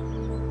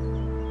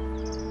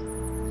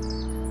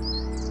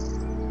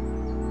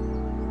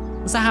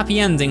 It's a happy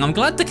ending. I'm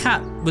glad the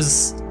cat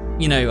was,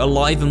 you know,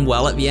 alive and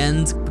well at the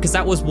end, because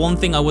that was one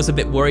thing I was a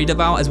bit worried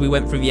about as we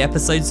went through the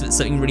episodes, that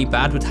something really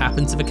bad would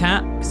happen to the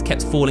cat, because it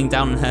kept falling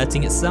down and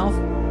hurting itself.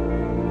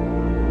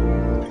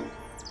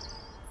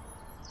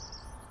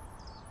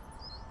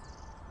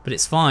 But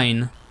it's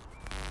fine.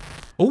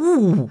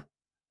 Ooh!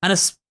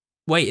 And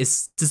wait,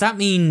 does that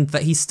mean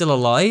that he's still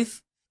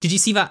alive? Did you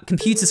see that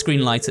computer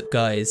screen light up,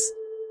 guys?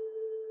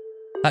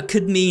 That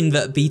could mean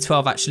that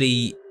B12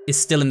 actually is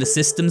still in the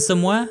system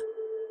somewhere,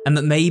 and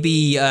that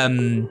maybe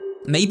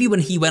when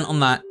he went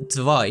on that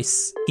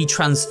device, he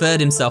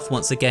transferred himself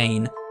once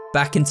again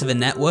back into the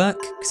network,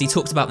 because he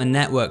talked about the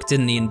network,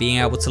 didn't he, and being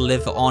able to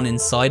live on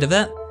inside of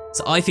it.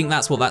 So I think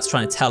that's what that's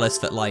trying to tell us,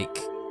 that, like,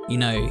 you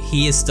know,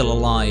 he is still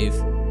alive,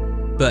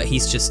 but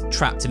he's just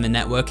trapped in the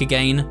network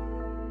again.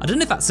 I don't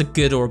know if that's a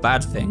good or a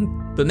bad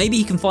thing, but maybe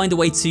he can find a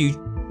way to,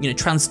 you know,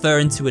 transfer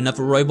into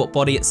another robot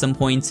body at some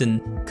point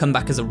and come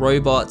back as a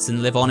robot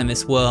and live on in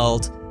this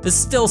world. There's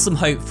still some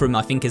hope for him,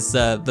 I think, is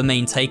the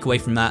main takeaway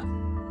from that.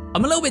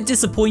 I'm a little bit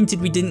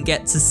disappointed we didn't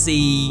get to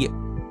see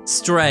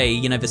Stray,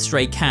 you know, the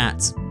stray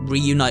cat,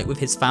 reunite with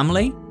his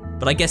family,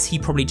 but I guess he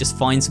probably just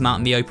finds them out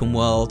in the open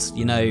world,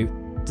 you know,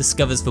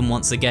 discovers them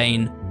once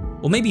again,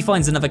 or maybe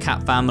finds another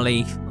cat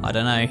family, I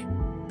don't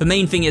know. The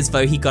main thing is,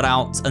 though, he got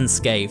out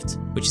unscathed,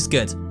 which is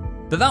good.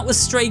 But that was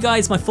Stray,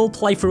 guys, my full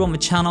playthrough on the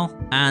channel,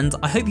 and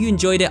I hope you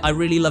enjoyed it. I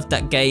really loved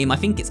that game. I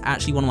think it's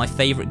actually one of my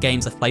favourite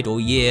games I've played all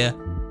year.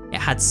 It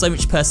had so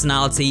much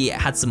personality,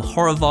 it had some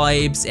horror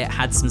vibes, it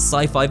had some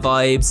sci-fi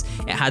vibes,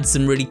 it had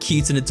some really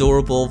cute and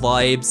adorable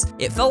vibes.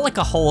 It felt like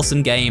a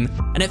wholesome game,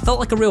 and it felt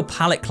like a real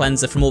palate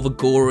cleanser from all the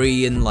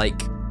gory and,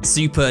 like,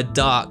 super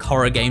dark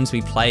horror games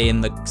we play,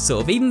 and the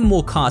sort of even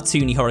more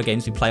cartoony horror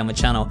games we play on the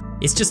channel.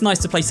 It's just nice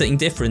to play something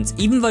different.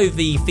 Even though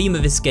the theme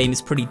of this game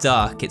is pretty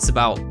dark, it's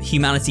about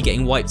humanity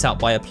getting wiped out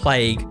by a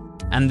plague,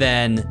 and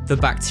then the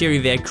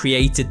bacteria they had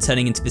created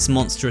turning into this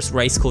monstrous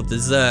race called the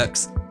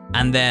Zurks,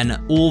 and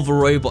then all the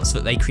robots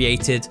that they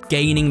created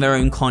gaining their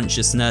own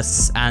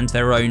consciousness and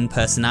their own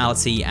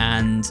personality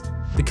and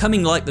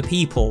becoming like the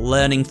people,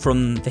 learning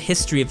from the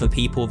history of the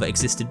people that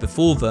existed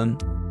before them,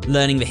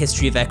 learning the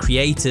history of their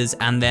creators,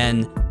 and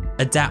then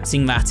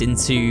adapting that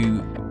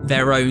into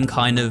their own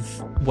kind of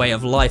way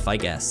of life, I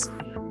guess.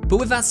 But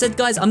with that said,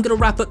 guys, I'm gonna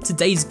wrap up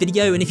today's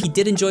video, and if you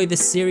did enjoy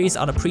this series,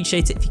 I'd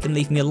appreciate it if you can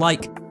leave me a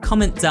like,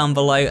 comment down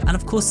below, and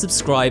of course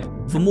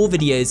subscribe for more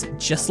videos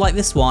just like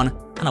this one,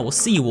 and I will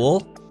see you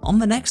all on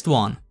the next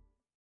one.